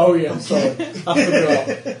America. Oh yeah, sorry. I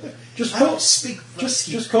forgot. Just I call, don't speak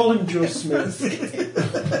Russian. just call him Joe Smith.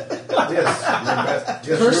 Yes.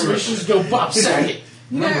 Curse wishes go Bob said.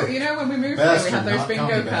 You know when we moved here, we Bastard, had those not bingo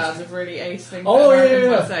county cards of really ace things. Oh, that yeah,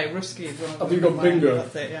 Americans yeah. would say Ruski is one of them. Have you got bingo?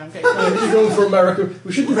 That's it. Yeah, I'm getting You're going for America.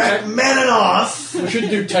 We should do Rachmaninoff. we should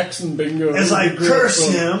do Texan bingo. As I It'd be great curse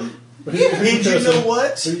fun. him. Who you And you cursing? know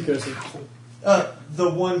what? Who you cursing? The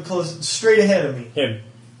one close, straight ahead of me. Him.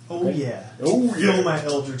 Oh yeah. Oh, Feel yeah. my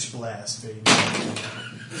Eldritch Blast, baby.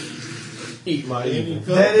 Eat my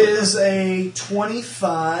evil. That is a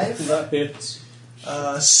 25. That hits.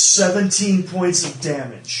 17 points of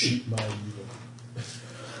damage. Eat my evil.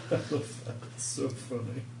 I love that. It's so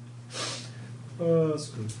funny. Oh, that's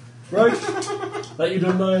good. Right. That you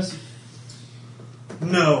done, Nice?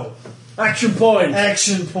 No. Action point.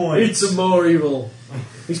 Action point. Eat some more evil.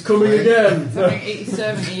 He's coming again. He's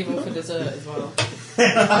serving evil for dessert as well.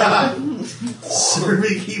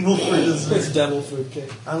 Serving evil for dessert. It's devil food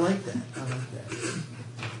cake. I like that.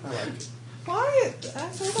 I like it. Why?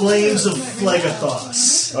 Flames of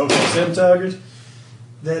Phlegothos. Okay, same target.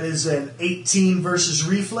 That is an 18 versus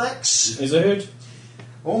reflex. Is it hit?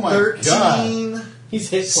 Oh my 13, god! He's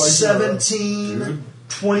hit twice. in a row. 17,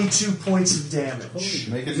 22 points of damage.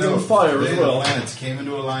 Make it He's on fire as well. The planets came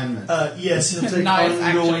into alignment Yes, he'll take Nice,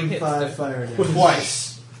 actually ongoing hits 5 them. fire damage.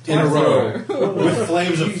 twice in a row with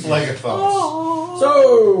flames of Phlegothos.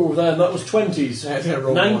 So, then, that was 20s. I think I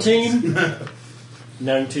rolled 19.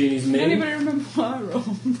 19 is Does me. anybody remember what I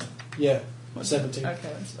rolled? Yeah, 17. Okay,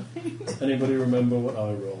 that's fine. Anybody remember what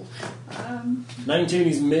I rolled? 19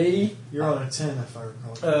 is me. You're on a 10 if I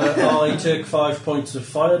recall. I take 5 points of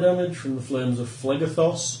fire damage from the flames of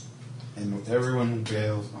Phlegothos. And everyone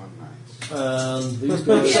bails on Nice. And these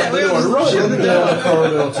guys Yeah, we are all- running down the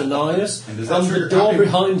corridor to Nias. And does that And the trigger- door how many-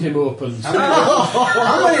 behind him opens.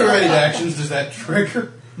 How many ready actions does that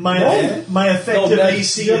trigger? My Oh, effective Ned,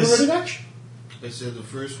 AC do you have a is... ready action? I said the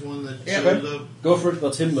first one that Yeah. showed up. Go for it,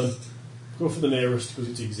 that's him then. Go for the nearest because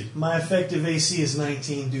it's easy. My effective AC is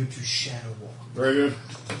 19 due to Shadow Walk. Very good.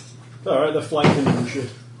 Alright, they're flanking and shit.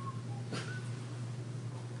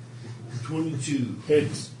 22.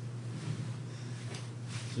 Hits.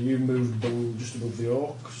 So you moved just above the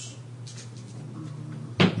orcs.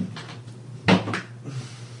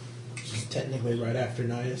 He's technically right after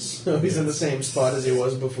Nias. So he's in the same spot as he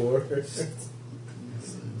was before.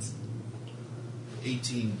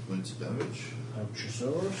 18 points of damage.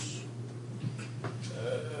 Ouchosaurus.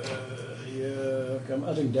 Yeah, okay, I'm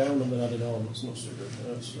adding down and then adding on. That's not so good.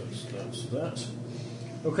 That's that.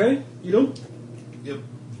 Okay, you done? Yep.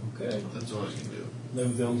 Okay. That's all I can do. They were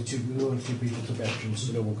the only two people took action,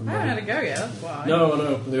 so no one can I haven't had run. a go yet, that's why.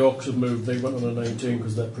 No, the orcs have moved. They went on a 19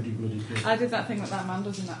 because they're pretty bloody good. I did that thing that man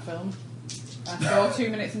does in that film. I saw 2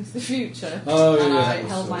 minutes into the future, Oh, yeah, and yeah. I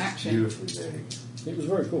held my action. Beautifully made. It was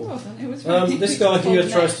very It cool. wasn't. It was very This it's guy called here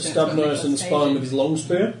tries Next, to and it's stab got Nurse in the Nicolas spine Cage with his long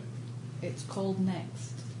spear. in. It's called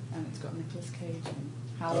Next, and it's got Nicolas Cage in.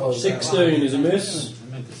 How Oh, 16 is a miss.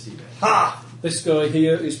 I meant to see that. Ha! This guy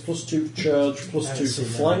here is +2 for charge, +2 for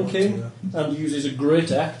flanking, and uses a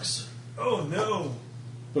great axe, Oh no!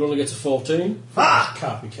 but only gets a 14.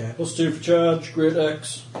 Copycat. +2 for charge, great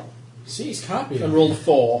axe, See, he's copying. and rolled a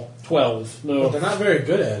 4. 12. But No, they're not very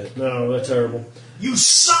good at it. no, they're terrible. You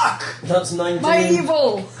suck! That's 19. My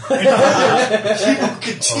evil! You will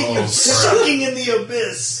continue sucking in the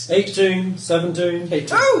abyss! 18, 17. 18.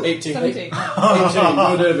 Oh! 18. 17. 18.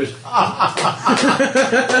 Go, David. I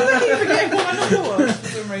keep forgetting what my number was for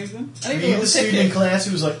some reason. I Were need a you little the student in ticket. class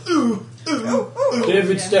who was like, ooh, ooh, ooh?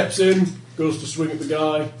 David Yeah. steps in, goes to swing at the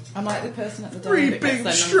guy. I'm like the person at the door that Reaping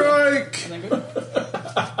gets their number. strike! And then go,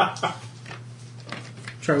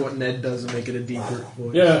 Try what Ned does and make it a deeper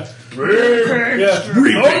voice. Yeah.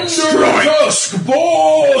 Reaping strike! Tusk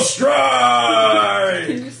ball strike!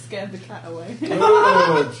 you just scared the cat away. Good.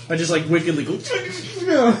 I just like wickedly go. Well,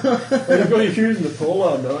 you've got your fuse in the pole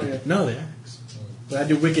arm, don't you? No, the axe. But I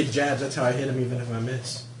do wicked jabs. That's how I hit him, even if I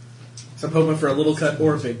miss. So I'm hoping for a little cut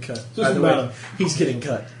or a big cut. Doesn't Either way, matter. he's getting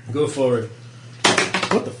cut. Go for it.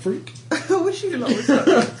 What the freak? I wish you lot was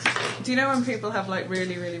like, do you know when people have like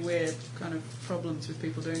really, really weird kind of problems with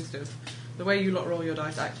people doing stuff? The way you lot roll your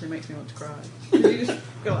dice actually makes me want to cry. You just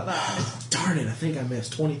go like that. Darn it! I think I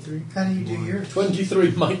missed 23. How do you do yours?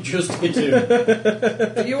 23 might just hit him.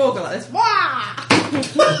 But you all go like this. Wah! He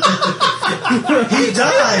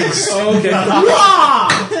dies! Oh, okay. It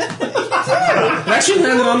actually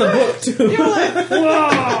landed on the book too, You're like,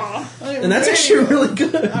 wah! and that's actually really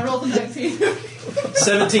good. I rolled a 19.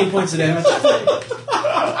 17 points of damage.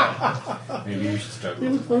 Maybe you should start You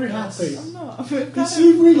look very happy. I'm not. You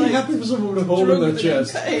seem really happy for someone with a hole in their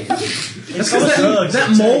chest. That's because that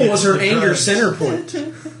mole was her anger center point.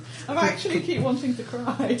 I actually keep wanting to cry,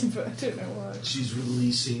 but I don't know why. She's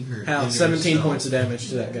releasing her. Hal, inner 17 self. points of damage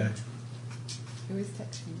to that guy. Who is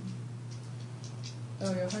texting me?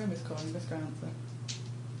 Oh, your home is calling. Let's go answer.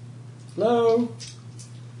 Hello?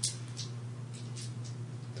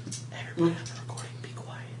 Everyone on the recording, be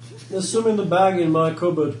quiet. There's some in the bag in my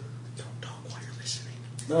cupboard. Don't talk while you're listening.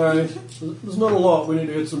 Alright. There's not a lot. We need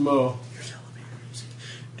to get some more. Here's elevator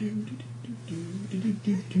music.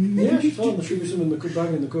 Yeah, fine. There should be some in the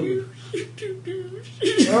bag in the cupboard.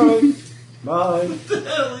 Alright. Bye. What the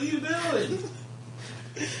hell are you doing?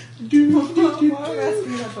 Why are we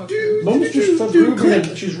asking that question? Mum's just fed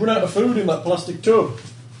Ruby. She's run out of food in that plastic tub.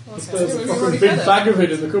 There's a We've fucking already big fed her. bag of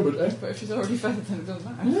it in the cupboard, eh? But if she's already fed it, then it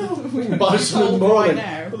doesn't matter. No, we We can buy some in the told morning. right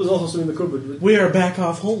now. But there's also some in the cupboard. We are back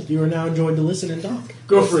off hold. You are now enjoying to listen and talk.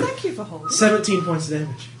 Go for it. Thank you for holding. 17 points of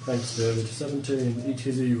damage. Thanks, David. 17. Eat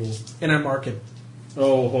his evil. And I'm marking.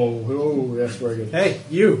 Oh, yes, very good. Hey,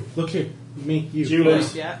 you. Look here. Me, you. It's you,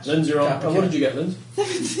 Linz. Yeah. Linz, you're on. Copycat. And what did you get, Linz?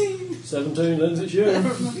 17. 17, Linz, it's you.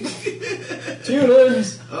 It's you,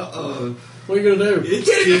 Linz. Uh-oh. What are you going to do? It's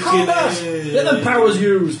Get in kicking combat! in. Get them powers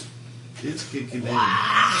used. It's kicking in.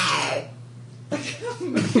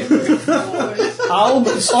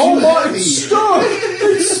 Almonds. Oh my, it's stuck!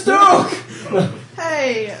 It's stuck!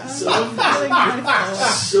 Hey, I'm feeling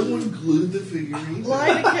myself. Someone glued the figurine.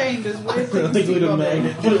 Lidocaine does weird things. They glued a to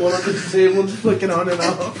magnet. Put it one on the table and flicking on and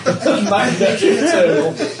off. Magnetic tail.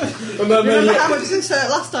 And then Remember you how much this hurt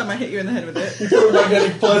last time I hit you in the head with it? put a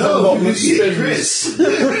magnetic plate on the No, bottom you and hit spins.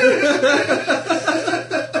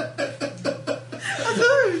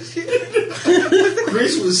 Chris.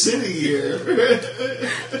 Chris was sitting here.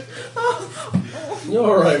 You're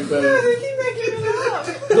alright, No, babe. they keep making it up.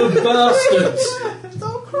 The bastards.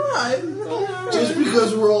 Don't cry. Just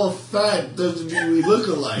because we're all fat doesn't mean we look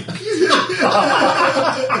alike.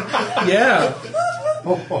 Yeah.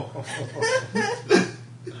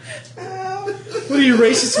 What are you,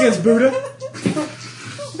 racist against Buddha?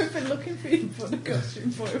 We've been looking for you for the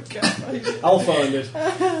costume for your cat. I'll find it.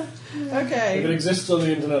 If it Okay. exists on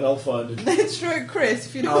the internet, I'll find it. Let's try Chris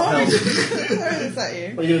if you don't I'll mind. help. Is that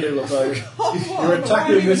you? What are you going to do, Lothario? You're You're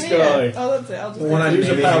attacking this guy. Oh, that's it. I'll just When I Use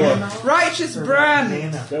a power. Righteous brand.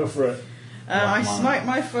 Nana. Go for it. I smite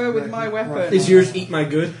my foe with my weapon. Is yours eat my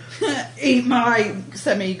good? Eat my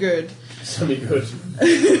semi-good. Semi-good.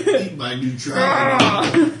 Eat my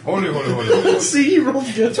neutrality. Holy. See, he rolled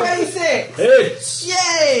good. 26! Hits!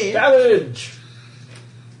 Yay! Damage!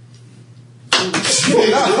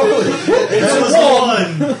 That was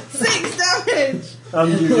one! 6 damage!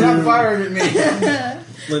 And you You're not do... firing at me.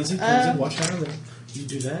 Lindsay, watch out there. You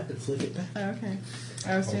do that and flick it back. Oh, okay.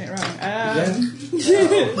 I was doing it wrong.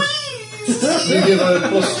 You give a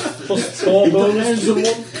plus 4 bonus to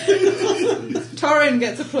someone. Torin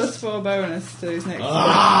gets a +4 bonus to his next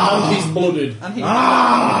And he's blooded. And he's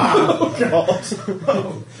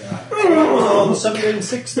On 17,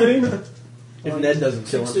 16. If Ned doesn't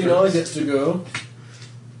kill him 16 I first. gets to go.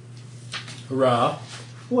 Hurrah.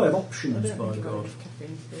 Oh, I have options, by God.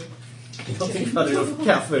 caffeine food. I think I've had enough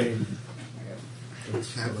caffeine.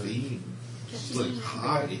 Caffeine. Look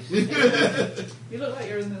high. You look like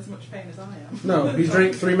you're in as much pain as I am. No, he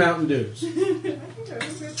drank 3 Mountain Dews.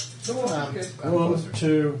 Go on. Good. 1,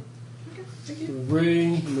 2,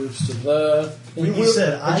 3, moves to there. When you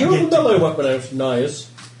said I do you have a get to- melee weapon out, Nias?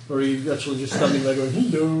 Or are you actually just standing there going,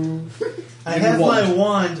 hello? I have my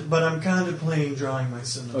wand, but I'm contemplating drawing my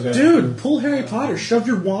scimitar. Okay. Dude, pull Harry Potter, shove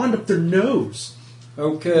your wand up their nose.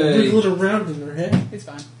 Okay. Wiggle it around in their head. It's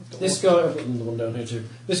fine. This guy, I've got another one down here too.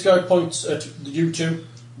 This guy points at you two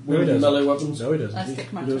No, he with doesn't. melee weapons. No, he doesn't. I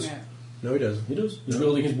stick my He does. tongue out. No, he doesn't. He does. He's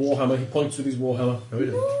wielding his warhammer. He points with his warhammer. No, he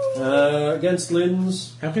doesn't. Against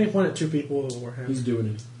Lynn's, How can you point at two people with a warhammer? he's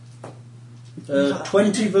doing it.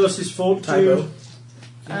 20 versus 14. Typo.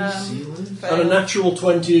 And a natural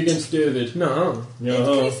 20 against David. No. Can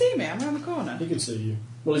you see me? I'm around the corner. He can see you.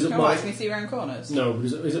 Well, he's at Can I minus. can you see around corners? No, but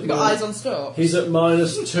he's at You've got eyes on stalks. He's at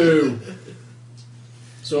 -2.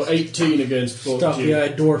 So 18 against 14.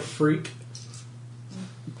 Stocky-eyed dwarf freak.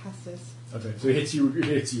 Passes. Okay, so he hits you. He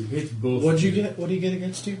hits you. He hits both. What'd you get? What do you get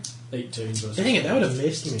against you? 18 versus. Dang it, that would have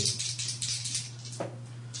missed me.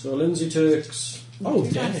 So Lindsay takes Oh,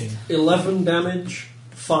 dang. 11 damage.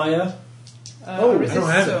 Fire. I don't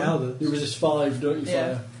have it some. now. Though. You resist 5, don't you?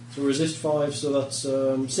 Yeah. Fire. So resist 5, so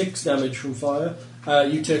that's 6 damage from fire.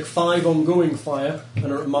 You take 5 ongoing fire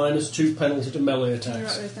and are at -2 penalty to melee Can you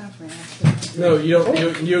write attacks. those down for me? No, you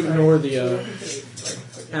don't. You ignore the.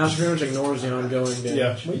 House grounds ignores the ongoing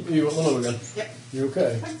damage. Yeah. Wait, you got one over again. Yep. You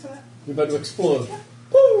okay? Thanks for that. You're about to explode.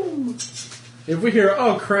 Boom! If we hear,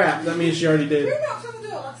 oh crap, that means she already did. Who knocked on the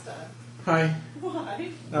door last time? Hi. Why?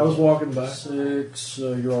 I was walking by. 6,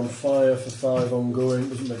 you're on fire for 5 ongoing,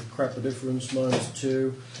 doesn't make a crap of difference,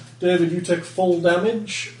 -2. David, you take full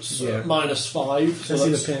damage, so Yeah. -5. So I see the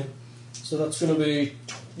that's, pin. so that's going to be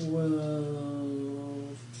 12.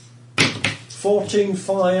 14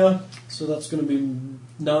 fire, so that's going to be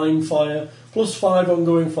 9 fire, plus 5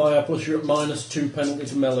 ongoing fire, plus you're at -2 penalty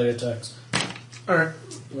to melee attacks. Alright.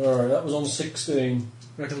 Alright, that was on 16.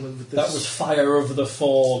 I can live with this. That was Fire of the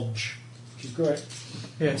Forge, which is great.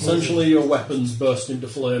 Yeah, Essentially, your weapons burst into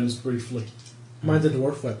flames briefly. mine's a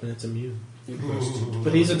dwarf weapon, it's immune. It bursts.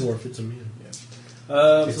 But he's a dwarf, it's immune.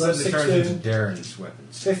 So It that's suddenly turns into 16, Darren's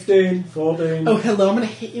weapons. 15, 14, Oh, hello, I'm gonna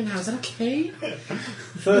hit you now, is that okay?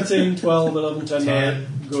 13, 12, 11, 10, 10. 9.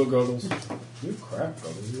 Go, Goggles. You crap,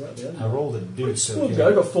 Goggles. You're right at the end. I rolled a dude, so Splug, yeah.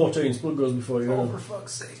 I got 14. Splug goes before you. Oh, for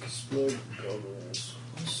fuck's sake. Splug Goggles.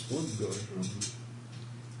 Splug goes.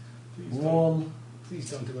 1, Please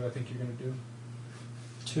don't do what I think you're going to do.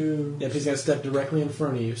 2. Yep, he's gotta step directly in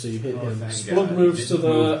front of you, so you hit Oh, him. thank Splug God. moves He to didn't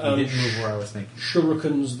there move- and He didn't move where I was thinking.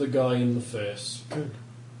 shurikens the guy in the face. Good.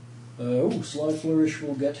 Slide Flourish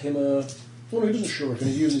will get him a... Well, he doesn't shuriken,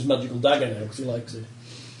 he's using his magical dagger now because he likes it.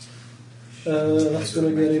 That's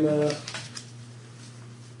going to get him a...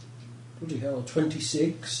 Bloody hell,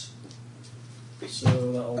 26.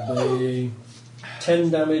 So that'll be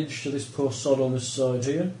 10 damage to this poor sod on this side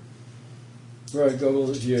here. Right,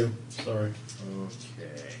 Goggles, it's you. Sorry.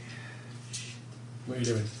 Okay. What are you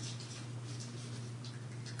doing?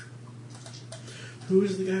 Who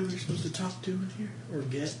is the guy we're supposed to talk to in here? Or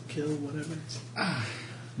get, kill, whatever?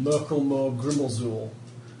 Merkelmore Grimmelzool.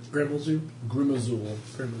 Gremmelzoo? Grimmelzool.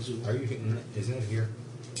 Gremmelzoo. Are you hitting it? Isn't it here?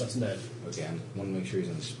 That's Ned. Okay, I want to make sure he's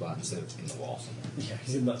in the spot instead of in the wall somewhere. Yeah,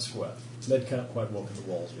 he's in that square. Ned can't quite walk in the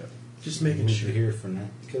walls yet. Just making Move sure. to here for now.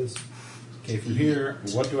 Because, okay, from here,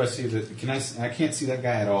 what do I see? I can't see that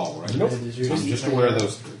guy at all, right? Nope. I'm just aware of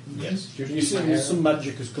those three. Yes. You see some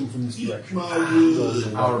magic has come from this direction. I'll remember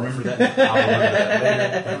that. I'll remember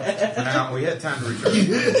that later. Now, we had time to return.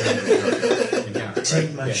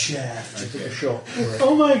 Take my shaft. Take a shot.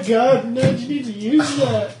 Oh my god, Ned, you need to use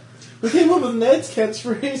that. We came up with Ned's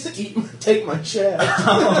catchphrase, take my shaft.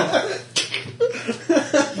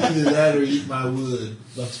 Either that or eat my wood.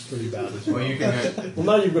 That's pretty bad. Well, you can. Well,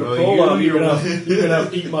 now you've got a Well, pole you- out. You you're- can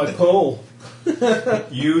have eat my pole.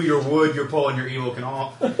 You, your wood, your pole, and your evil can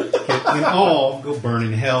all. Can all go burn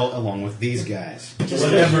in hell along with these guys.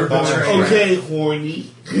 Whatever. Okay,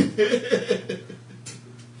 horny.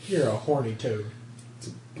 You're a horny toad.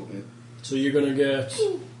 So you're going to get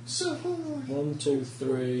So horny. 1, 2,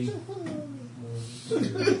 3.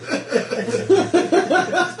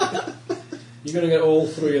 You're going to get all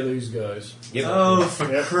 3 of these guys. Yep. Oh,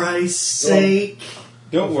 for Christ's sake.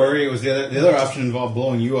 Don't worry, it was the other option involved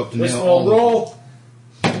blowing you up to This nail one, all roll.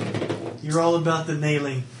 You're all about the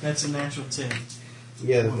nailing. That's a natural 10.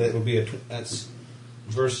 Yeah, that would be that's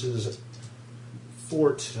versus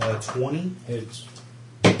Fort 20. Hits.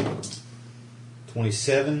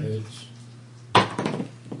 27. Hits.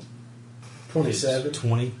 27.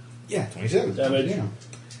 20. Yeah, 27. Damage.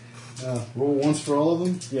 Yeah. Roll once for all of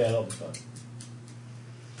them. Yeah, that'll be fine.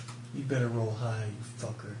 You better roll high, you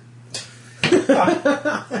fucker.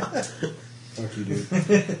 Fuck you, dude.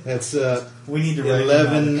 That's We need to write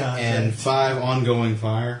 11 another and 5 ongoing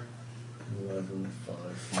fire. 11, 5,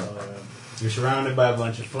 5. You're surrounded by a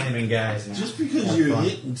bunch of flaming guys now. Just because Have you're fun.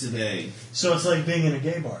 hitting today. So it's like being in a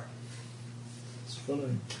gay bar. It's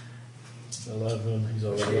funny. 11, he's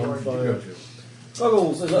already on fire.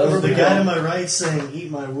 Goggles, is that The everybody guy to on? my right saying, eat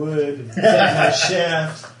my wood, and take my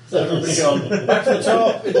shaft. Is everybody on? Back to the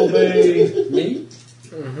top, it'll be me.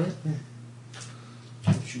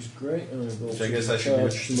 Which is great. And I've got So I guess I to should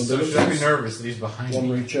recharge be, some so should I be abilities. nervous that he's behind One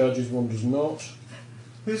me? recharges, one does not.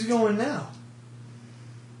 Who's going now?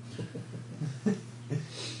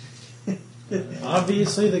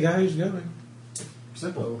 Obviously, the guy who's going.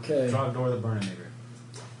 Simple. Okay. Draw a door of the Burninator.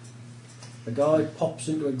 A guy pops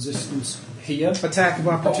into existence here. Attack of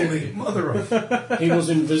opportunity. Mother of... He was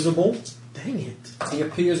invisible. Dang it. He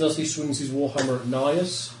appears as he swings his warhammer at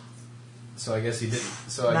Nias. So I guess he didn't.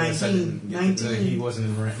 So I guess I 19, didn't. Get 19. He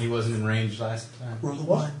wasn't in range last time. Roll the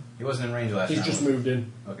 1. He wasn't in range last He's time. just moved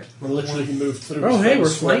in. Okay. Literally, he moved through. Oh, his hey, we're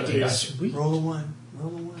face square flanking. to the Sweet. Roll the 1. Roll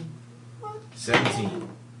the 1. 17.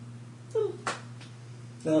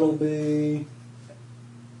 That'll be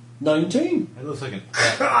 19. It looks like an.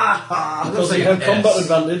 Because he had combat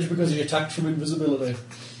advantage because he attacked from invisibility.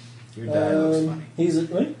 Your die looks funny. He's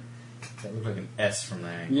at me. That looked like an S from the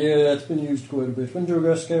angle. Yeah, it's been used quite a bit. When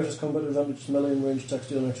Durgar scares has combat advantage, melee and range attacks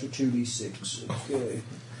deal an extra 2d6. Okay.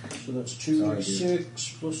 So that's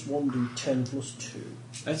 2d6 plus 1d10 plus 2.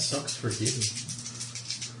 That sucks for you.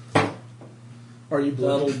 Are you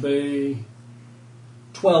That'll bloody? be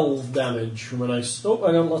 12 damage from a nice... Oh,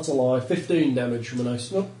 hang on, that's a lie. 15 damage from a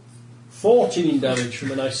nice... No. 14 damage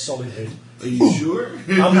from a nice solid hit. Are you sure?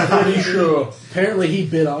 I'm pretty sure. Apparently, he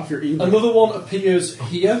bit off your evil. Another one appears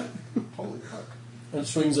here Holy fuck. and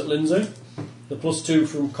swings at Lindsay. The +2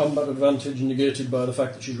 from combat advantage negated by the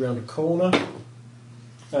fact that she's round a corner.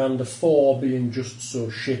 And a 4 being just so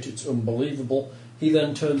shit it's unbelievable. He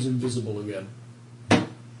then turns invisible again.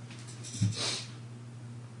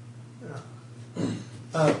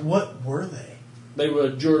 What were they? They were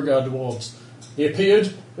Durgar dwarves. He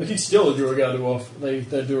appeared, but he's still a Durgar dwarf. They're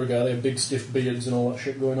Durgar, they have big stiff beards and all that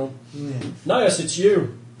shit going on. Yeah. Nias, it's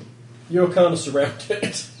you. You're kind of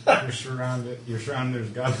surrounded. You're surrounded. There's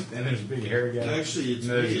guys, and there's a big hairy guy. Actually, it's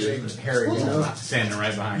and there's me, a isn't big it? hairy guy standing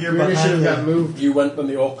right behind You're you. Maybe I should have behind got me. moved. You went when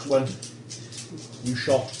the orcs went. You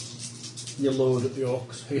shot. You lowered at the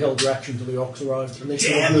orcs. He held your action till the orcs arrived. And they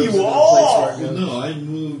Damn sort of moved you into the all! place where it Well, goes. no, I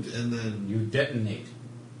moved and then You detonate,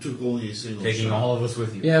 took only a single taking shot. all of us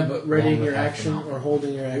with you. Yeah, but readying Along your with half action an hour. or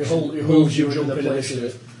holding your action you moves you into jump the in place.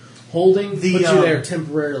 initiative. Holding The, puts you there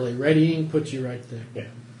temporarily. Readying puts you right there. Yeah.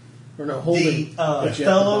 Or no, The holding. puts you at the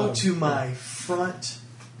fellow bottom. to my front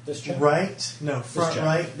This chap? right, no, front chap.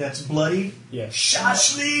 right, that's bloodied. Yeah.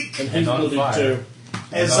 Shashlik! And he's And on bloodied fire. too.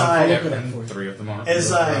 As And I and 3 of them are.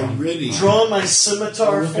 as I Ready. draw my I'll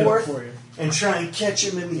scimitar look it up forth for you. and try and catch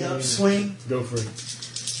him in the upswing. Go for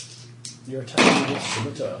it. You're attacking with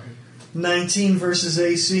scimitar. 19 versus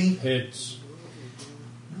AC. Hits.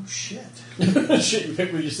 Oh shit. Shit, you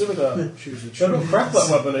picked with your scimitar. Choose a I don't crack that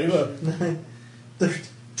weapon either. There's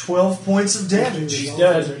 12 points of damage. She's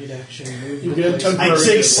dead. You get a temporary I take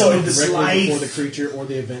hit some point of his directly life. For the creature or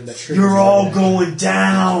the event that triggers You're the all event. going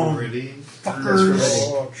down, Ready?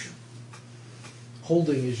 fuckers.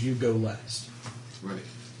 Holding is you go last. Ready.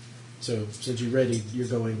 So since you're ready, you're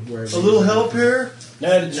going wherever. A little help here.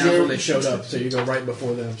 Ned, Now when they showed up, so you go right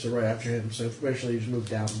before them, so right after him. So eventually you just move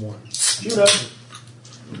down one. shoot up.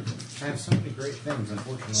 I have so many great things,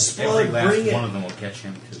 unfortunately. Spud, Every last bring it. one of them will catch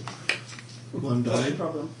him, too. One died.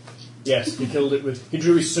 Yes, he killed it with. He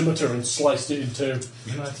drew his scimitar and sliced it in two.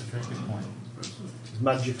 You know, that's a very good point.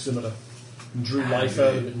 Magic scimitar. And drew life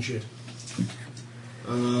out of it and shit.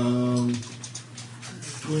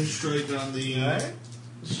 Twin strike on the.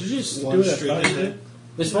 So just One do that. straight ahead.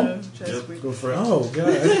 This one? Yep. Go for it. Oh god!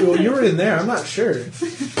 Well, you were in there. I'm not sure. I'm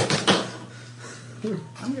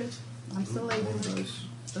good. I'm still able.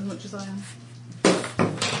 As much as I am.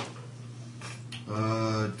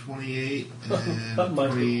 28 and That might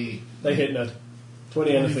 20. They hit Ned.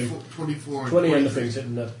 20 anything. 24 and 20 anything's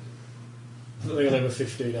hitting Ned. They're going to have a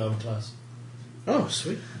 15 armor class. Oh,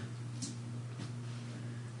 sweet.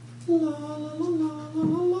 La la la la la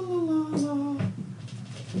la la.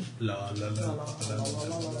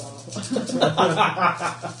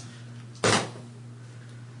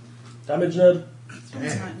 Damage, Ned? It's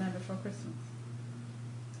Nightmare Before Christmas.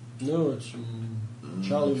 No, it's from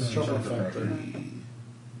Charlie's Chocolate Factory.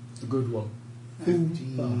 The good one. It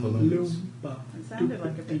sounded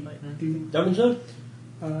like a bit like... Damage, Ned?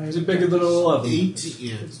 Is it bigger than all 11? 18,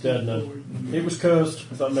 yeah. It's dead now. It was cursed,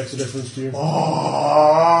 if that makes a difference to you.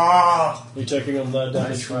 Oh! You're taking on that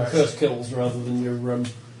damage from cursed kills rather than your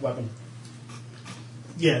weapon.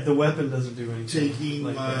 Yeah, the weapon doesn't do anything. Taking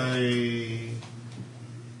like my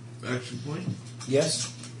action point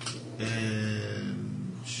Yes.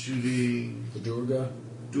 and shooting The Durga.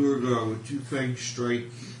 Durgar with 2 Fang Strike.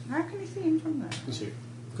 How can you see him from there?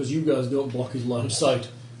 Because you guys don't block his line of sight.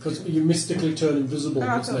 Because you mystically turn invisible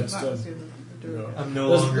I its thought next that turn. was the Durga. I'm no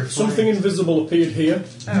longer Something flying. invisible appeared here,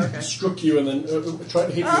 Oh, okay. struck you, and then tried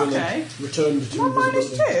to hit you, and then returned to What,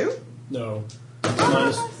 invisibility. -2? No.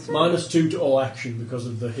 that's -2 to all action because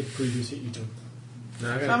of the previous hit you took.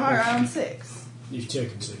 No, I So got I'm around 6. You've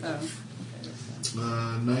taken 6. Oh.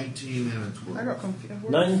 19 and a 12. I got confused.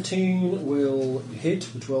 19 will hit,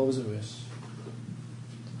 the 12 is a miss.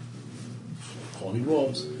 Horny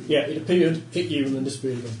dwarves. Yeah, it appeared, hit you, and then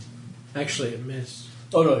disappeared again. Actually, it missed.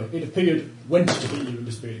 Oh no, it appeared, went to hit you, and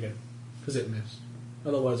disappeared again. Because it missed.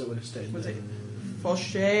 Otherwise, it would have stayed Was there. it? For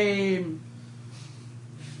shame.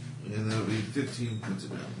 And that would be 15 points of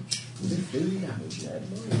damage. 15 damage, yeah,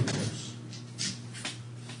 nice.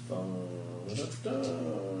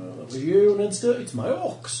 That was you, and instead it's my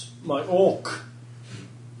orcs. My orc.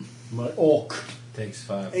 My orc. Takes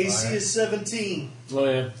 5 AC fire. is 17. Oh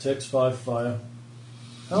yeah, takes 5 fire.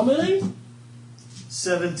 How many?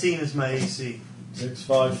 17 is my AC. Takes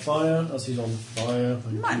 5 fire, as he's on fire.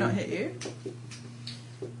 He might not hit you.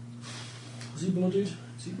 Is he blooded?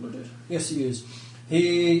 Is he blooded? Yes, he is.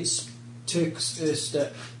 He takes a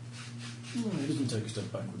step. No, he doesn't take a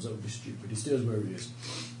step backwards, that would be stupid. He stays where he is.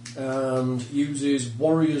 And uses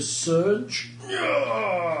Warrior's Surge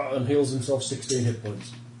and heals himself 16 hit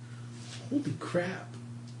points. Holy crap.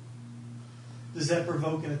 Does that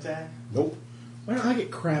provoke an attack? Nope. Why don't I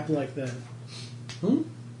get crap like that? Hmm?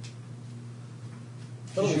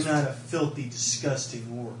 Because you're not a filthy, disgusting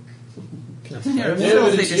orc. You're a Yeah,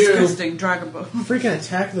 filthy, it's you. disgusting dragonborn. Freaking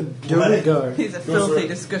attack the Durga guard. He's a Go for filthy, it.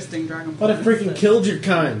 disgusting dragonborn. But I freaking killed your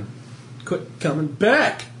kind. Quit coming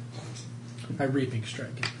back. I reaping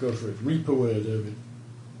strike. Go for it. Reap away, David.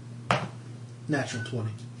 Natural 20.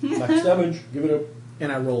 Max damage. Give it up.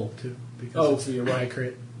 And I roll too. Because Oh, it's for your high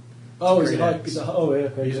crit. Oh, is Great it high? axe. Is it, oh, yeah.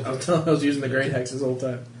 Okay. I was using the great hex this whole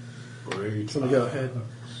time. Great. So go ahead.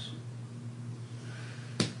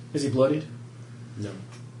 Is he bloodied? No.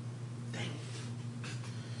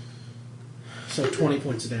 So 20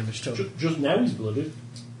 points of damage total. Just now he's blooded.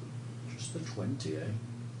 Just the 20, eh?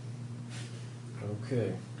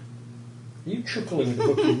 Okay. Are you chuckling at the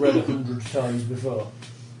book you've read 100 times before?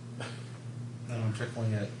 No, I'm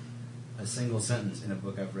chuckling at a single sentence in a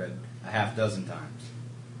book I've read a half dozen times.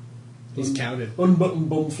 He's counted. Unbuttoned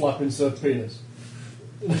bum flap insert penis.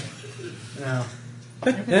 No.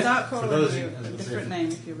 You can start For calling those you who- a different name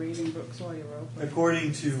if you're reading books while you're role playing.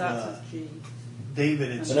 According to Starts with G. David,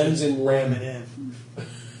 it's It ends in ram ram. it in.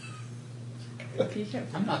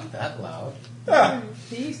 I'm not that loud.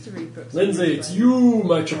 He used to read books. Lindsay, it's you, my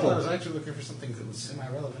Well, I was chuckles. actually looking for something that was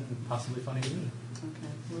semi-relevant and possibly funny to me. Okay,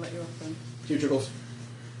 we'll let you off then. You chuckles.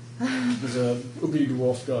 There's a ugly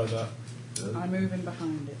dwarf guy there. I move in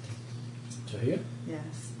behind it. To here? Yes,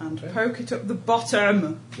 and Okay. poke it up the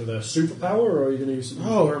bottom. With a superpower, or are you going to use something?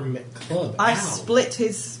 Oh, or club. I Ow. split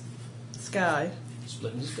his sky.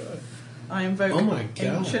 Splitting this guy. I invoke Oh my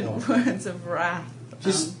God. ancient words of wrath.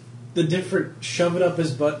 Just the different shove it up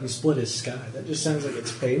his butt and split his sky. That just sounds like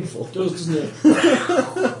it's painful. It does, doesn't it?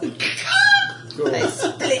 Go They on.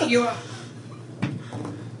 split you up.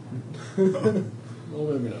 Oh,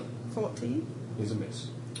 maybe not. 14. He's a miss.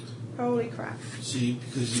 Holy crap. See,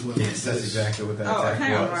 because you went Yes, that's exactly what that Oh, attack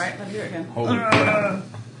hang was. on, right, I'll do it again. Holy crap.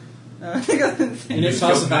 No, I think I didn't see You it. need to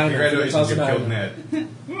toss it down. Congratulations, Toss you it down. killed Ned.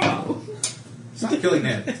 Stop killing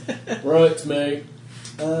Ned. Right, mate.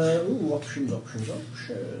 Options.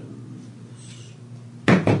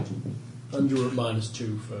 And you're at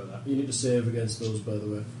 -2 for that. You need to save against those, by the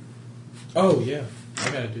way. Oh, yeah. I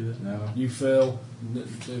gotta do this. No. You fail.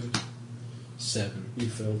 David, 7. you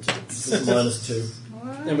failed too. It's -2. Oh,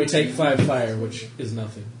 And we take 5 fire, which is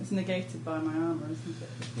nothing. It's negated by my armour, isn't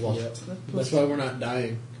it? What? The plus That's why we're not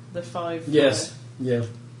dying. The 5 Yes. fire. Yeah.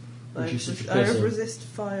 I Which is such a I puzzle. resist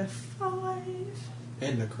fire 5.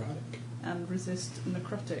 And necrotic. And resist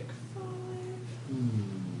necrotic 5.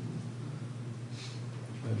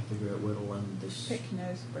 I have to figure out where to land this. Pick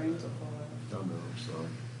nose, brains, or fire. Oh no, sorry.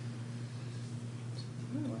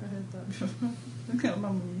 Oh, I heard that before. I think my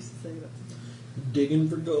mum used to say that. Digging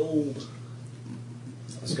for gold.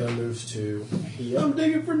 This guy moves to here. I'm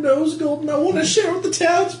digging for nose gold and I want to share with the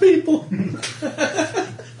townspeople.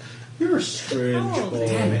 You're a strange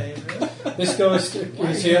boy. This guy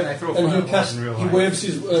is here and he waves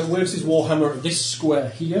his warhammer at this square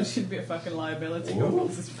here. It should be a fucking liability.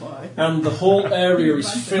 Goggles is fire. And the whole area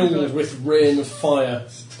is filled with rain of fire,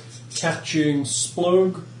 catching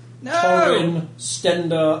Splug, No! Torin,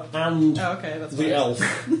 Stender, and that's the fine. elf.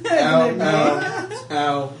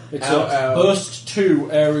 Ow. It's Ow, a ow. burst 2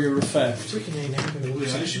 area effect. So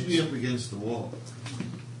I should be up against the wall.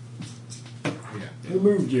 Who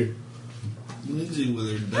moved you? Lindsay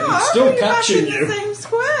with her Oh, dice. still you're catching back in you. the same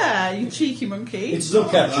square, you cheeky monkey. It still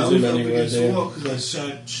I catches was him up anyway, against the dear. wall because I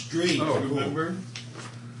shot straight. Remember?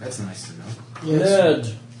 That's nice to know. Yes.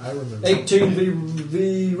 Ned, I remember. 18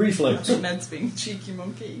 v I reflex. think Ned's being a cheeky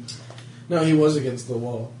monkey. No, he was against the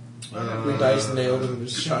wall. We dice nailed him and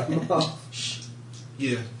just shot him off.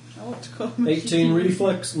 Yeah. I want to call him a 18 cheeky monkey.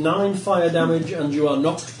 reflex, 9 fire damage, and you are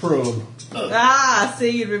knocked prone. Ah, see,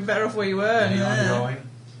 you'd been better off where you were. Any Yeah. ongoing?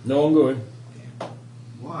 No ongoing.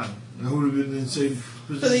 Why? That would have been in the same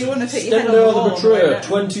So that you position. wouldn't have hit your head on Stender the wall the on the way Betrayer, down.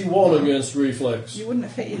 21 against reflex. You wouldn't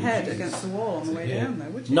have hit your head against the wall on the way down, though,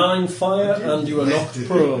 would you? 9 fire, and you are knocked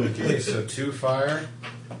prone. Okay, so 2 fire.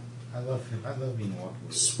 I love being walked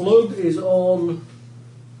with. Splug is on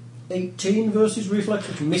 18 versus reflex,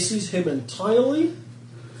 which misses him entirely.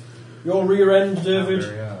 Your rear end, David,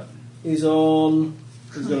 Very odd. is on.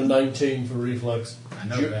 He's got a 19 for reflex. I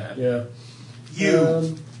know that. Yeah.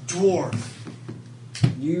 You, dwarf,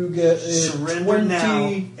 You get a surrender 20. now,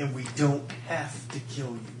 and we don't have to kill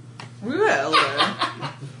you. We will,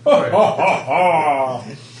 though.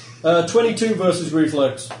 22 versus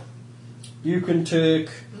reflex. You can take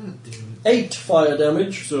 8 fire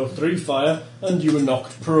damage, so 3 fire, and you are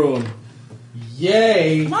knocked prone.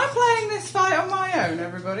 Yay! Am I playing this fight on my own,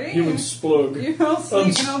 everybody? You and Splug. You're all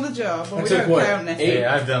sneaking on the job. Well, we took don't what, count this. Hey,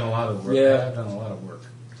 I've done a lot of work. Yeah. I've done a lot of work.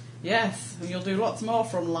 Yes, and you'll do lots more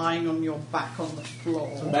from lying on your back on the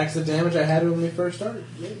floor. So back to the damage I had when we first started.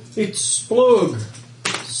 Yay. It's Splug.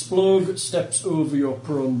 Splug steps over your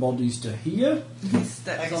prone bodies to here. He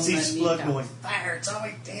steps I can on see their Splug kneecap. going, fire, it's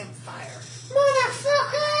always damn fire.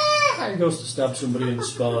 Motherfucker! And goes to stab somebody in the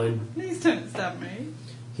spine. Please don't stab me.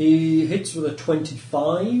 He hits with a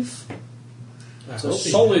 25. It's a hope he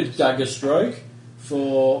solid does. dagger strike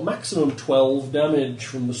for maximum 12 damage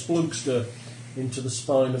from the Splugster into the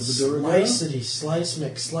spine of the Duragar. Slicey, slice,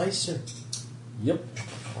 McSlicer. Yep.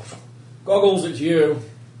 Goggles, it's you.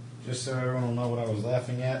 Just so everyone will know what I was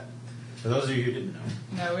laughing at. For those of you who didn't know,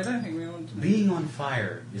 No, we don't think we want to know. being on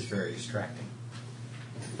fire is very distracting.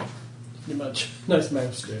 Imagine. Nice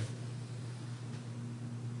mouse, Dave.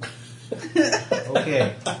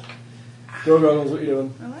 Okay. Go, Goggles, what are you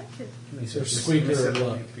doing? I like it. Let me They're switch this- squeaky let me or set-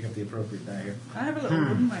 what? let me pick up the appropriate die here. I have a little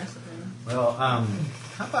wooden mouse at home. Well,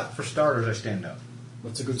 how about for starters, I stand up?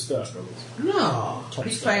 That's a good start, Goggles. No. Top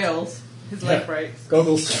He start. fails. His leg breaks.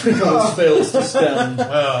 Goggles fails to stand.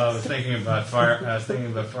 Well, I was thinking about fire. I was thinking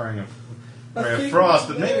about firing a ray of frost,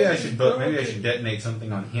 but maybe I should detonate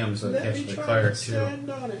something on him so it catches the fire too.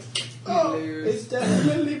 on it. You lose. It's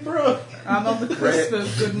definitely broke. I'm on the cusp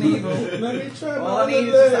of good and evil. Let me try All I need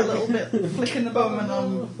is just that little bit flicking the bum and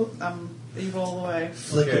I'm evil all the way.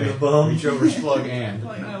 Flicking the bum. Reach over, slug, and.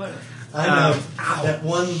 Like, no, like, I know. That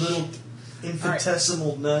one little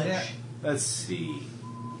infinitesimal nudge. yeah. Let's see.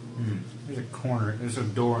 There's a corner. There's a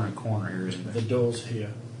door in a corner here, isn't The there? door's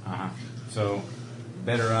here. So,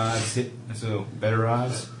 better odds. Better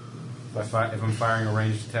odds. If I'm firing a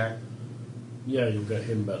ranged attack. Yeah, you'll get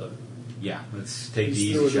him better. Yeah, let's take the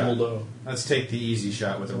He's through easy a double shot. door. Let's take the easy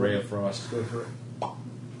shot with a ray of frost. Go for it.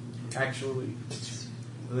 Actually,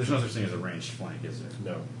 there's no such thing as a ranged flank, is there?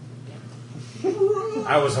 No.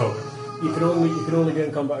 I was hoping. You can only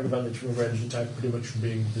get combat advantage from a ranged attack pretty much from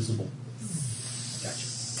being visible. Gotcha.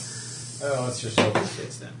 Oh, let's just hope this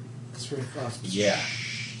hits then. It's very frost. Yeah.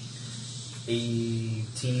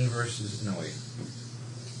 18 versus... No, wait.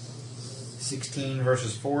 16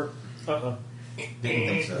 versus 4? Uh-uh. Didn't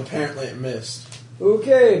think so. Apparently it missed.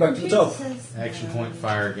 Okay, back to the top. Action point,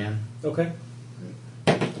 fire again. Okay.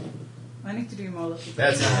 I need to do more lucky.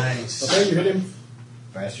 That's nice. Okay, you hit him.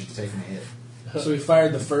 Bastard's taking a hit. So he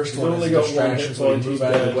fired the first one. only As a got one distraction, hit so he point, moved he's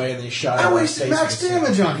out of dead. the way and then he shot him I in the wasted face max with his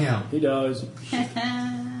damage on him. He dies.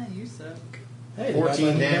 You suck. Hey,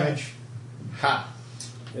 14 damage. Ha.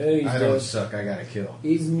 Yeah, he's I don't dead. suck. I got a kill.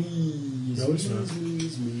 It's me. It's No, it's me. not. It's me.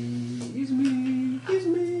 It's me. It's me. It's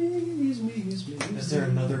me. It's me. It's me. Is there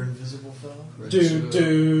another invisible fellow?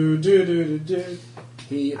 Do.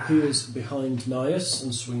 He appears behind Nias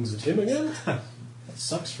and swings at him again. That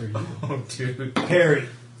sucks for you. Oh, dude. Parry.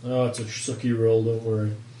 Oh, it's a sucky roll, don't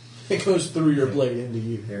worry. It goes through your blade into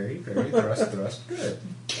you. Parry, thrust. Good.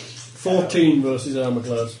 14 versus armor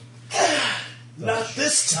class. Not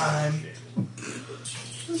this time.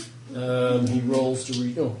 He rolls to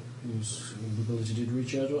reach. Oh, his ability did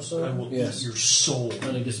recharge or so? I will Yes. eat your soul.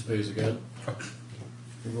 And he disappears again.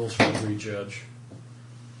 He rolls for his recharge.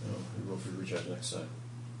 Oh, he rolled for his recharge next time.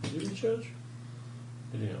 Did he recharge?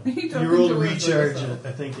 Did he not? You don't You roll to enjoy it recharge, yourself.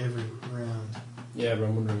 I think, every round. Yeah, but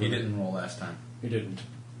I'm wondering. He whether- didn't roll last time. He didn't.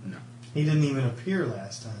 No. He didn't even appear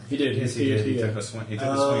last time. He did. Yes, he did. He took a swing. He took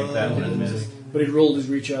a swing at that one and missed. But he rolled his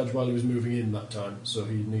recharge while he was moving in that time, so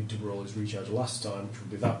he'd need to roll his recharge last time, which would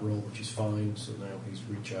be that roll, which is fine. So now he's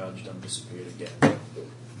recharged and disappeared again.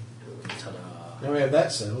 Ta-da! Now we have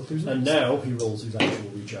that settled. Who's And next? now he rolls his actual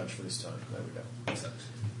recharge for this time. There we go.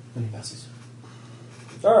 And he passes.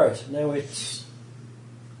 Alright, now it's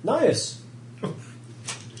Nias.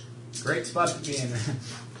 Great spot to be in.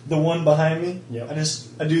 The one behind me, Yep.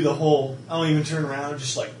 I do the whole, I don't even turn around,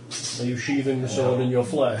 just like, Are you sheathing the sword in your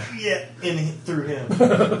flesh? yeah, through him.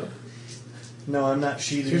 No, I'm not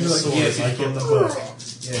sheathing She's the like, sword yes, like he's in the pulling- book.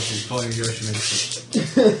 Yeah, she's pulling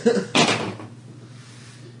Yoshimitsu.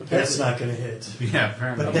 That's not going to hit. Yeah,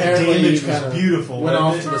 apparently. But that Apparently damage you was kinda beautiful. Went wasn't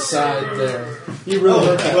off it? to the side there. You really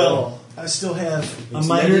hurt that well, wall. I still have a It's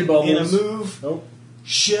minor many in a bubbles. move, Nope. You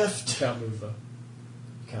shift. can't move though.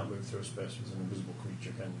 You can't move through a space with an invisible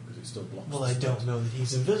creature, can you? Because it still blocks. Well, the I space. don't know that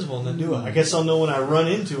he's invisible, then do I? I guess I'll know when I run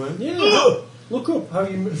into him. Yeah. Look up how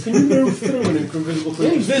you can you move through an invisible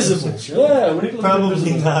creature? Invisible? Yeah, when it looks Probably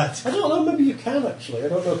invisible. not. I don't know. Maybe you can actually. I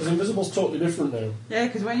don't know because invisible's totally different now. Yeah,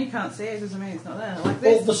 because when you can't see it, doesn't mean it's not there. Like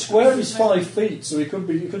Well, this. the square is 5 feet, so you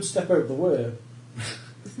could step out the way.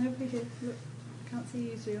 There's nobody here. Look, I can't see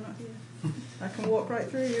you, so you're not here. I can walk right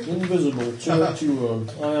through you. Invisible.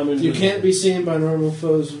 2-2-1. I am invisible. You can't be seen by normal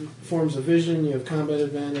foes' forms of vision. You have combat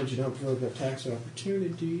advantage. You don't provoke attacks of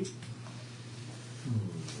opportunity.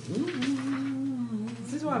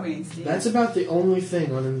 This is why we need Steve. That's about the only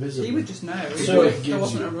thing on invisible. He would just know. So If it there gives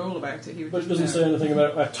wasn't you- a rule about it. He would But it just doesn't know. say anything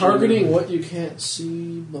about actually Targeting what you can't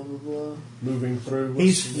see. Blah blah blah. moving through.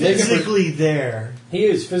 He's physically there. He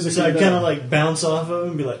is physically. So I there. kind of like bounce off of him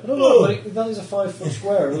and be like, I don't know, but that is a 5 foot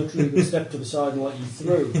square. Literally, you can step to the side and let you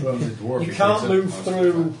through. But dwarf, you he can't takes up move most of the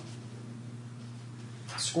through time.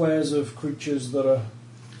 squares of creatures that are.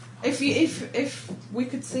 If we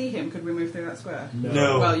could see him, could we move through that square?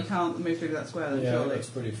 No. Well, you can't move through that square then, Yeah, surely. that's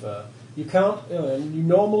pretty fair. You can't. You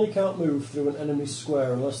normally can't move through an enemy's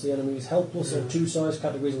square unless the enemy is helpless or 2 size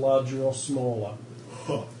categories larger or smaller.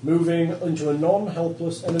 Moving into a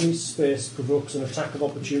non-helpless enemy's space provokes an attack of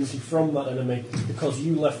opportunity from that enemy because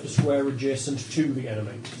you left a square adjacent to the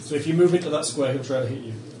enemy. So if you move into that square, he'll try to hit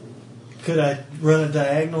you. could I run a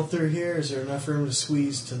diagonal through here? Is there enough room to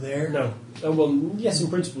squeeze to there? No. Well, yes, in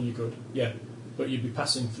principle you could. Yeah, but you'd be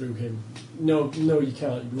passing through him. No, you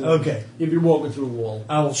can't. You'd be walking- Okay. You'd be walking through a wall.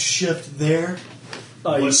 I will shift there.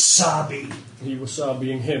 Wasabi. He was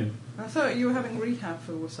wasabiing him. I thought you were having rehab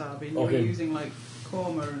for wasabi and you were Okay. using like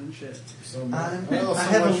korma and shit. Well, I so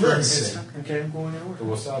have a much for list. hissing. Okay, I'm going in The order.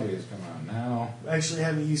 wasabi is coming out now. Actually, I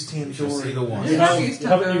haven't used You should see tandoori. the one. You Yeah, haven't, used you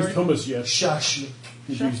haven't tandoori. used hummus yet. Shashi.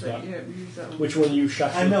 You've Shut used it, that. yeah, we use that one. Which one you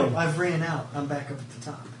shash? I know. I've ran out. I'm back up at the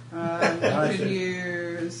top. You could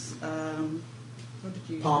use what did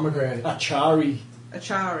you use? Pomegranate. Achari.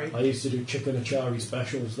 Achari. I used to do chicken achari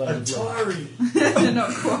specials. That was right. Atari.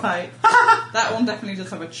 Not quite. That one definitely does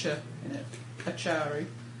have a ch in it. Achari.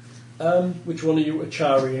 Which one are you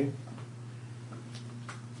achariing?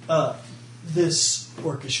 This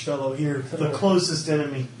orcish fellow here, the closest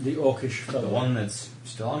enemy. The orcish The fellow. one that's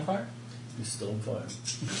still on fire? He's still on fire.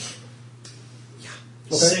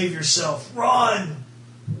 Save yourself. Run!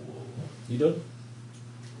 You done?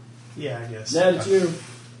 Yeah, I guess. Ned, it's you.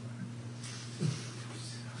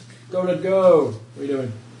 Go, Ned, go. What are you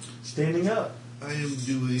doing? Standing up. I am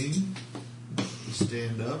doing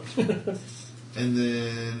stand up, and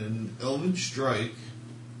then an elven strike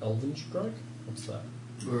Elven strike? What's that?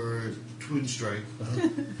 or twin strike.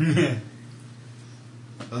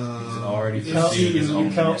 already You can't, see his you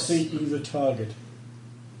own can't miss. see either target.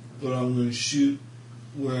 But I'm going to shoot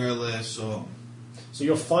where I last saw him. So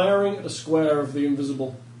you're firing at a square of the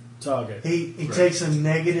invisible target. He takes a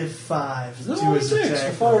 -5 Is that to all it his takes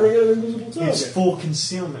attack. for firing at an invisible target? It's full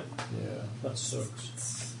concealment. Yeah, that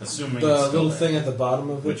sucks. Assuming The it's still little there. thing at the bottom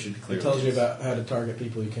of Which it, it clearly tells you is. about how to target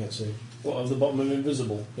people you can't see. What, on the bottom of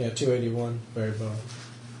invisible? Yeah, 281, very bottom.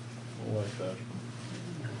 I like that.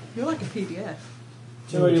 You're like a PDF.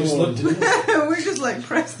 We just looked at it. We just like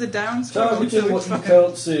press the down scroll. Targeting what you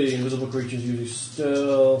can't see. Invisible creatures using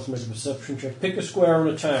stealth. Make a perception check. Pick a square and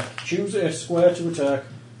attack. Choose a square to attack.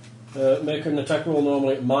 Make an attack roll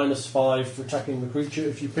normally at -5 for attacking the creature.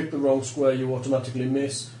 If you pick the wrong square, you automatically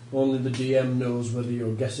miss. Only the DM knows whether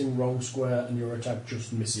you're guessing wrong square and your attack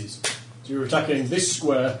just misses. So you're attacking this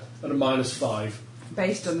square at a -5.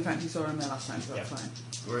 Based on the fact you saw him there last time, so that's Yeah. fine.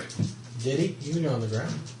 Great. Did he? You were on the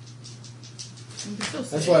ground. You can still see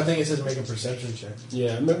That's it. why I think it says make a perception check.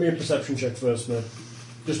 Yeah, make me a perception check first, mate.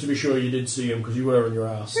 Just to be sure you did see him, because you were on your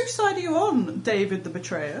ass. Whose side are you on, David the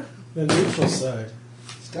Betrayer? The neutral side.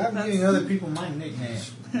 Stop giving other people my nickname.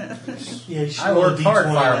 Yeah, you should I roll a worked hard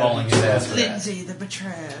D20 fireballing his ass for that. Lindsay the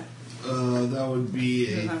Betrayer. That would be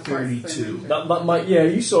Doesn't a have quite the same 32. That might, yeah,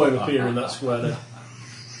 you saw him appear in that square there.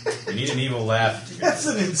 You need an evil laugh. That's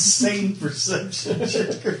an insane perception check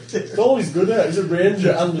right there. That's all he's good at. He's a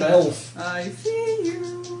ranger and an elf. I see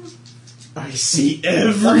you. I see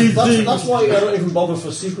That's why I don't even bother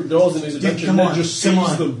for secret doors in his Dude, adventure. come They on, just come seize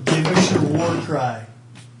on. them. Give us your war cry.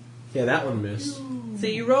 Yeah, that one missed. So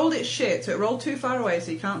you rolled it shit, so it rolled too far away, so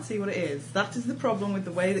you can't see what it is. That is the problem with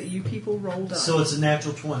the way that you people roll dice. So it's a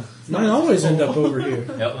natural 20. Mine always end up over here.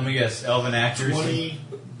 Let me guess. Elven accuracy. 20,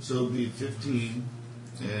 so it'd be 15.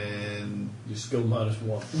 And Your skill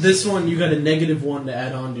 -1. This one, you got a -1 to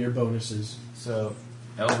add on to your bonuses. So,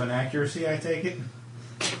 elven accuracy, I take it?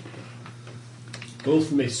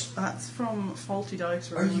 Both miss. That's from faulty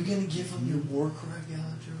dice Are you rolling. going to give him your war cry,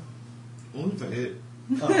 Galadriel? only if I hit.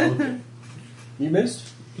 Oh, okay. You missed?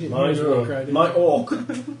 You didn't My use your orc. cry, did you? My orc.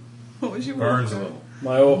 What was your Burns a roll? little.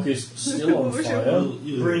 My orc is still on What was your fire.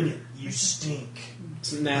 Bring it. You stink.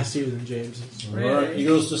 It's nastier than James's. Really? Right, he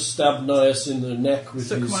goes to stab Nias in the neck with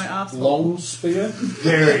Suck his my arsehole. long spear.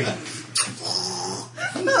 Very.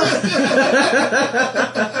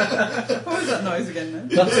 What was that noise again then?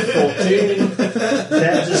 That's a 14.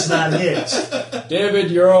 That does not hit.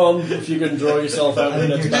 David, you're on. If you can draw yourself out of the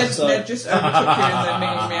next Ned backside. just overtook you and then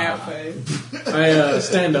means me out phase. I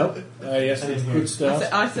stand up. Yes, it's a good start.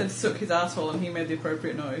 I said suck his asshole and he made the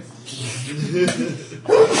appropriate noise.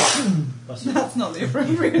 That's not the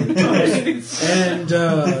appropriate noise. And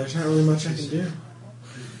there's not really much I can do.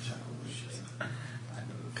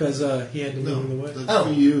 Because he had to move in the way. That's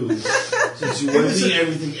for you. Since you weren't seeing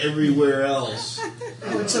everything everywhere else.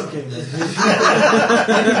 Oh, it's okay, man.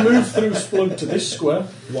 And he moved through Splug to this square.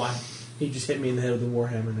 Why? He just hit me in the head with a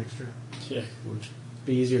warhammer next round. Yeah, would.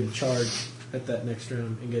 Be easier to charge at that next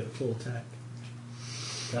round and get a full attack.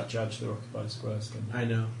 Can't charge the occupied squares, can you? I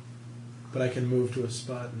know. But I can move to a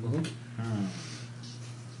spot and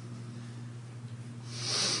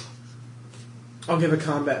I'll give a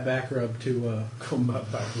combat back rub to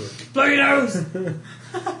Combat backward. blow your nose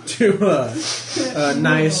to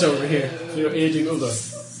Nias over here. So you're aiding other.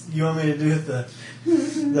 You want me to do it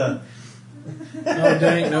the Oh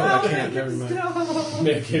dang, no, I can't. Never mind.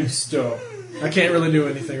 Make him stop. I can't really do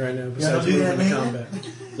anything right now besides do move that, into man? combat.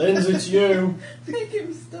 Lens, it's you. Make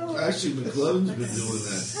him stop. Actually, McClellan's been doing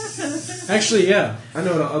that. Actually, yeah, I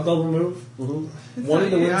know. I'll double move. One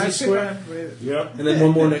in the Yeah, I Lindsay should square, have with- Yep. and then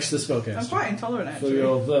one more next to the I'm spellcaster. quite intolerant So actually.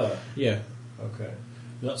 you're there. Yeah. Okay.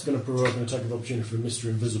 That's going to provoke an attack of opportunity from Mr.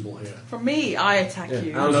 Invisible here. From me, I attack Yeah,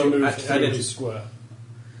 you. I don't know. He moved I through didn't. his square.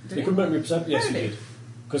 Did He he? could make me percent. Yes, he Really? did.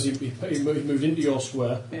 Because he moved into your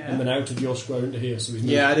square Yeah. and then out of your square into here. So he's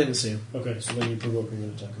moved. Yeah, I didn't see him. Okay, so then you're provoking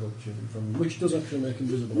an attack of opportunity from him, which does actually make him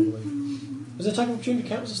visible, I believe. Does attack of opportunity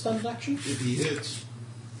count as a standard action? If he hits,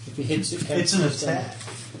 If he hits, it counts It's an as a standard. attack.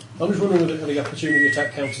 I'm just wondering whether the opportunity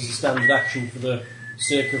attack counts as a standard action for the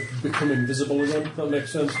sake of becoming visible again. That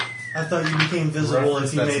makes sense. I thought you became visible Reference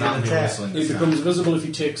if you that's made not an me attack. whistling. He becomes visible if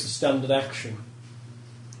he takes a standard action.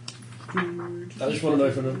 I just want to know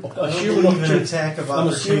if an I assuming don't believe an opportunity. attack of I'm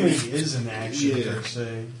opportunity assuming- is an action Yeah. per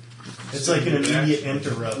se. It's like an immediate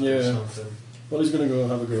interrupt or Yeah. something. Well, he's going to go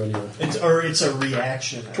and have a go anyway. It's a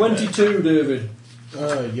reaction. I bet. 22, David.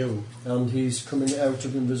 Yo. And he's coming out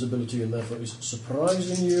of invisibility and therefore he's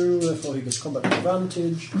surprising you, therefore he gets combat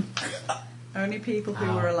advantage. Only people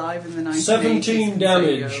who were alive in the 1980s. 17 can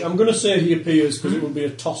damage. say yo. I'm going to say he appears because it would be a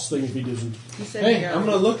toss thing if he doesn't. You said Hey, yo. I'm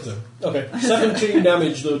gonna look though. Okay, 17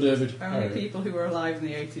 damage though, David. Only Alright. people who were alive in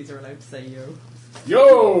the 80s are allowed to say yo.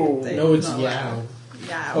 Yo! They- No, it's not yow. allowed.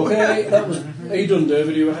 Yow. Okay, that was. Are you done,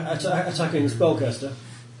 David? You were attacking the spellcaster.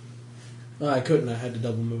 I couldn't. I had to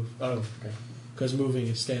double move. Oh, okay. Because moving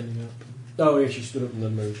is standing up. Oh, yeah, she stood up and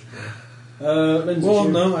then moved. Lindsay, Well,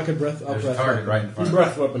 no, I could breath. I'll There's a breath target weapon. right in front You of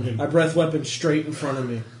breath weapon him. I breath weapon straight in front of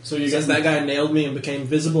me. So you Since get that guy nailed me and became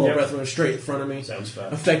visible, Yep. I breath weapon straight in front of me, Sounds fair.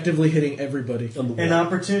 effectively hitting everybody. On the An wall.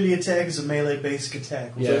 opportunity attack is a melee basic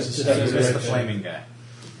attack. Yeah, it's So just you like missed the right. flaming guy.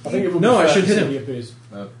 I think it would No, be I fair should to hit say him. he appears.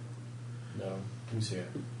 Oh. No, he's here.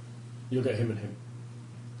 You'll get him and him.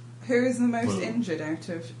 Who is the most injured out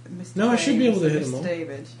of Mr. No, I should be James able to and hit 'em Mr. all.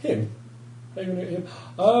 David? Him? Are you going to hit him?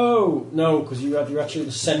 Oh, no, because you're actually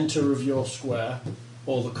the centre of your square,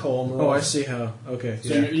 or the corner. Oh, of- I see how. Okay.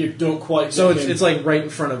 So you don't quite. So get him. it's like right in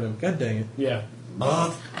front of him. God dang it. Yeah.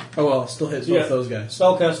 Oh well, still hits Yeah. both those guys.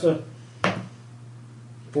 Spellcaster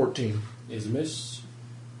 14 is a miss.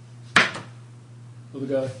 Other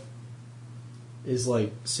guy is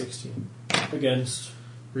like 16. against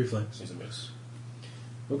Reflex. is a miss.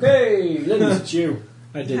 Okay, Lindsay, it's you.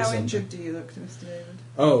 I did How something. injured do you look to Mr. David?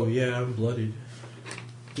 Oh yeah, I'm bloodied.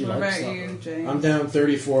 He What likes about that, you, though. James? I'm down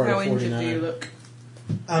 34 How out of injured 49. do you look?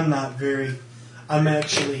 I'm not very. I'm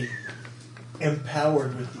actually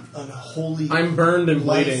empowered with the unholy. I'm burned and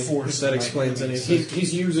life bleeding. force If that of my explains enemies. anything.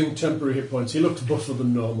 He's using temporary hit points. He looks buffer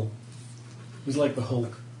than normal. He's like the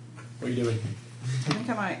Hulk. What are you doing? I think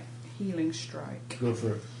I might healing strike. Go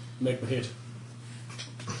for it. Make the hit.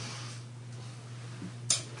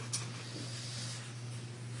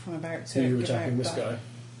 I'm about to. So you're give attacking out this that. guy?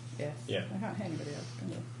 Yes. Yeah. I can't hit anybody else.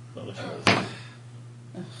 Can I? Not literally.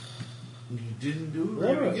 You didn't do it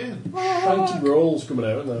Right. again. Fancy rolls coming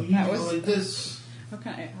out, aren't You That go was- like this. How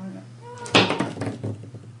can I?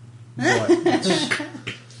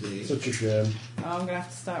 See? Such a shame. Oh, I'm gonna have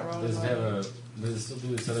to start rolling. Does it more. have a? Does it still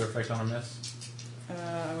do its other effect on a miss?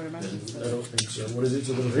 I would imagine I so. don't think so. What is it?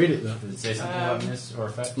 So Read it though. Does it say something about miss or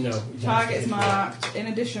effect? No. Targets marked. In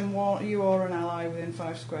addition, you or an ally within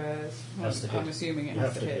 5 squares. Has to hit. I'm assuming it You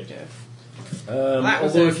has have to to hit. hit. Yeah. That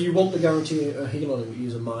was Although a- if you want to guarantee a heal on it,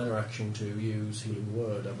 use a minor action to use Healing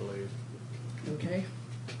Word, I believe. Okay.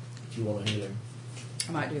 If you want to heal him.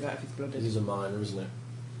 I might do that if he's It blooded. is a minor, isn't it?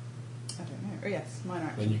 I don't know. Oh yes, minor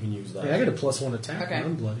action. Then you can use that. Yeah, I got a +1 attack. Okay. And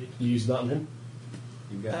I'm bloodied. You use that on him?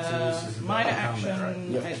 You've got two uses of Minor combat, action. right?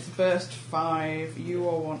 Yep. It's burst 5. You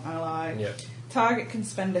or one ally. Yeah. Target can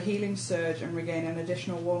spend a healing surge and regain an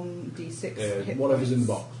additional 1d6 hit Whatever's points. in the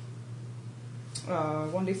box.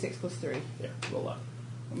 1d6 plus 3. Yeah, roll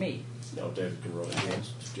that. Me. No, David can roll it. He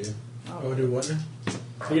wants to do. Oh, do what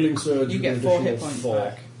now? Healing Surge. You with get an 4 additional hit points 4.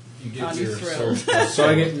 back. You get Aren't you your thrilled? surge. So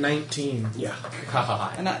I get 19. Yeah.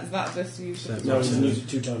 And that's this use of No, you can use it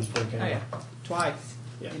 2 times per encounter. Oh yeah, twice.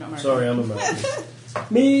 Yeah. You're not American. Sorry, I'm American.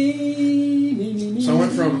 me. So I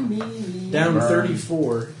went from me. down Burn.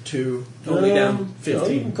 34 to only down No, you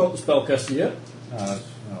 15. haven't caught the spellcaster yet. I thought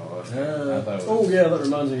it was. Oh yeah, that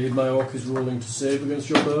reminds me. My orc is rolling to save against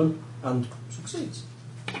your burn and succeeds.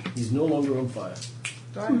 He's no longer on fire.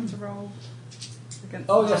 Do I have to roll against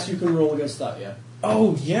Oh mine? yes, you can roll against that. Yeah,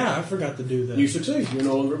 Oh, yeah, I forgot to do that. you succeed. You're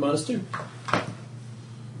no longer at -2,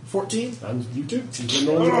 14? and you too.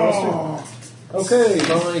 You're no longer at -2. Okay,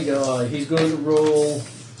 my guy. He's going to roll.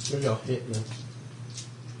 Maybe I'll hit me.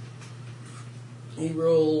 He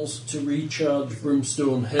rolls to recharge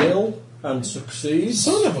Brimstone Hail and succeeds.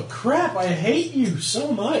 Son of a crap, I hate you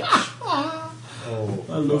so much. Oh,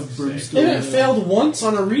 I love Brimstone. And it failed once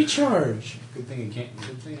on a recharge. Good thing you can't.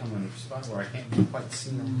 Good thing I'm in a spot where I can't quite see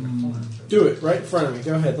them in the corner. Do it right in front of me.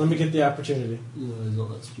 Go ahead. Let me get the opportunity. No, he's not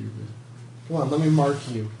that stupid. Come on, let me mark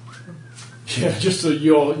you. Yeah, just so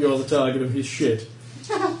you're the target of his shit.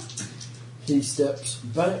 He steps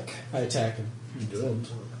back. I attack him. You don't.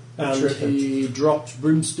 I And trip him. he drops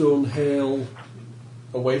Brimstone Hail.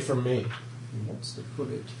 Away from me. He wants to put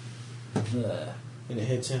it there. And it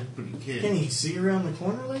hits him. But you Can he see around the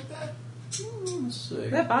corner like that? Let's see.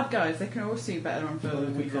 They're bad guys. They can always see better on further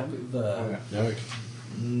than We we drop can. it there. No.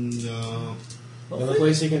 No. The only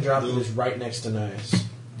place he can drop it is right next to Nice.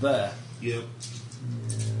 There. Yep.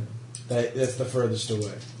 That's the furthest away.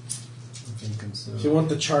 I'm thinking so. If you want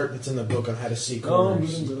the chart that's in the book on how to see Oh,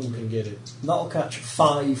 corners, good. you can get it. That'll catch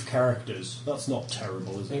 5 characters. That's not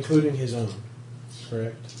terrible, is it? Including his own.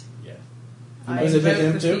 Correct? Yeah. I Does it hit invoke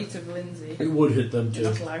him the too? feet of Lindsay. It would hit them You're too.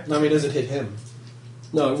 not allowed No, I mean, does it hit him?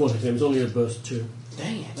 No, it won't hit him. It's only a burst 2.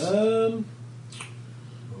 Dang it.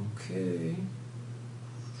 Okay.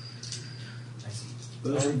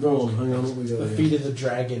 Burst 1. Hang on, what we got The here? feet of the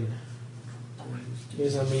dragon. He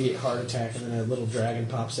has an immediate heart attack, and then a little dragon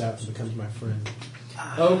pops out and becomes my friend.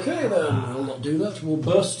 Okay then, we'll not do that. We'll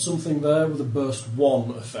burst something there with a burst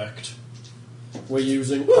 1 effect. We're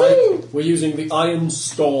using the Iron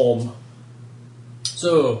Storm.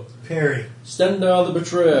 So Parry. Stendar the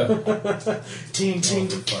Betrayer. Ting, ting.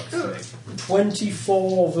 For fuck's sake.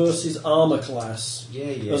 24 versus armour class.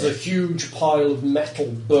 Yeah. As a huge pile of metal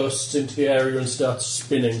bursts into the area and starts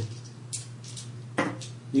spinning.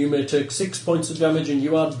 You may take 6 points of damage and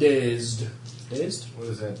you are dazed. Dazed? What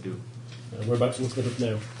does that do? We're about to look it up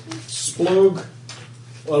now. Splug.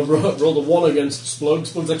 Well, roll the 1 against Splug.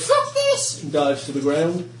 Splug's like, fuck this! And dives to the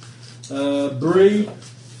ground. Bree.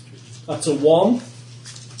 That's a 1.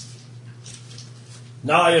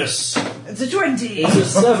 Nias. It's a 20. It's a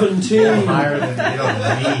 17. Higher than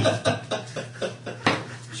me.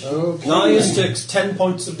 Okay. Nias takes 10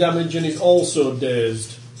 points of damage and is also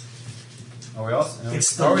dazed. Are we also?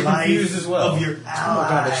 It's are the we confused life as well? of your Oh my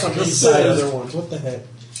god, there's something Just inside says- other ones. What the heck?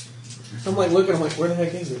 I'm like looking, I'm like, where the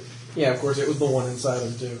heck is it? Yeah, of course, it was the one inside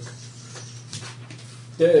him too.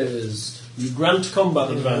 Dazed. You grant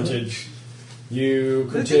combat advantage. You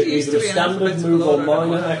can I think take it used either a to be an standard alphabetical move or order, I don't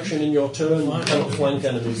minor know. action in your turn. You cannot flank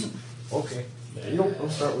enemies. Okay. There you go. I'll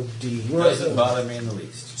start with D. Doesn't bother me in the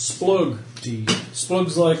least. Splug. D.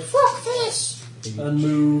 Splug's like, fuck this! And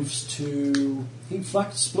moves to... In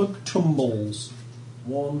fact, Splug tumbles.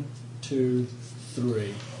 1, 2,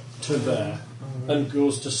 3. To there. And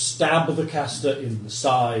goes to stab the caster in the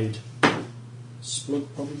side. Splug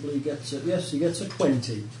probably gets it. Yes, he gets a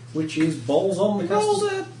 20. Which is balls on the Rolled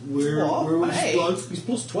caster. a Where was Hey. Blood? He's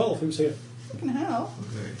plus 12, who's here? fucking hell.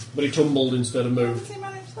 Okay. But he tumbled instead of How moved. does he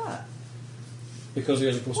manage that? Because he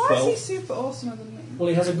has a plus Why 12. is he super awesomer than me? Well,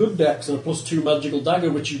 he has a good dex and a plus 2 magical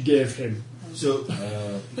dagger, which you gave him. So,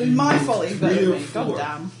 It's my fault he's better 3 than or me. 4? God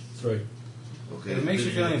damn. 3. Okay. If it makes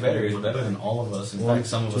you feel any better, he's better than all of us. In fact,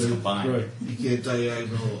 some of us combined. 3. You get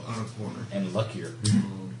diagonal on a corner. And luckier.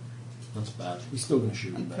 That's bad. He's still going to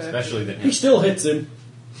shoot him. Perfect. Especially than He him. still hits him.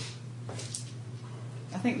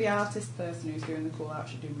 I think the artist person who's doing the call out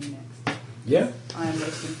should do me next. Yeah. I am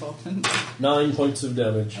most important. 9 points of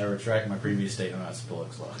damage. I retract my previous statement about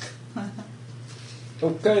Spillock's luck.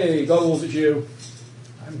 Okay, goggles, it's you.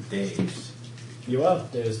 I'm dazed. You are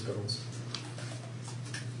dazed, goggles.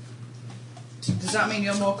 Does that mean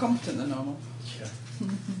you're more competent than normal? Yeah.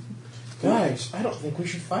 Guys, I don't think we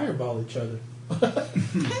should fireball each other.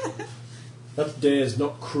 That's dazed,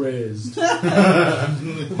 not crazed. Who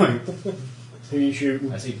are you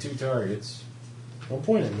shooting? I see 2 targets. Don't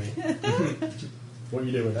point at me. What are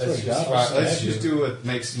you doing? Let's just do what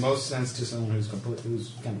makes most sense to someone who's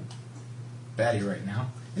kind of batty right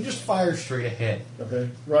now, and just fire straight ahead. Okay,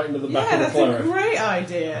 right into the back Yeah, of the that's a cleric. great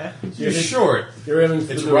idea. You're short. You're aiming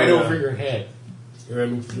for It's the right door over now. your head. You're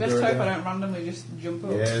aiming for the Let's door hope I now. don't randomly just jump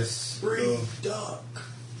up. Yes. Free duck.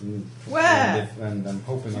 Where? And I'm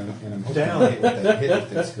hoping Down. to hit with that hit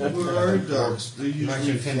that's going Where are ducks? They're I'm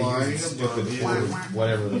actually usually intending to flying use the stupid above you.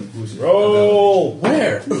 whatever the who's Roll!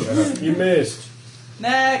 Where? You missed.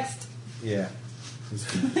 Next! Yeah.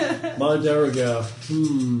 My Deragar.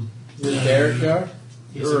 Is it Derek?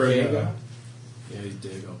 He's a Deragar. Dago. Yeah, he's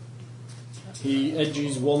Dago. He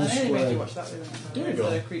edges one I nearly made square. you watch that with There you me. go.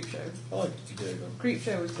 The Creep Show. I like Dago. Creep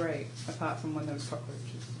Show was great, apart from when there was cockroaches.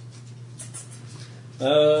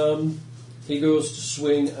 He goes to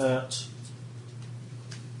swing at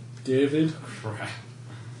David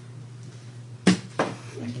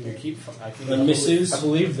and misses. I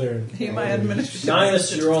believe they're. You might administrative Nias,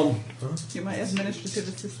 assistant. you're on. You might administrative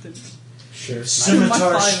assistant. Sure.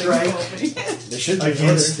 Scimitar My strike filing They should be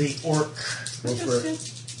against the orc. Go for it.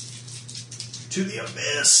 To the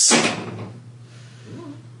abyss.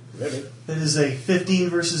 Ready? That is a 15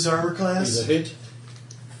 versus armor He's class. a hit.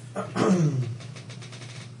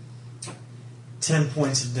 10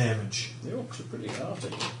 points of damage. The orcs are pretty hearty.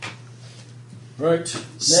 Right.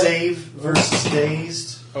 Save versus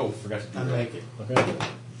dazed. Oh, forgot to do I that. make it. Okay.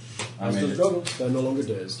 I As made does it. goggles. They're no longer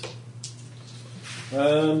dazed.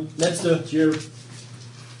 Nedster, it's you.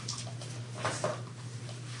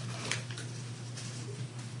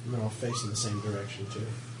 And they're all facing the same direction too.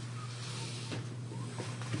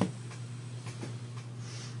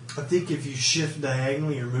 I think if you shift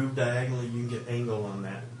diagonally or move diagonally, you can get angle on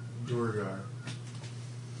that Durgar.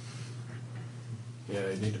 Yeah,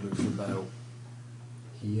 you need to move from about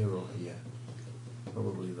here or here.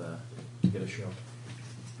 Probably there to get a shot.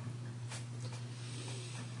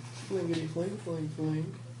 Flingity fling, fling,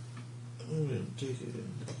 fling. I'm going to take it in.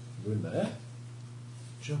 Go in there.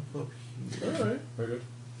 Jump up here. Alright, very good.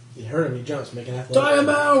 You heard him, he jumps, make an athletics. Die a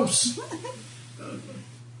mouse!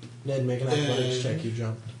 Ned, make an athletics check, you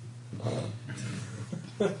jumped.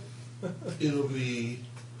 It'll be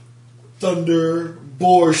Thunder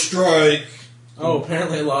Boar Strike. Oh,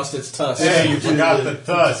 apparently it lost its tusk. Hey, you forgot the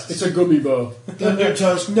tusk. It's a gummy bar. Thunder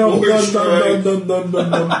tusk. No. He's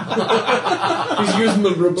using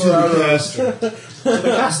the rubber caster.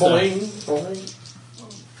 Boing, boing.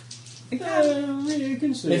 You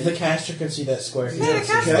can see. If the caster can see that square, Yeah, the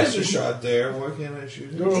caster. Caster shot there. Why can't I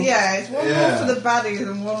shoot him? Yeah, it's one Yeah. roll for the baddies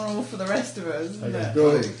and one roll for the rest of us, isn't it?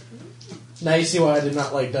 Go. now you see why I did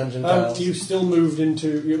not like dungeon tiles. You still moved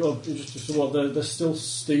into. There's still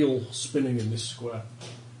steel spinning in this square.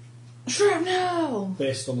 Shrapnel!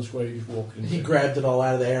 Based on the square you just walked into. He grabbed it all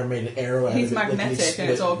out of the air and made an arrow out He's of it. magnetic and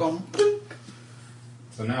it's all gone.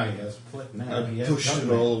 So now he has flip. Now he I has pushed it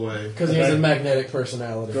all away. Because he has a magnetic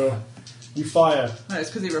personality. Go. You fire. No, it's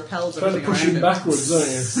because he repels Try to everything push around him him. backwards, don't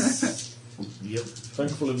you? Yep.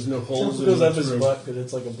 Thankfully there's no holes It in goes up the his room. butt because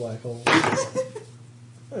it's like a black hole.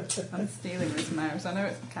 I'm stealing this mouse. I know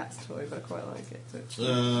it's a cat's toy, but I quite like it. So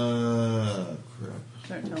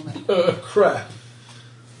Crap. don't tell me. Crap.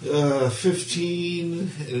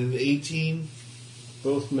 15 and 18.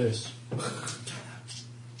 Both miss.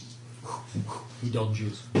 He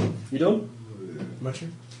dodges. You done? My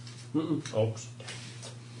turn? Orcs.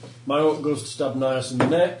 My orc goes to stab Nias in the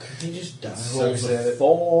neck. He just died. Rolls a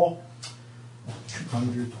 4.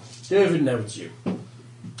 100. David, now it's you.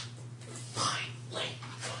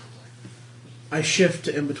 I shift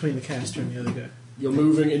in between the caster and the other guy. You're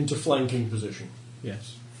moving into flanking position.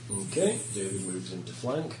 Yes. Okay, David moves into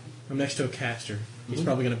flank. I'm next to a caster. He's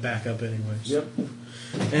probably going to back up anyways. Yep.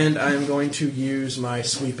 And I'm going to use my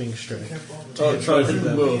sweeping strike. Try to hit them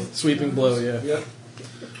them both. Sweeping blow, yeah. Yep.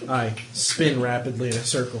 I spin rapidly in a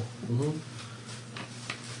circle.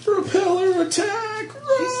 Propeller attack!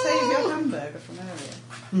 You save your hamburger from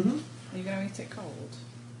earlier. Are you going to eat it cold?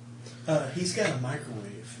 He's got a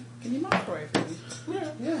microwave. Can you microwave it?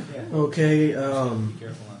 Yeah. Okay, Be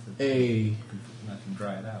careful a not to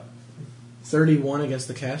dry it out. 31 against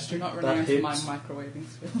the caster. Do not That renounce hits. my microwaving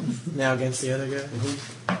skills. Now against the other guy.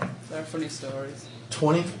 They're funny stories.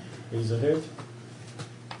 20. He's a hit.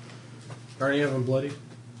 Are any of them bloody?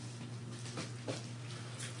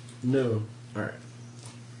 No. Alright.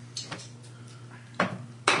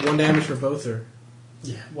 1 damage for both, or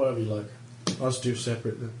Yeah, whatever you like. I'll just do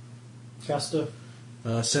separate then. Caster.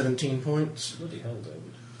 17 points. Bloody hell, David.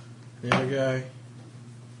 The other guy.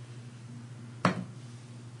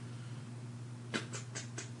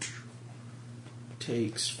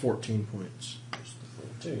 Takes 14 points.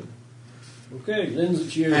 14. Okay, Linz,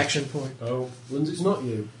 it's you. Action point. Oh, Linz, it's not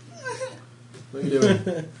you. What are you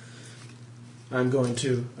doing? I'm going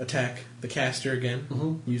to attack the caster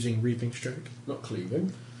again using Reaping Strike. Not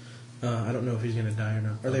cleaving. I don't know if he's going to die or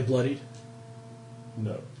not. Are they bloodied?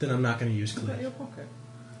 No. Then I'm not going to use Is that Cleave. your pocket?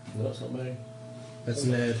 No, that's not me. That's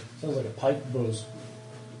Ned. Sounds like a pipe buzz.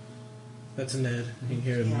 That's Ned. You can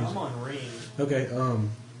hear the Yeah, music. I'm on ring. Okay,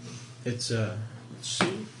 it's let's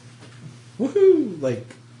see. Woohoo! Like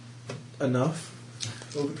enough.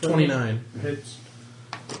 Over 29. Hits.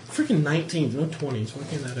 Freaking 19s, no 20s. Why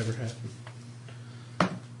can't that ever happen?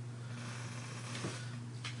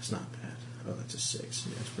 It's not bad. Oh, that's a 6.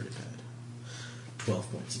 Yeah, it's pretty bad.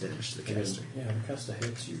 12 points of damage to the caster. Yeah, the caster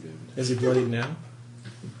hits you, David. Is he bloodied now?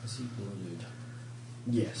 Is he blooded?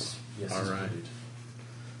 Yes. Yes, All he's right. blooded.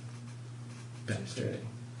 Bastard. Okay.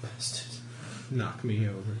 Bastard. Knock me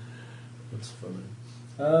over. That's funny.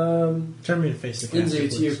 Turn me to face the caster. Lindsay,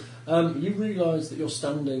 it's please. you. You realise that you're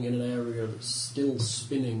standing in an area that's still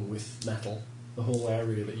spinning with metal. The whole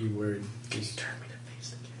area that you were in is Turn me to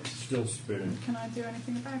face the caster. still spinning. Can I do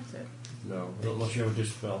anything about it? No, not unless you have a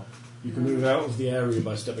dispel. You can move out of the area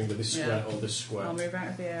by stepping to this square or this square. I'll move out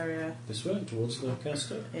of the area. This way, towards the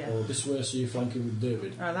caster? Yeah. Or this way, so you're flanking with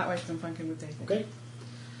David. That way, because I'm flanking with David. Okay.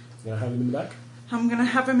 You're going to have him in the back? I'm going to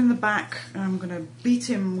have him in the back, and I'm going to beat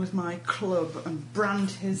him with my club and brand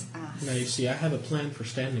his ass. Now you see, I have a plan for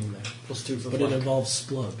standing there, +2 for but flank. it involves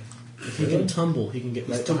Splug. If he Really? can tumble, he can get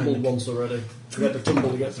He's right tumbled behind the... once already. He had to tumble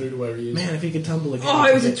to get through to where he is. Man, if he could tumble again, Oh, he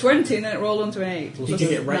it was could a get- 20, and then it rolled onto an 8. He could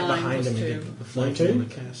get right 9 behind him plus and 2. get the flank on the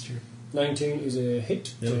caster. 19 is a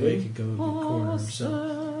hit The to other way he him. could go to corner himself.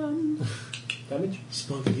 Awesome. Damage?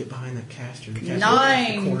 Splug could get behind that caster. The caster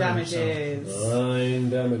 9 corner damages. 9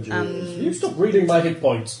 damages. And- You stop reading my hit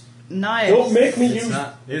points. Nice. Don't make me use...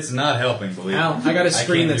 It's not helping, believe me. Al, I got a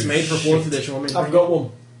screen can't that's do made for shit. 4th edition. Want me to I've bring got it?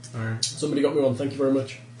 one. Alright. Somebody got me one. Thank you very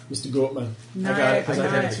much. Mr. Goatman. No, I got it 'cause I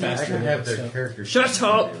had it I faster. could have their So- characters. Shut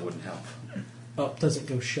up! It wouldn't help. Oh, it doesn't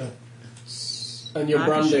go shut. And your I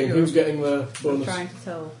can show branding, you. who's getting the I'm bonus? trying to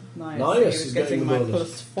tell Nias. Nias he is was getting getting the my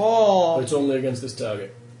bonus. +4 But it's only against this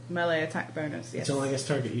target. melee attack bonus. Yes. It's only against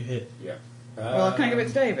target you hit. Yeah. Well, can I give it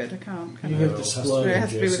to David? I can't. Can You I? give it to Splug. It has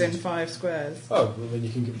to be Jason. within 5 squares. Oh, well then you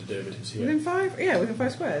can give it to David, who's here. Within 5? Yeah, within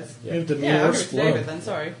 5 squares. You have to Yeah, I'll mirror give it to Splug. David then,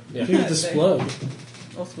 sorry. Yeah. Give it to Splug.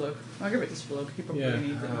 Or Splug. I'll give it to Splug. He probably Yeah.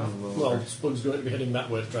 needs it now. Well, Splug's going to be heading that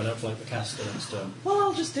way to try and outflank the caster next turn. Well,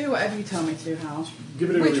 I'll just do whatever you tell me to do, Hal. Give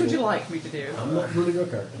it a Which reroll. would you like me to do? I'm not running your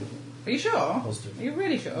character. Are you sure? Positive. Are you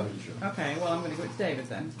really sure? Really sure. Okay, well, I'm going to give it to David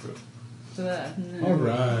then. Good. So there. No. All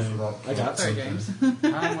right. I got Sorry, something.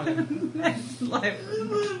 James. Next life.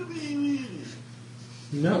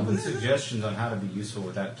 No. Open suggestions on how to be useful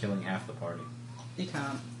without killing half the party. You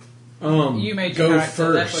can't. Go You made your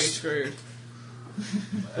character, therefore you're first. screwed.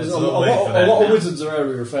 It's A a little late for lot that of now. wizards are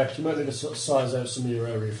area effects. You might need to sort of size out some of your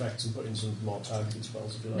area effects and put in some more targeting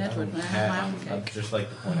spells if you like. Ned would I'd just like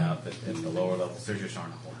to point out that at the lower levels, there's just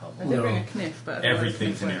aren't a whole hell I of did No. bring a kniff, but...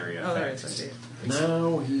 Everything's an area Oh, there effect. is, I see.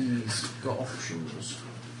 Now he's got options.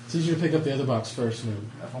 It's easier to pick up the other box first,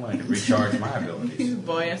 man. If only I could recharge my This abilities.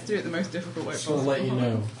 boy has to do it the most difficult way Just want possible. to let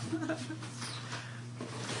you know.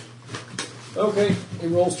 Okay, he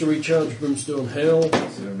rolls to recharge Brimstone Hill See what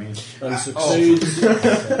I mean? and succeeds.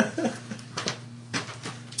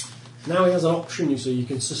 Now he has an option, you see. You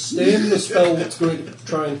can sustain the spell that's going to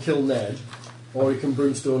try and kill Ned, or he can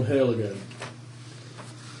Brimstone Hill again.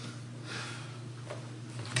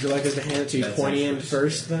 Would you like us to hand it to you That's pointy end actually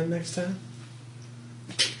first then next time?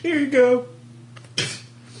 Here you go.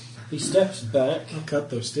 He steps back, I'll cut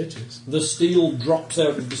those stitches. the steel drops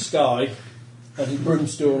out of the sky, and he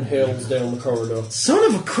Brimstone Hills down the corridor, Son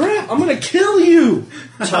of a crap! I'm gonna kill you!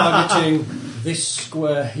 targeting this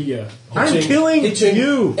square here. I'm killing hitting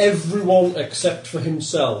you! everyone except for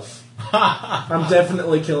himself. I'm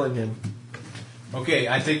definitely killing him. Okay,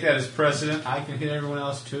 I take that as precedent. I can hit everyone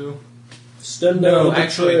else too. Stand No, down the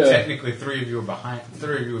Actually, betrayer. technically, 3 of you are behind.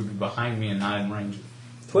 3 of you would be behind me and not in range.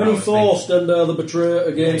 24, stand down the betrayer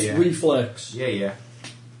against Yeah. reflex. Yeah.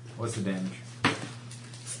 What's the damage?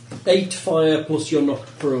 8 fire plus you're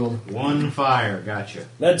knocked prone. 1 fire. Gotcha.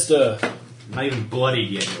 Nedster, Not even bloodied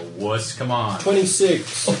yet, you wuss. Come on.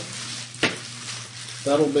 26.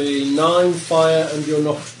 That'll be 9 fire and you're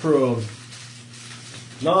knocked prone.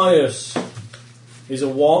 Nias is a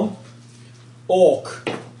 1. Orc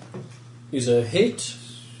is a hit.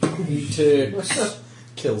 He takes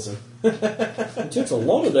Kills him. a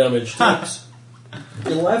lot of damage. Takes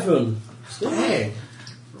 11. Dang.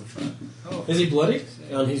 Is he bloody?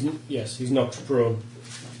 And he's knocked prone.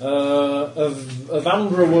 A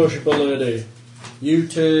Vandra worshipper lady. You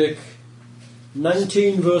take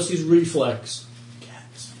 19 versus reflex.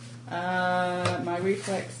 My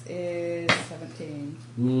reflex is 17.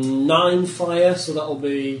 9 fire, so that'll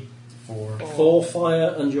be 4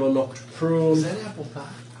 fire, and you're knocked prone. apple pie?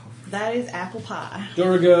 That is apple pie.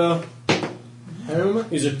 Durga Home?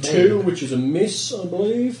 is a 2, which is a miss, I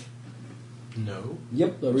believe. No.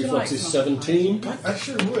 Yep, the Would you reflex like is some 17. I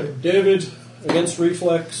sure would. David against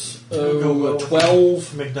reflex, Go well with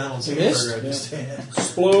 12. McDonald's Miss? hamburger I just had.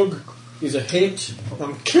 Splug is a hit.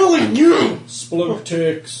 I'm killing you! Splug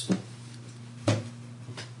takes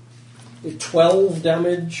 12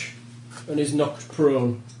 damage and is knocked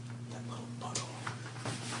prone.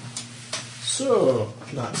 So,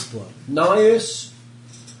 Not Splug. Nias,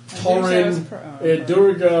 Torin, Durga.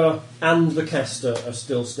 Durga, and the caster are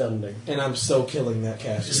still standing. And I'm so killing that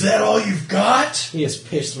caster. Is that all you've got? He has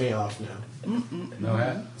pissed me off now. No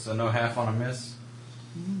half. So no half on a miss.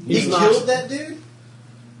 He's He not- killed that dude?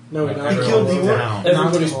 No, he not. He killed the orc? down.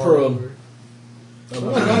 Everybody's Knocked him all prone. over. Oh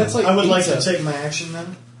my god, it's like I would like pizza. to take my action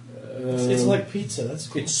then. It's like pizza, that's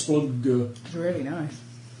cool. It's Splug. It's really nice.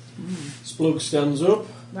 Splug stands up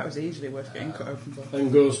That was easily worth getting cut open for.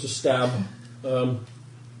 and goes to stab.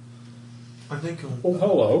 I think Oh,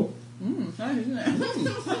 hello. Nice, isn't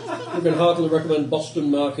it? We can heartily recommend Boston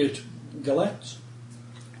Market Galettes.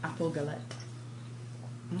 Apple galette.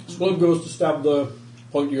 Splug goes to stab the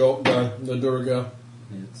Point York guy, the Durga.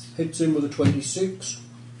 Hits him with a 26.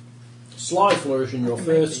 Sly flourish in your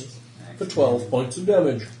face for 12 points of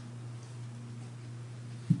damage.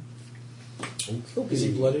 Okay. Is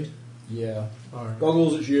he bloodied? Yeah. Alright.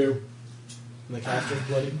 Goggles, it's you. And the caster's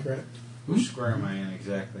bloodied, correct? Which square am I in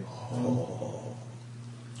exactly?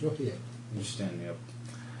 You're here. You stand me up.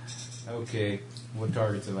 Okay. What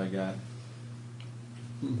targets have I got?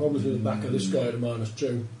 Probably to the back of this guy at a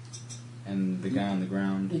 -2. And the guy on the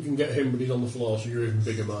ground. You can get him, but he's on the floor, so you're even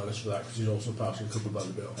bigger minus for that because he's also passing cover by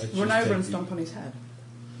the bill. Let's Run just over take and the- stomp on his head.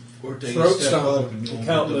 Or take Throat a step stomp. up and You roll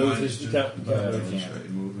can't the move. minus You two. can't But I move. can't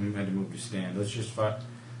move. We had to move to stand. Let's just fight.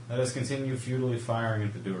 Let us continue futilely firing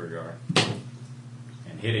at the Duergar.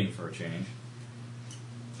 And hitting for a change.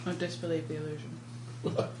 I disbelieve the illusion.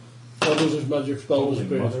 Well, does his magic spell Holy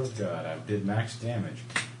disappear? mother of God, I did max damage.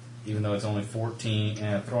 Even though it's only 14,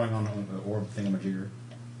 throwing on the orb thingamajigger.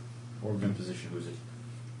 Orb imposition, who's it?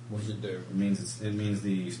 What does it do? It means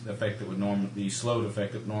the effect that would the slowed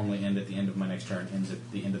effect that would normally end at the end of my next turn ends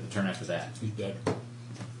at the end of the turn after that. He's dead.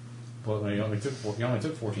 Well, he only took 14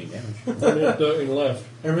 damage. Only had 13 left.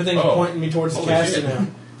 Everything's Oh. pointing me towards the Holy caster shit. now.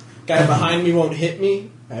 Guy behind me won't hit me.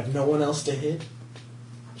 I have no one else to hit.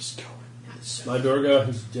 I'm just going in the zone. My Durga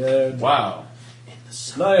is dead. Wow. In the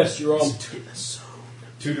zone. Nice, you're on. In the zone.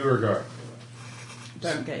 2 Duergar.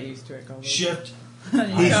 Don't get used to it, Goldie. Shift, You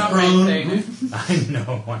He's can't prone. maintain it. I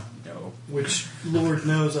know. which Lord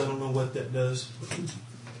knows I don't know what that does.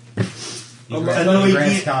 He I grants, know he he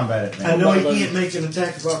grants can't- combat I advantage. know he can't make an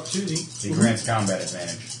attack of opportunity. He grants combat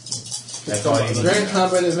advantage. That's all you need. Grant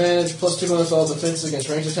combat advantage plus 2 bonus all defenses against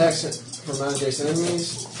ranged attacks from non-adjacent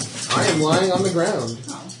enemies. I am lying on the ground.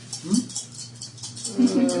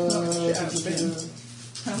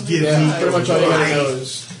 Give Yeah, me pretty much all you gotta right. know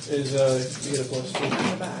is you get a plus 2. In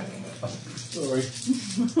the back. Sorry.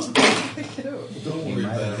 Pick it up. Don't He worry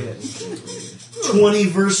might have about it. hit. 20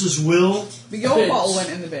 versus Will But your Fits. bottle went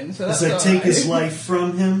in the bin, so that's as I all take right. his life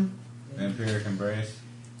from him. Vampiric Embrace.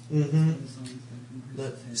 Mm-hmm.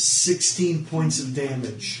 16 points of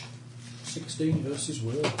damage. 16 versus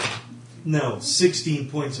Will. No, 16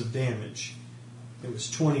 points of damage. It was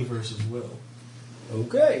 20 versus Will.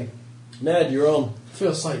 Okay. Ned, you're on. I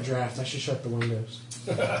feel a slight draft. I should shut the windows.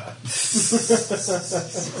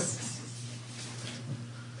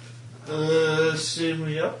 Save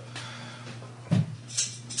me up.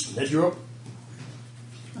 Ned, you're up.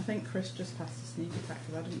 I think Chris just passed the sneak attack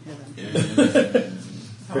because I didn't hear them.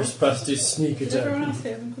 Chris passed his sneak Did everyone attack. else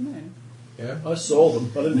hear them come in? Yeah? I saw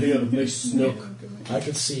them. I didn't hear them. They snuck. I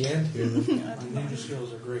can see and hear them. Ninja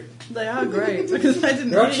skills are great. They are great because I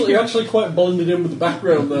didn't You're hear you. actually quite blended in with the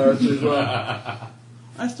background there as well.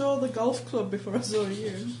 I saw the golf club before I saw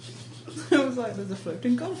you. I was like, there's a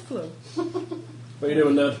floating golf club. What are you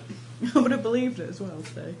doing, Ned? I would have believed it as well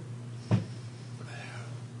today.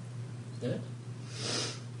 Yeah.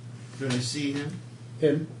 Can I see him?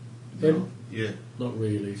 Him? Him? Yeah. Not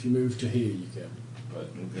really. If you move to here, you can.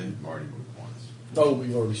 But Marty moved once. Oh, but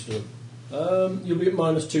you've already stood. You'll be at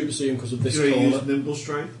 -2 to see him because of this Can I corner. use Nimble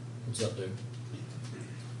Strike? What's that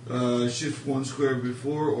do? Shift 1 square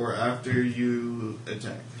before or after you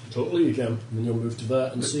attack. Totally you can. And then you'll move to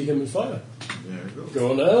that and see him and fire. There we go.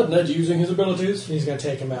 Go on, Ned. Ned using his abilities. He's going to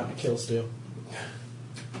take him out and kill Steel.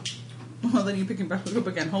 Well, then you pick him back up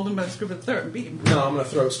again, hold him by the scruff of the throat and beat him. No, I'm going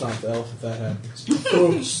to throat stomp the elf if that happens.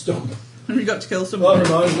 Oh, stop. And you got to kill That someone.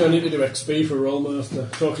 reminds me, I need to do XP for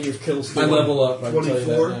Rollmaster. Talking of kills. I level up, I can tell you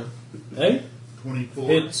 24. that now. Hey? 24.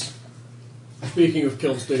 Hits. Speaking of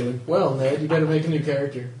kill stealing. Well, Ned, you better make a new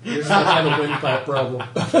character. You're going to have a windpipe problem.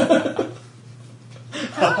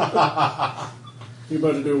 You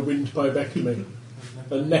better do a windpipectomy.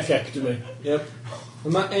 A neckectomy. Yep.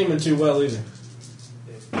 I'm not aiming too well either.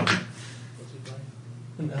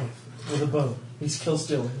 An elf with a bow. He's kill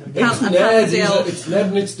stealing. It's And Ned. the elf. It's Ned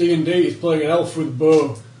and it's D&D. He's playing an elf with a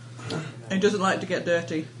bow. He doesn't like to get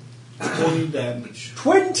dirty. 20 damage.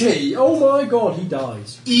 20! Oh my god, he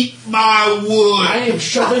dies. Eat my wood! I am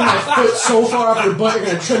shoving my foot so far up your butt, you're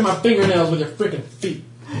going to trim my fingernails with your freaking feet.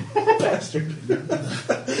 Bastard.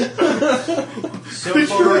 So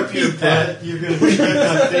far up your butt, you're going to trim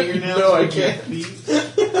my fingernails. No, I with your can't. feet.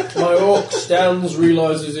 My orc stands,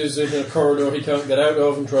 realises he's in a corridor he can't get out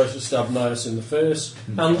of and tries to stab Nias in the face.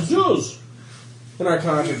 And does! In our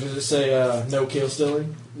contract, does it say no kill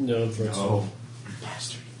stealing? No, I'm afraid so. Oh.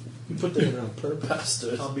 Bastard. You put that in on purpose.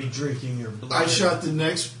 Bastard. I'll be drinking your blood. I shot the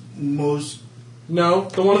next most No,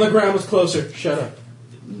 the one on the ground was closer. Shut up.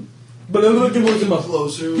 But then look at what's in my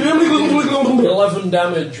closer. 11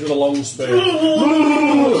 damage with a long spear.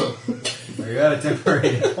 You got a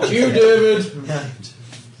temporary. You, David.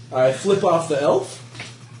 I flip off the elf.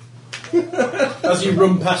 As you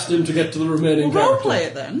run past him to get to the remaining Well, character. roleplay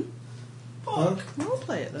it then. Huh?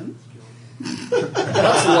 Roleplay it then.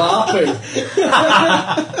 That's LARPing.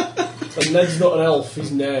 And Ned's not an elf,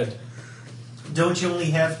 he's Ned. Don't you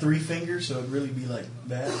only have 3 fingers, so it'd really be like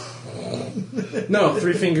that? No,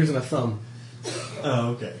 3 fingers and a thumb. Oh,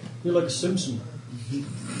 okay. You're like a Simpson.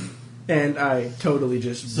 And I totally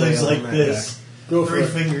just So he's bail like on that this. Go for 3 it.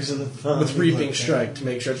 fingers in the thumb. guy. With reaping Like that. strike to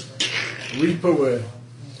make sure it's Reap away.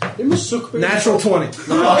 It must suck. natural 20.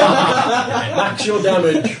 Max your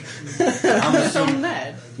damage. It's on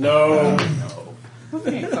Ned. No.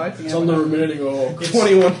 Nothing exciting. It's on the remaining orc.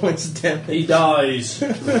 21 points of damage. He dies.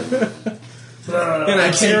 And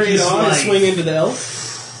I carry it on and swing into the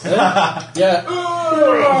elf. Yeah.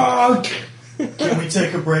 Can we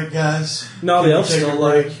take a break, guys? No, Can the we elf's take still a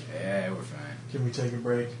alive. break? Yeah, we're fine. Can we take a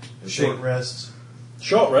break? Short rest.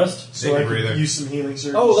 Short rest. So I can use some healing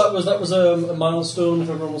surges. Oh, that was a milestone if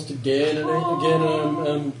everyone wants to gain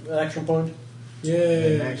an action point.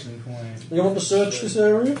 Yeah. Action point. You want to search this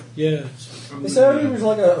area? Yeah. This area was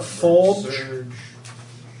like a forge.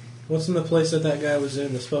 What's in the place that guy was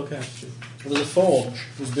in, the spellcaster? There's a forge.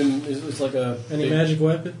 It's like a... Any magic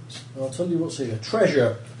weapons? I'll tell you what's here.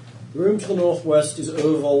 Treasure. The room to the northwest is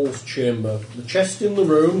Ervol's chamber. The chest in the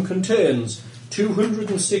room contains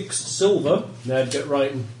 206 silver. Ned, get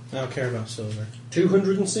writing. I don't care about silver.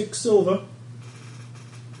 206 silver.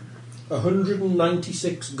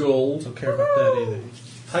 196 gold. Don't care about that either.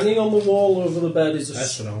 Hanging on the wall over the bed is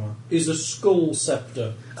That's what I want. a skull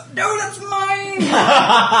scepter. No, that's mine!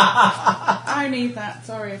 I need that.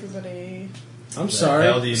 Sorry, everybody. I'm hell do sorry.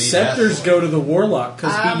 you need Scepters that for? go to the warlock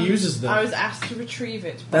because he uses them. I was asked to retrieve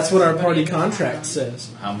it. That's by what our somebody party in the contract town.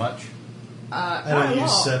 says. How much? I Quite a don't use lot.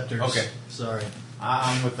 scepters. Okay. Sorry.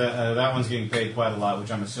 I'm with that one's getting paid quite a lot,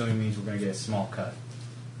 which I'm assuming means we're going to get a small cut.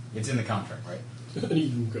 It's in the contract, right? An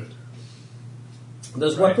even good.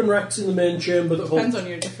 There's Right. weapon racks in the main chamber that Depends hold, on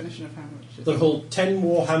your definition of how much. that hold 10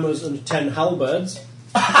 war hammers and 10 halberds.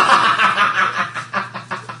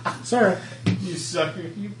 Sorry. You sucker!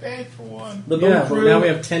 You paid for one. The Yeah, bunk but room, now we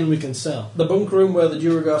have 10 we can sell. the bunk room where the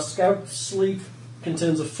Duragar scouts sleep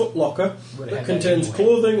contains a footlocker Would that have contains that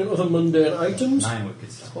anyway. clothing and other mundane items. 9 wicked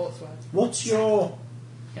stuff. Sportswear. What's your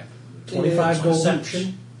Yeah. 25 gold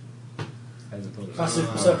perception? As opposed to Passive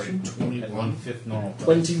perception? 21. 1/5 normal.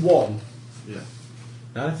 21. Yeah.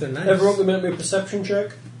 Not if they're nice. Everyone can make me a perception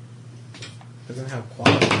check. They're going to have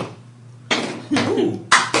quality. Ooh.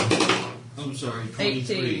 I'm sorry,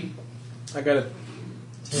 23. 18. I got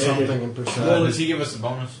something in perception. Does he give us a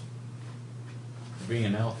bonus for being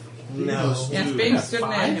an elf? No. Yes, Two. being stood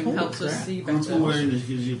near him Holy helps us crap. see Group better. awareness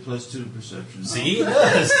gives you +2 to perception. See, it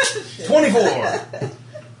does. 24.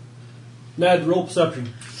 Ned, roll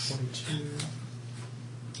perception. 22.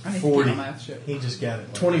 I need to 40. keep my mouth shut. He just got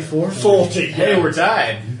it. 24? 40. Hey, we're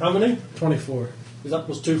tied. How many? 24. Is that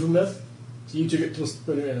 +2 from Ned? So you two get to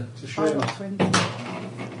show I him. got 20.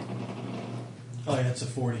 Oh, yeah, it's a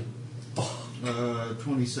 40.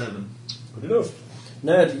 27. Good enough.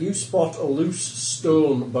 Ned, you spot a loose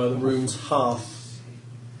stone by the room's hearth.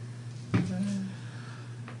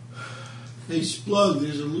 Hey, Splug,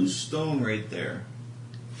 there's a loose stone right there.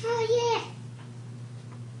 Oh,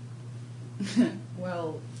 yeah.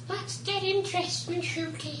 Well, That's dead interesting,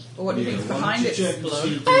 Shooty. what do you think's why don't behind you it, check and see Splug?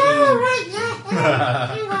 if there's Oh, any- right, yeah.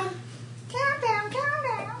 Hang on. Calm down, calm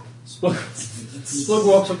down. Splug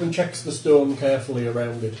walks up and checks the stone carefully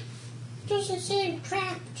around it. Doesn't seem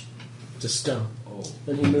trapped. It's a stone.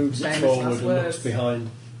 Then he moves it Famous forward last and looks words. behind.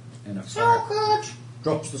 And a So fire. good.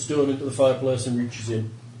 Drops the stone into the fireplace and reaches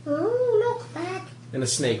in. Oh, look back. And a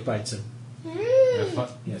snake bites him. And a Mmm.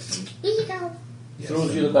 yes. Here you go.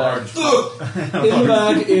 Throws you the bag. In the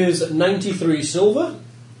bag is 93 silver.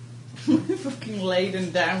 Fucking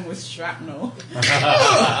laden down with shrapnel. What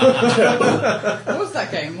was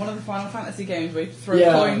that game? One of the Final Fantasy games where you throw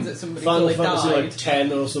coins at somebody Final till they Fantasy died. like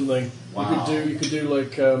 10 or something. Wow. You could do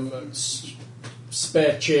like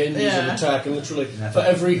spare chains of Yeah. attack, and literally for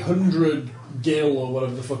every 100 gil or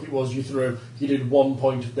whatever the fuck it was you threw, you did 1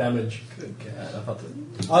 point of damage. Good God, I thought that.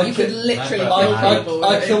 You could literally I- kill people. I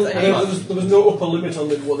with it. killed. It's There was no upper limit on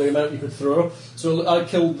what the amount you could throw, so I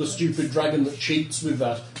killed the stupid dragon that cheats with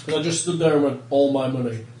that. Because I just stood there and went, all my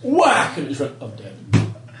money, whack, and it just went, I'm dead.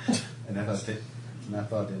 And I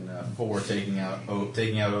thought in 4 taking out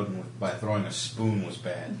Odin by throwing a spoon was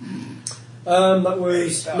bad. That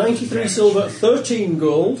was 93 silver, 13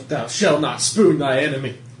 gold, Thou shalt not spoon thy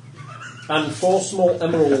enemy. and 4 small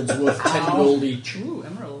emeralds worth 10 gold each. Ooh,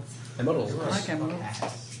 emeralds. Emeralds. I like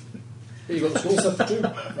emeralds. Here you got the skull scepter too.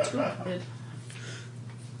 That's good. Good.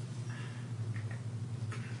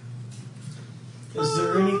 Is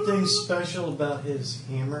there anything special about his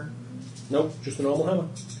hammer? Nope, just a normal hammer.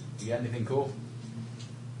 You got anything cool?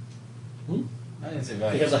 Hmm? I didn't say He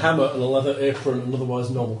value. has a hammer and a leather apron and otherwise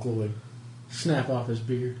normal clothing. Snap off his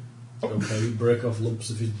beard. Okay, you break off lumps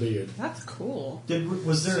of his beard. That's cool.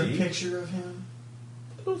 Was there See? a picture of him?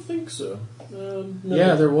 I don't think so. No.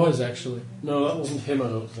 Yeah, there was actually. No, that wasn't him, I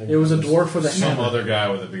don't think. It was a dwarf with a Some hammer. other guy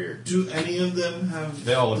with a beard. Do any of them have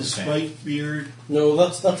They all look the the same. spiked beard? No,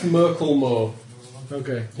 that's Merkel Moore.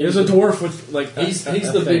 Okay. There's a dwarf with like He's a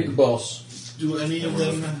the thing. big boss. Do any of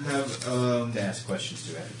them have To ask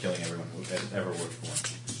questions to after killing everyone who has ever worked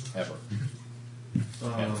for him.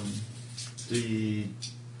 Ever. the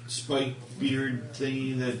spiked beard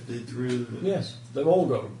thingy that they threw? Yes, they've all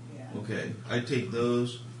got them. Okay, I take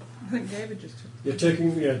those. I think David just took. You're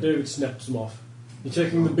taking. Yeah, David snaps them off. You're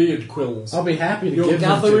taking the beard quills. I'll be happy to You're give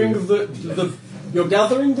gathering them to you. You're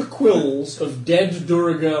gathering the quills of dead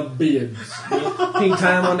Duragar beards. Pink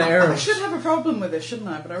time on the I arrows. should have a problem with this, shouldn't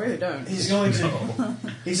I? But I really don't. He's going to.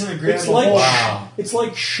 He's going to grab It's a like whole. it's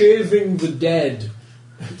like shaving the dead.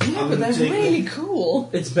 Yeah, but they're really cool.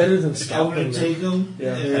 It's better than I'm scalping going to them. take them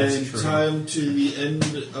Yeah, that's and true. tie them to the end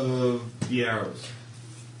of the arrows.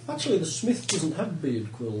 Actually, the smith doesn't have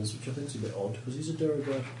beard quills, which I think is a bit odd because he's a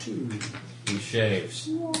Duragar too. He shaves.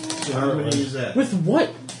 So how many is that? With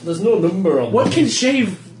what? There's no number on What them. can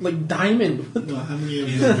shave like diamond? No, how many of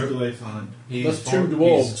He's them a do I find? That's two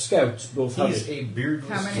dwarves. Scouts both have He's it. a beardless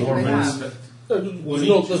How many do they dwarf. have?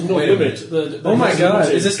 There's no Wait a limit. Oh my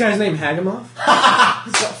god, is this guy's name Hagamoth?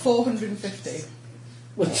 He's got 450.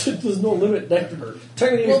 There's no limit.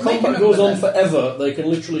 Technically, Well, if make a combat number goes on then. forever, they can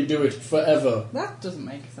literally do it forever. That doesn't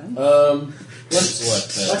make sense.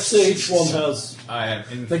 Let's say each one has I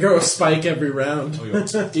have They grow a spike every round.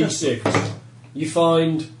 D6. You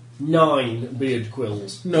find 9 beard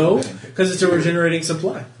quills. No, because it's a regenerating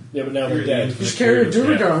supply. Yeah, but now they're dead. You just carry a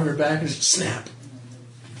Duragar on your back and just snap.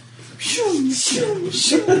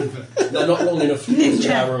 They're not long enough to use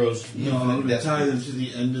arrows. No, I'm going to tie them to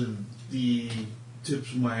the end of the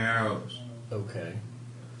tips of my arrows. Okay.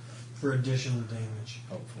 For additional damage.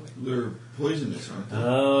 hopefully. They're poisonous, aren't they?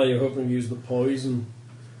 Ah, you're hoping to use the poison.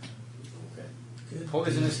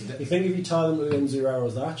 Poisonous. You think if you tie them to the ends of your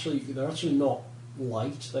arrows, they're actually not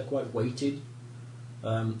light. They're quite weighted.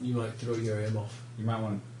 You might throw your aim off. You might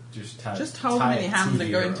want to just tie. Just hold them in your hand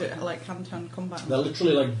and go into like hand-to-hand combat. They're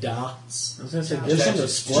literally like darts. I was going to say, just on the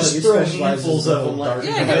splug, Just he throw specializes handfuls in of them like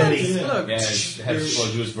Yeah, get them Yeah. slug. Yeah, have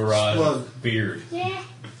Slug do his barrage of beard. Yeah,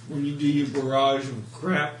 When you do your barrage of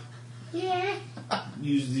crap, yeah,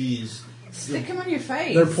 use these. Stick them on your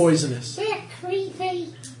face. They're poisonous. they're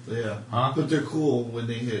creepy. Yeah. Huh? But they're cool when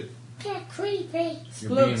they hit. They're creepy.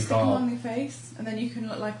 You're Look, being stick them called. on your face, and then you can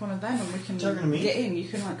look like one of them, and we can Talking to me? get in. You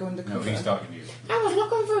can like go No, undercover. he's talking to you. I was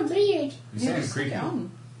looking for a beard. He's Yeah, saying just stick creepy. it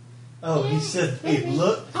on. Oh, he said, hey, Maybe.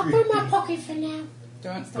 look. I'll put it in my pocket for now.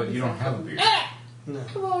 Don't stop But you don't have a beard. No.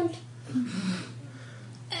 Come on.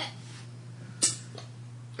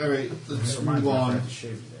 Alright, let's Reminds move me, I on. forgot to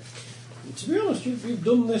shave you there. To be honest, you've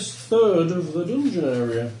done this third of the dungeon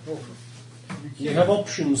area. You have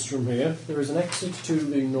options from here. There is an exit to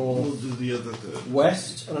the We'll do the other third.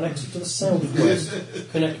 northwest and an exit to the southwest,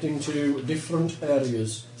 connecting to different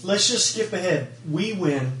areas. Let's just skip ahead. We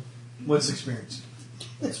win. What's experience?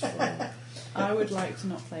 That's fine. I would like to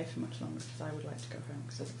not play for much longer because I would like to go home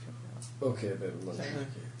because it's Okay, baby. so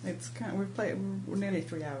it's kind of, we've played we're nearly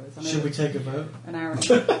 3 hours. I know Should we take a vote? an hour?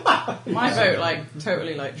 And my vote like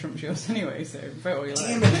totally like trumps yours anyway. So vote all you like.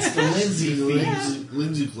 Damn it, it's the Lindsay feed.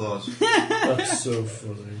 Lindsay clause. That's so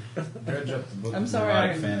funny. Dredge up the book I'm of sorry,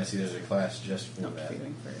 erotic I'm fantasy. There's a class just for Not that.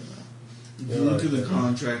 feeling very well. If you look at the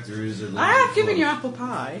contract, there is a Lindsay I have given clause. you apple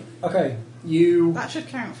pie. Okay, you That should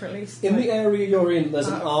count for at least. in like, the area you're in. There's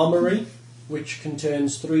an armory which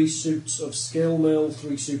contains 3 suits of scale mail,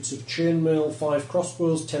 3 suits of chainmail, 5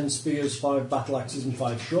 crossbows, 10 spears, 5 battle axes, and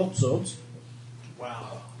 5 short swords.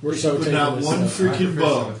 Wow. We're But not one freaking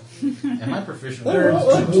bow. Am I proficient They're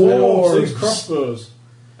with dwarves. These crossbows.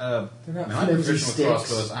 They're not am I flimsy proficient with sticks.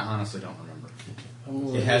 crossbows? I honestly don't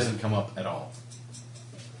remember. It hasn't come up at all.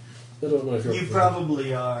 I don't know if you're You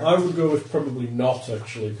probably are. I would go with probably not,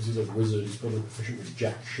 actually, because he's a wizard. He's probably proficient with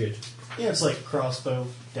jack shit. Yeah, it's like crossbow,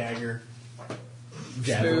 dagger.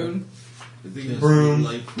 spoon. I think that's Broom.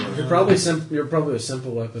 like You're probably a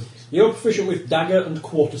simple weapon. You're proficient with dagger and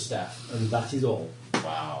quarterstaff, and that is all.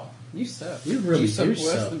 Wow. You suck. You really suck do worse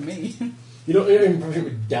suck. than me. You don't even proficient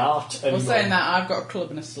with dart. Well, anymore. saying that, I've got a club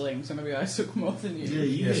and a sling, so maybe I suck more than you. Yeah,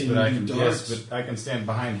 you Yes, can but I do can. darts. Yes, but I can stand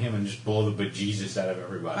behind him and just blow the bejesus out of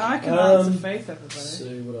everybody. I can dance Um, of faith, Let's everybody.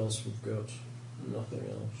 see what else we've got. Nothing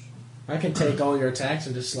else. I can take all your attacks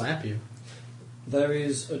and just slap you. There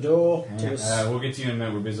is a door to the We'll get to you in a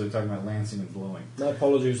minute. We're busy talking about lancing and blowing. My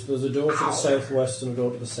apologies. There's a door to the southwest and a door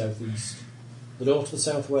to the southeast. The door to the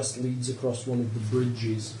southwest leads across one of the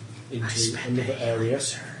bridges into another area.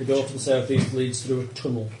 The door to the southeast leads through a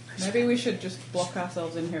tunnel. Maybe we should just block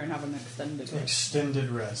ourselves in here and have an extended. Extended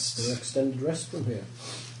rest. An extended rest from here.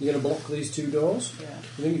 You're going to block these 2 doors? Yeah.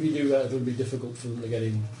 I think if you do that, it'll be difficult for them to get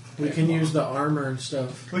in. We can use the armor and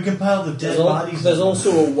stuff. We can pile the dead There's, bodies. there's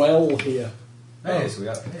also a well here. Hey, so we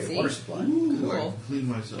got See? water supply. Cool. Clean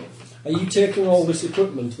myself. Are you taking all this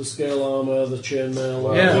equipment? The scale armour, the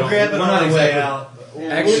chainmail? Yeah. We'll grab it We're on not the way exactly-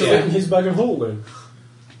 out. Actually, in his bag of holding.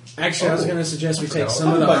 Actually, I was going to suggest we take Oh.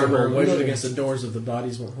 some of the Oh, armor and wedge no. it against the doors if the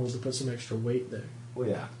bodies won't hold to put some extra weight there. Well,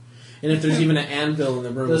 yeah. And if there's even an anvil in the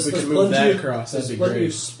room, if we could move plenty that of- across, that'd be There's plenty great.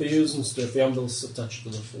 of spears and stuff. The anvil's attached to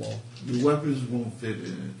the floor. The weapons won't fit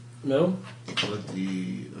in No? it, but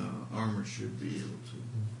the armor should be able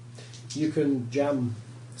to. You can jam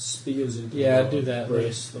spears into Yeah, the do that.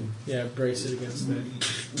 brace them. Yeah, brace it against that.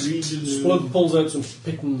 Read the new. Splug pulls out some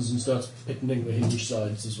pittons and starts pittoning the hinge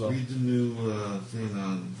sides as well. Read the new thing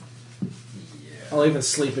on. I'll even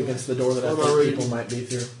sleep against the door that I What am I think reading? people might be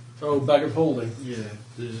through. Oh, bag of holding. Yeah,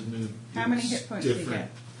 there's a new. How many it's hit points do you different. get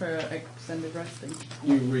for extended resting?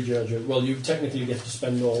 You recharge it. Well, you technically get to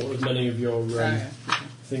spend as many of your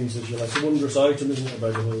things as you like. It's a wondrous item, isn't it, a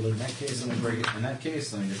bag of holding? In that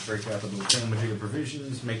case, let me just break out the little thingamajigger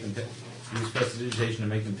provisions, make them use prestidigitation to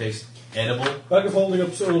make them taste edible. Bag of holding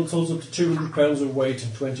totals up to 200 pounds of weight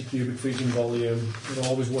and 20 cubic feet in volume. It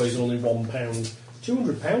always weighs only 1 pound.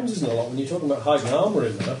 200 pounds isn't a lot when you're talking about hiding armour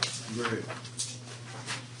in there. Right.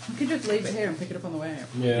 You can just leave it here and pick it up on the way out.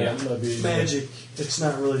 Yeah, that might be easier. Magic. It's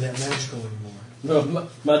not really that magical anymore. No,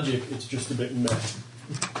 magic, it's just a bit meh.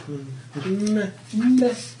 Meh.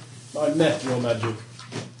 I met your magic.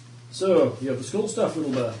 So, you have the skull staff,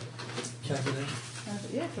 little bear. Can I get that?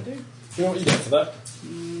 Yes, I do. Do you know what you get for that?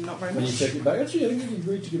 Not very When you much. take it back? Actually, I think he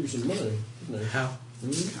agreed to give you some money, didn't he? How?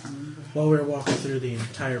 Hmm? While we were walking through the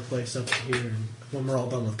entire place up to here, and when we're all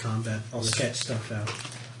done with combat, I'll sketch stuff out.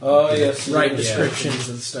 Oh, yes. Write yeah. descriptions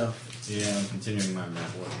and stuff. Yeah, I'm continuing my map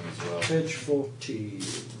working as well. Page 14.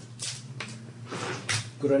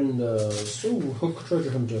 Grendas. Ooh, Hook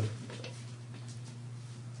Treasure Hunter.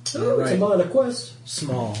 Oh, it's a Right. minor quest.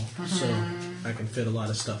 Small, so I can fit a lot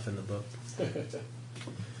of stuff in the book.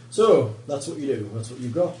 So, that's what you do. That's what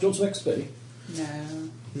you've got. Do you want some XP? No.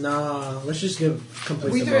 Nah, let's just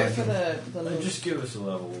complete We the do it for module. the little... Just give us a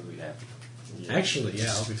level, we'll be happy. Actually,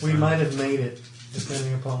 yeah, I'll be fine. We might have made it,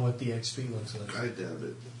 depending upon what the XP looks like. I doubt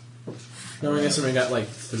it. No, I guess we got like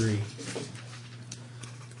 3.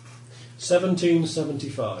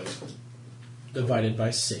 1775. Divided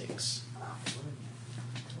by 6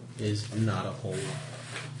 is not a whole lot.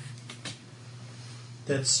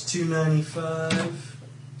 That's 295.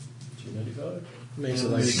 295. Makes it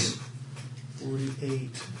like 48,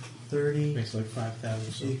 30 makes it like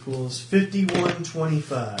 5,000. So. equals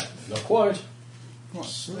 5125. Not quite.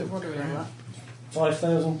 What do we have?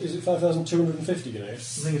 5,000. Is it 5,250, you know? I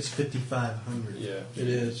think it's 5,500. Yeah. It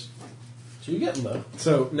is. So you're getting there.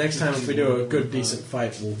 So next time, if we do a good, decent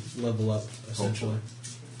fight, we'll level up essentially.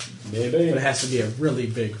 Maybe. But it has to be a really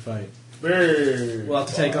big fight. Big. We'll have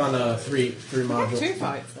to take on three We had modules. 2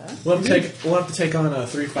 fights there. We'll have to take on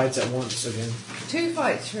 3 fights at once again. 2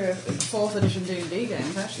 fights for a 4th edition D&D game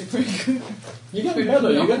is actually pretty good. You're getting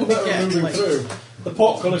better. You're getting better Yeah, at moving like- through. The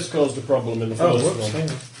portcullis caused a problem in the Oh, first whoops! one. Hang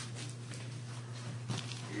on.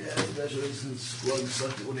 Yeah, especially since Squug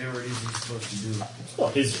sucked at whatever it is he's supposed to do. It's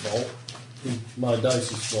not his fault. My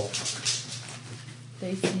dice's fault.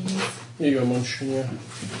 Daisies. Here you go, Munch. Can you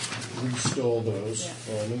restore those? Yeah.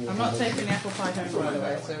 for me? I'm not taking the apple pie home, by the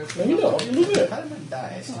way, so if No, you're not. You love it. How did I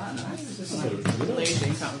die? It's not that nice. It's just Good. like lazy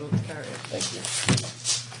and can't look carry it. Thank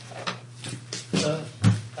you.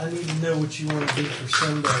 I need to know what you want to be for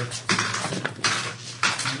Sunday.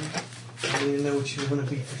 I need to know what you want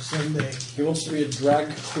to be for Sunday. He wants to be a drag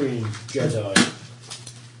queen Jedi.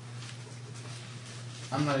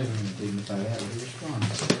 I'm not even going to dignify that with a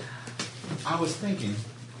response. I was thinking.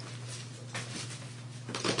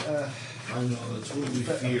 I know, that's what we A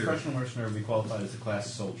fear. professional mercenary would be qualified as a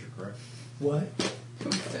class soldier, correct? What?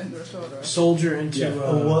 End the sword, right? Soldier into Yeah.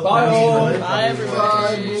 A what? Bye all. Bye,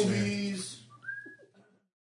 everybody.